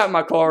then I got in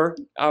my car,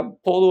 I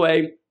pulled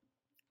away.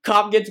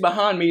 Cop gets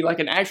behind me, like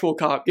an actual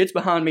cop gets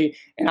behind me.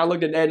 And I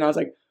looked at Dad and I was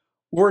like,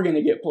 we're going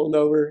to get pulled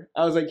over.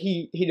 I was like,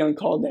 he done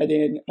called that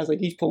in. I was like,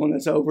 he's pulling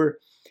us over.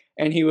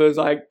 And he was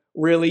like,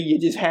 really? You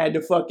just had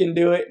to fucking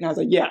do it? And I was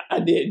like, yeah, I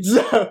did.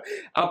 So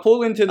I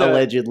pull into the...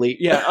 Allegedly.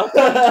 Yeah.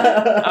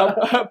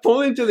 I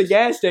pull into the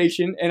gas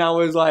station and I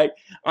was like,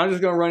 I'm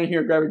just going to run in here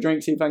and grab a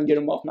drink, see if I can get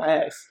him off my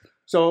ass.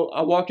 So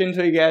I walk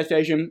into the gas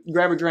station,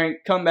 grab a drink,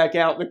 come back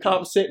out. The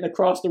cop's sitting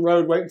across the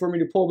road waiting for me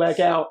to pull back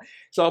out.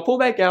 So I pull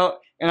back out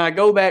and I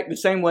go back the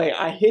same way.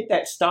 I hit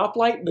that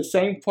stoplight, the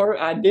same part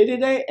I did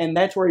it at, and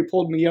that's where he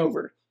pulled me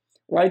over.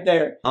 Right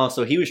there. Oh,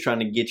 so he was trying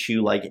to get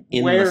you like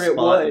in Where the it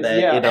spot was, that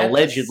yeah. it At the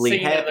allegedly scene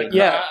of the happened.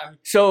 Yeah. crime.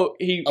 So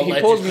he pulls me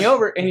Allegedly.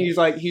 over and he's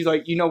like,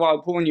 you know why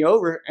I'm pulling you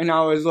over? And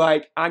I was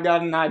like, I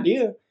got an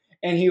idea.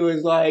 And he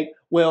was like,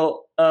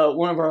 well,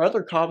 one of our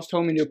other cops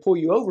told me to pull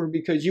you over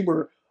because you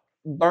were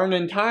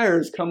burning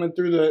tires coming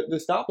through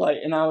the stoplight.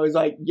 And I was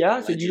like, yeah.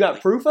 I said, you got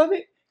Allegedly. proof of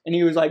it? And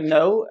he was like,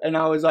 no. And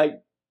I was like,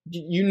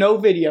 you know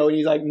video? And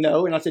he's like,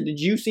 no. And I said, did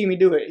you see me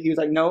do it? He was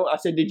like, no. I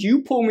said, did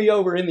you pull me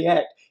over in the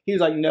act? He was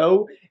like,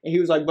 no. And he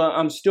was like, but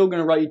I'm still going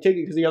to write you a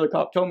ticket because the other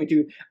cop told me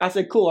to. I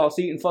said, cool, I'll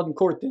see you in fucking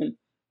court then.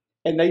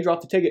 And they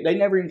dropped the ticket. They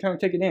never even turned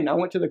the ticket in. I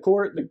went to the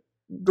court. The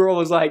girl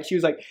was like, she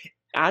was like,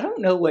 I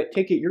don't know what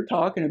ticket you're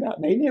talking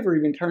about. They never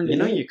even turned it You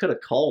know, in. you could have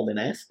called and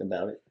asked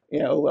about it.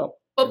 Yeah, oh well.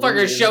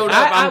 Motherfucker showed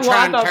up. I- I'm well, I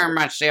trying to thought- turn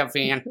myself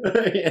in.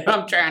 Yeah.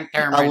 I'm trying to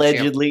turn myself.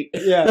 Allegedly.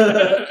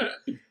 Yeah.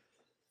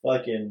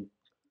 Fucking.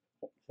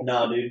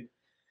 Nah, dude.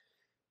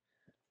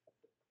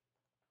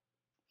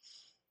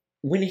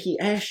 When he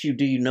asked you,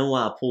 do you know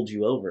why I pulled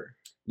you over?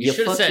 You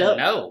should have fucked said up.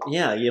 no.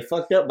 Yeah, you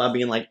fucked up by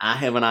being like, I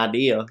have an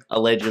idea,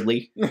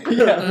 allegedly.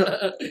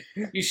 Yeah.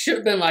 You should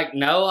have been like,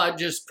 no, I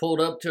just pulled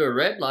up to a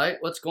red light.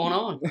 What's going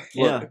on?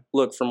 Yeah.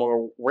 Look, from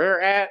where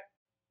we're at,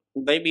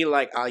 they be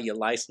like, oh, your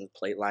license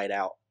plate light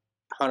out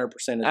 100% of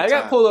the I time.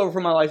 got pulled over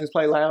for my license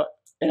plate light,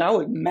 and I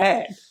was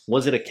mad.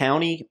 Was it a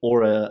county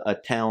or a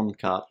town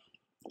cop?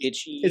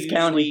 It's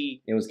county.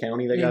 usually, It was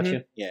county that got Mhm.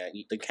 you? yeah,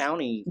 the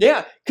county.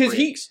 Yeah, because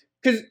freaks.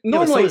 Yeah, but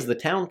normally so is the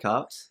town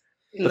cops.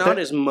 But Not that-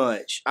 as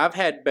much. I've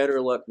had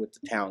better luck with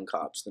the town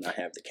cops than I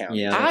have the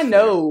county. Yeah. I that's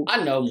know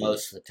I know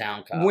most of the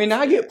town cops. when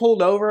I get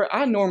pulled over,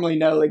 I normally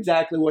know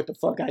exactly what the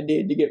fuck I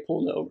did to get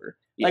pulled over.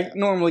 Like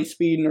normally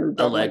speeding or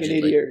driving like an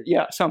Allegedly. idiot.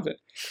 Yeah, something.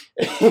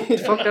 The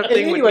fucked up And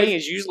thing with anyways, me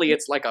is usually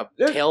it's like a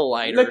the- tail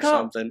light the or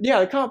cop, something. yeah,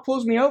 the cop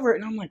pulls me over,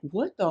 and I'm like,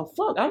 "What the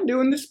fuck? I'm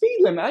doing the speed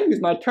limit. I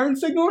use my turn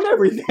signal and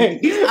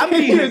everything. I'm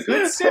being a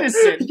good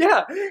citizen.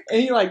 Yeah,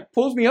 and he like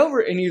pulls me over,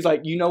 and he's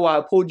like, "You know why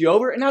I pulled you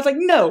over?" And I was like,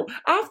 "No,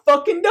 I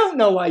fucking don't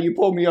know why you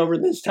pulled me over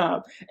this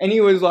time." And he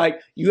was like,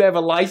 "You have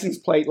a license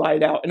plate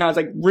light out," and I was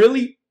like,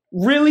 "Really?"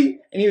 Really?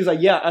 And he was like,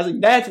 yeah. I was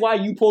like, that's why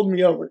you pulled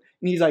me over.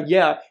 And he's like,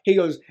 yeah. He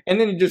goes, and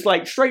then just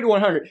like straight to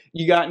 100.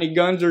 You got any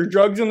guns or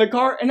drugs in the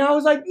car? And I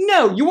was like,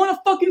 no. You want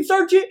to fucking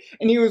search it?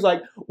 And he was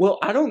like, well,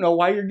 I don't know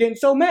why you're getting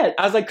so mad.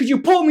 I was like, because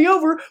you pulled me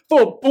over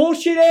for a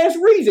bullshit ass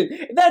reason.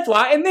 That's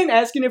why. And then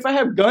asking if I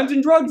have guns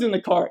and drugs in the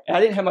car. I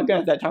didn't have my gun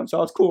at that time, so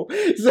I was cool.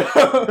 So,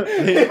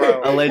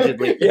 Bro.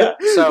 Allegedly. yeah.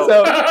 So-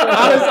 So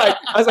I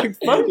was like,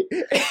 fuck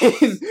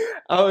it. And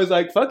I was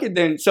like, fuck it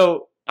then.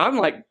 So I'm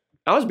like,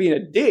 I was being a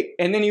dick.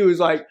 And then he was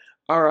like,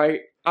 all right.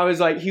 I was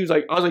like, do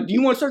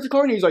you want to search the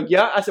car? And he was like,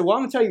 yeah. I said, well,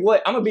 I'm going to tell you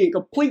what, I'm going to be a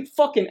complete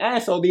fucking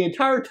asshole the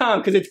entire time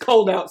because it's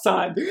cold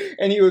outside.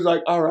 And he was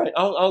like, all right,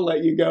 I'll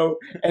let you go.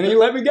 And then he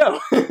let me go.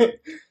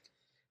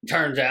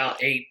 Turns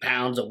out 8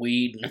 pounds of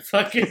weed in the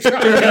fucking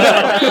truck.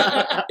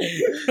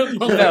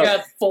 Motherfucker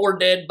got 4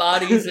 dead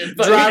bodies and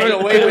fucking Driving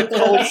 8 away with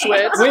pounds. cold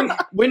sweats.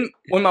 when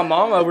my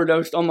mom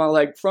overdosed on my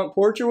like front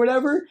porch or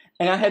whatever,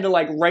 and I had to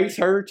like race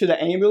her to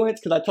the ambulance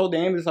because I told the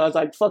ambulance, I was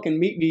like, fucking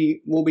meet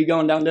me, we'll be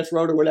going down this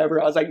road or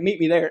whatever. I was like, meet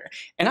me there.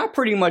 And I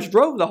pretty much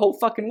drove the whole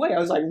fucking way. I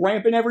was like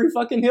ramping every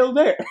fucking hill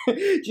there.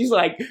 She's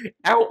like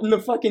out in the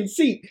fucking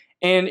seat.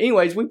 And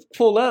anyways, we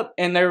pulled up,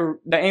 and the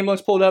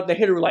ambulance pulled up. They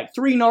hit her with like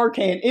 3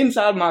 Narcan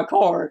inside my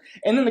car.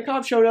 And then the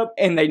cop showed up,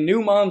 and they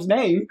knew mom's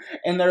name.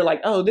 And they're like,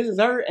 oh, this is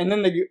her. And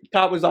then the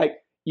cop was like,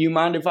 you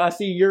mind if I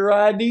see your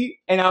ID?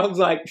 And I was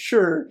like,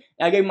 sure.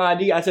 And I gave my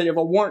ID. I said, if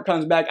a warrant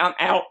comes back, I'm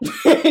out.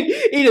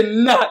 He did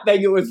not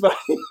think it was funny.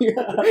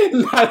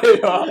 Not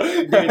at all.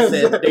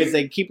 Dude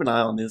said, keep an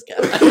eye on this guy.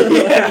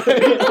 Yeah.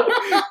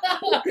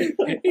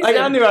 He Like,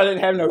 said, I knew I didn't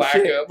have no Back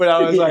shit, up. but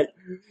I was like,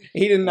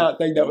 he did not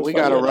think that was We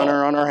funny got a at all.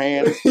 runner on our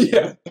hands.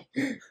 Yeah.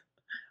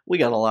 We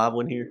got a live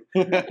one here.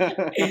 he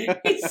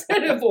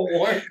said if a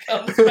warrant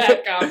comes back,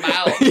 I'm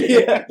out.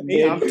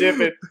 Yeah. I'm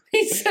dipping.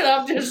 He said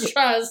I'm just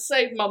trying to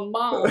save my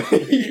mom.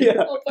 Yeah.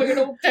 Motherfucker,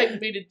 don't take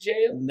me to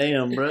jail.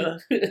 Damn, bruh.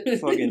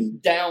 Fucking-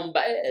 down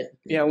bad.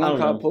 Yeah, I one don't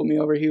cop know. pulled me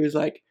over. He was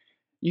like,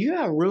 you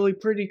got a really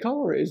pretty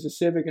car. It's a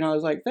Civic. And I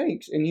was like,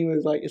 thanks. And he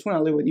was like, it's when I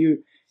live with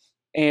you.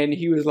 And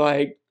he was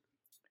like,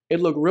 it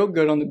looked real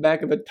good on the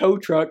back of a tow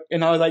truck.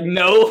 And I was like,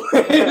 no,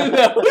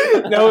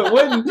 no, it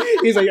wouldn't.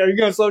 He's like, are you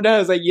going to slow down? I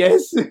was like,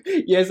 yes,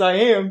 yes, I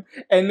am.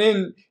 And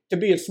then to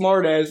be a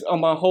smart ass on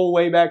my whole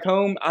way back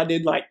home, I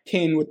did like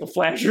 10 with the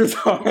flashers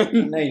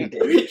on. No, you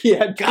didn't.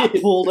 Yeah, I Got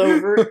did. pulled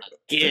over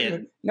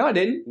again. No, I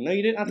didn't. No,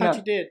 you didn't? I thought No.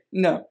 you did.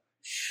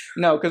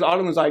 No, because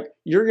Autumn was like,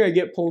 you're going to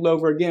get pulled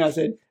over again. I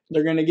said,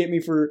 they're going to get me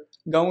for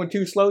going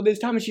too slow this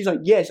time. And she's like,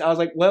 yes. I was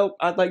like, well,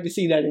 I'd like to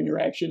see that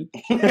interaction.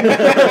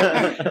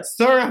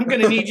 Sir, I'm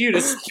going to need you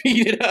to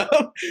speed it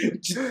up.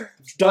 Just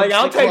Like, dump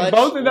I'll the take clutch.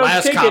 both of those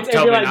Last tickets cop and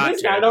told be me like, not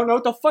this to. guy don't know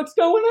what the fuck's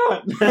going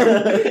on.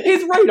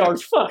 His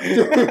radar's fucked.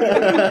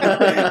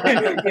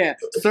 Yeah.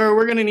 Sir,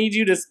 we're going to need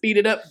you to speed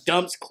it up.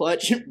 Dumps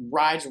clutch,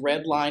 rides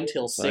red line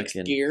till 6th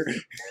Fucking- gear.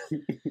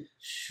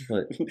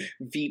 But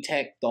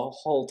VTEC the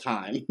whole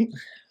time.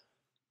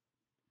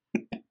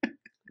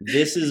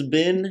 this has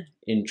been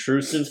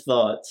Intrusive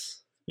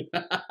Thoughts.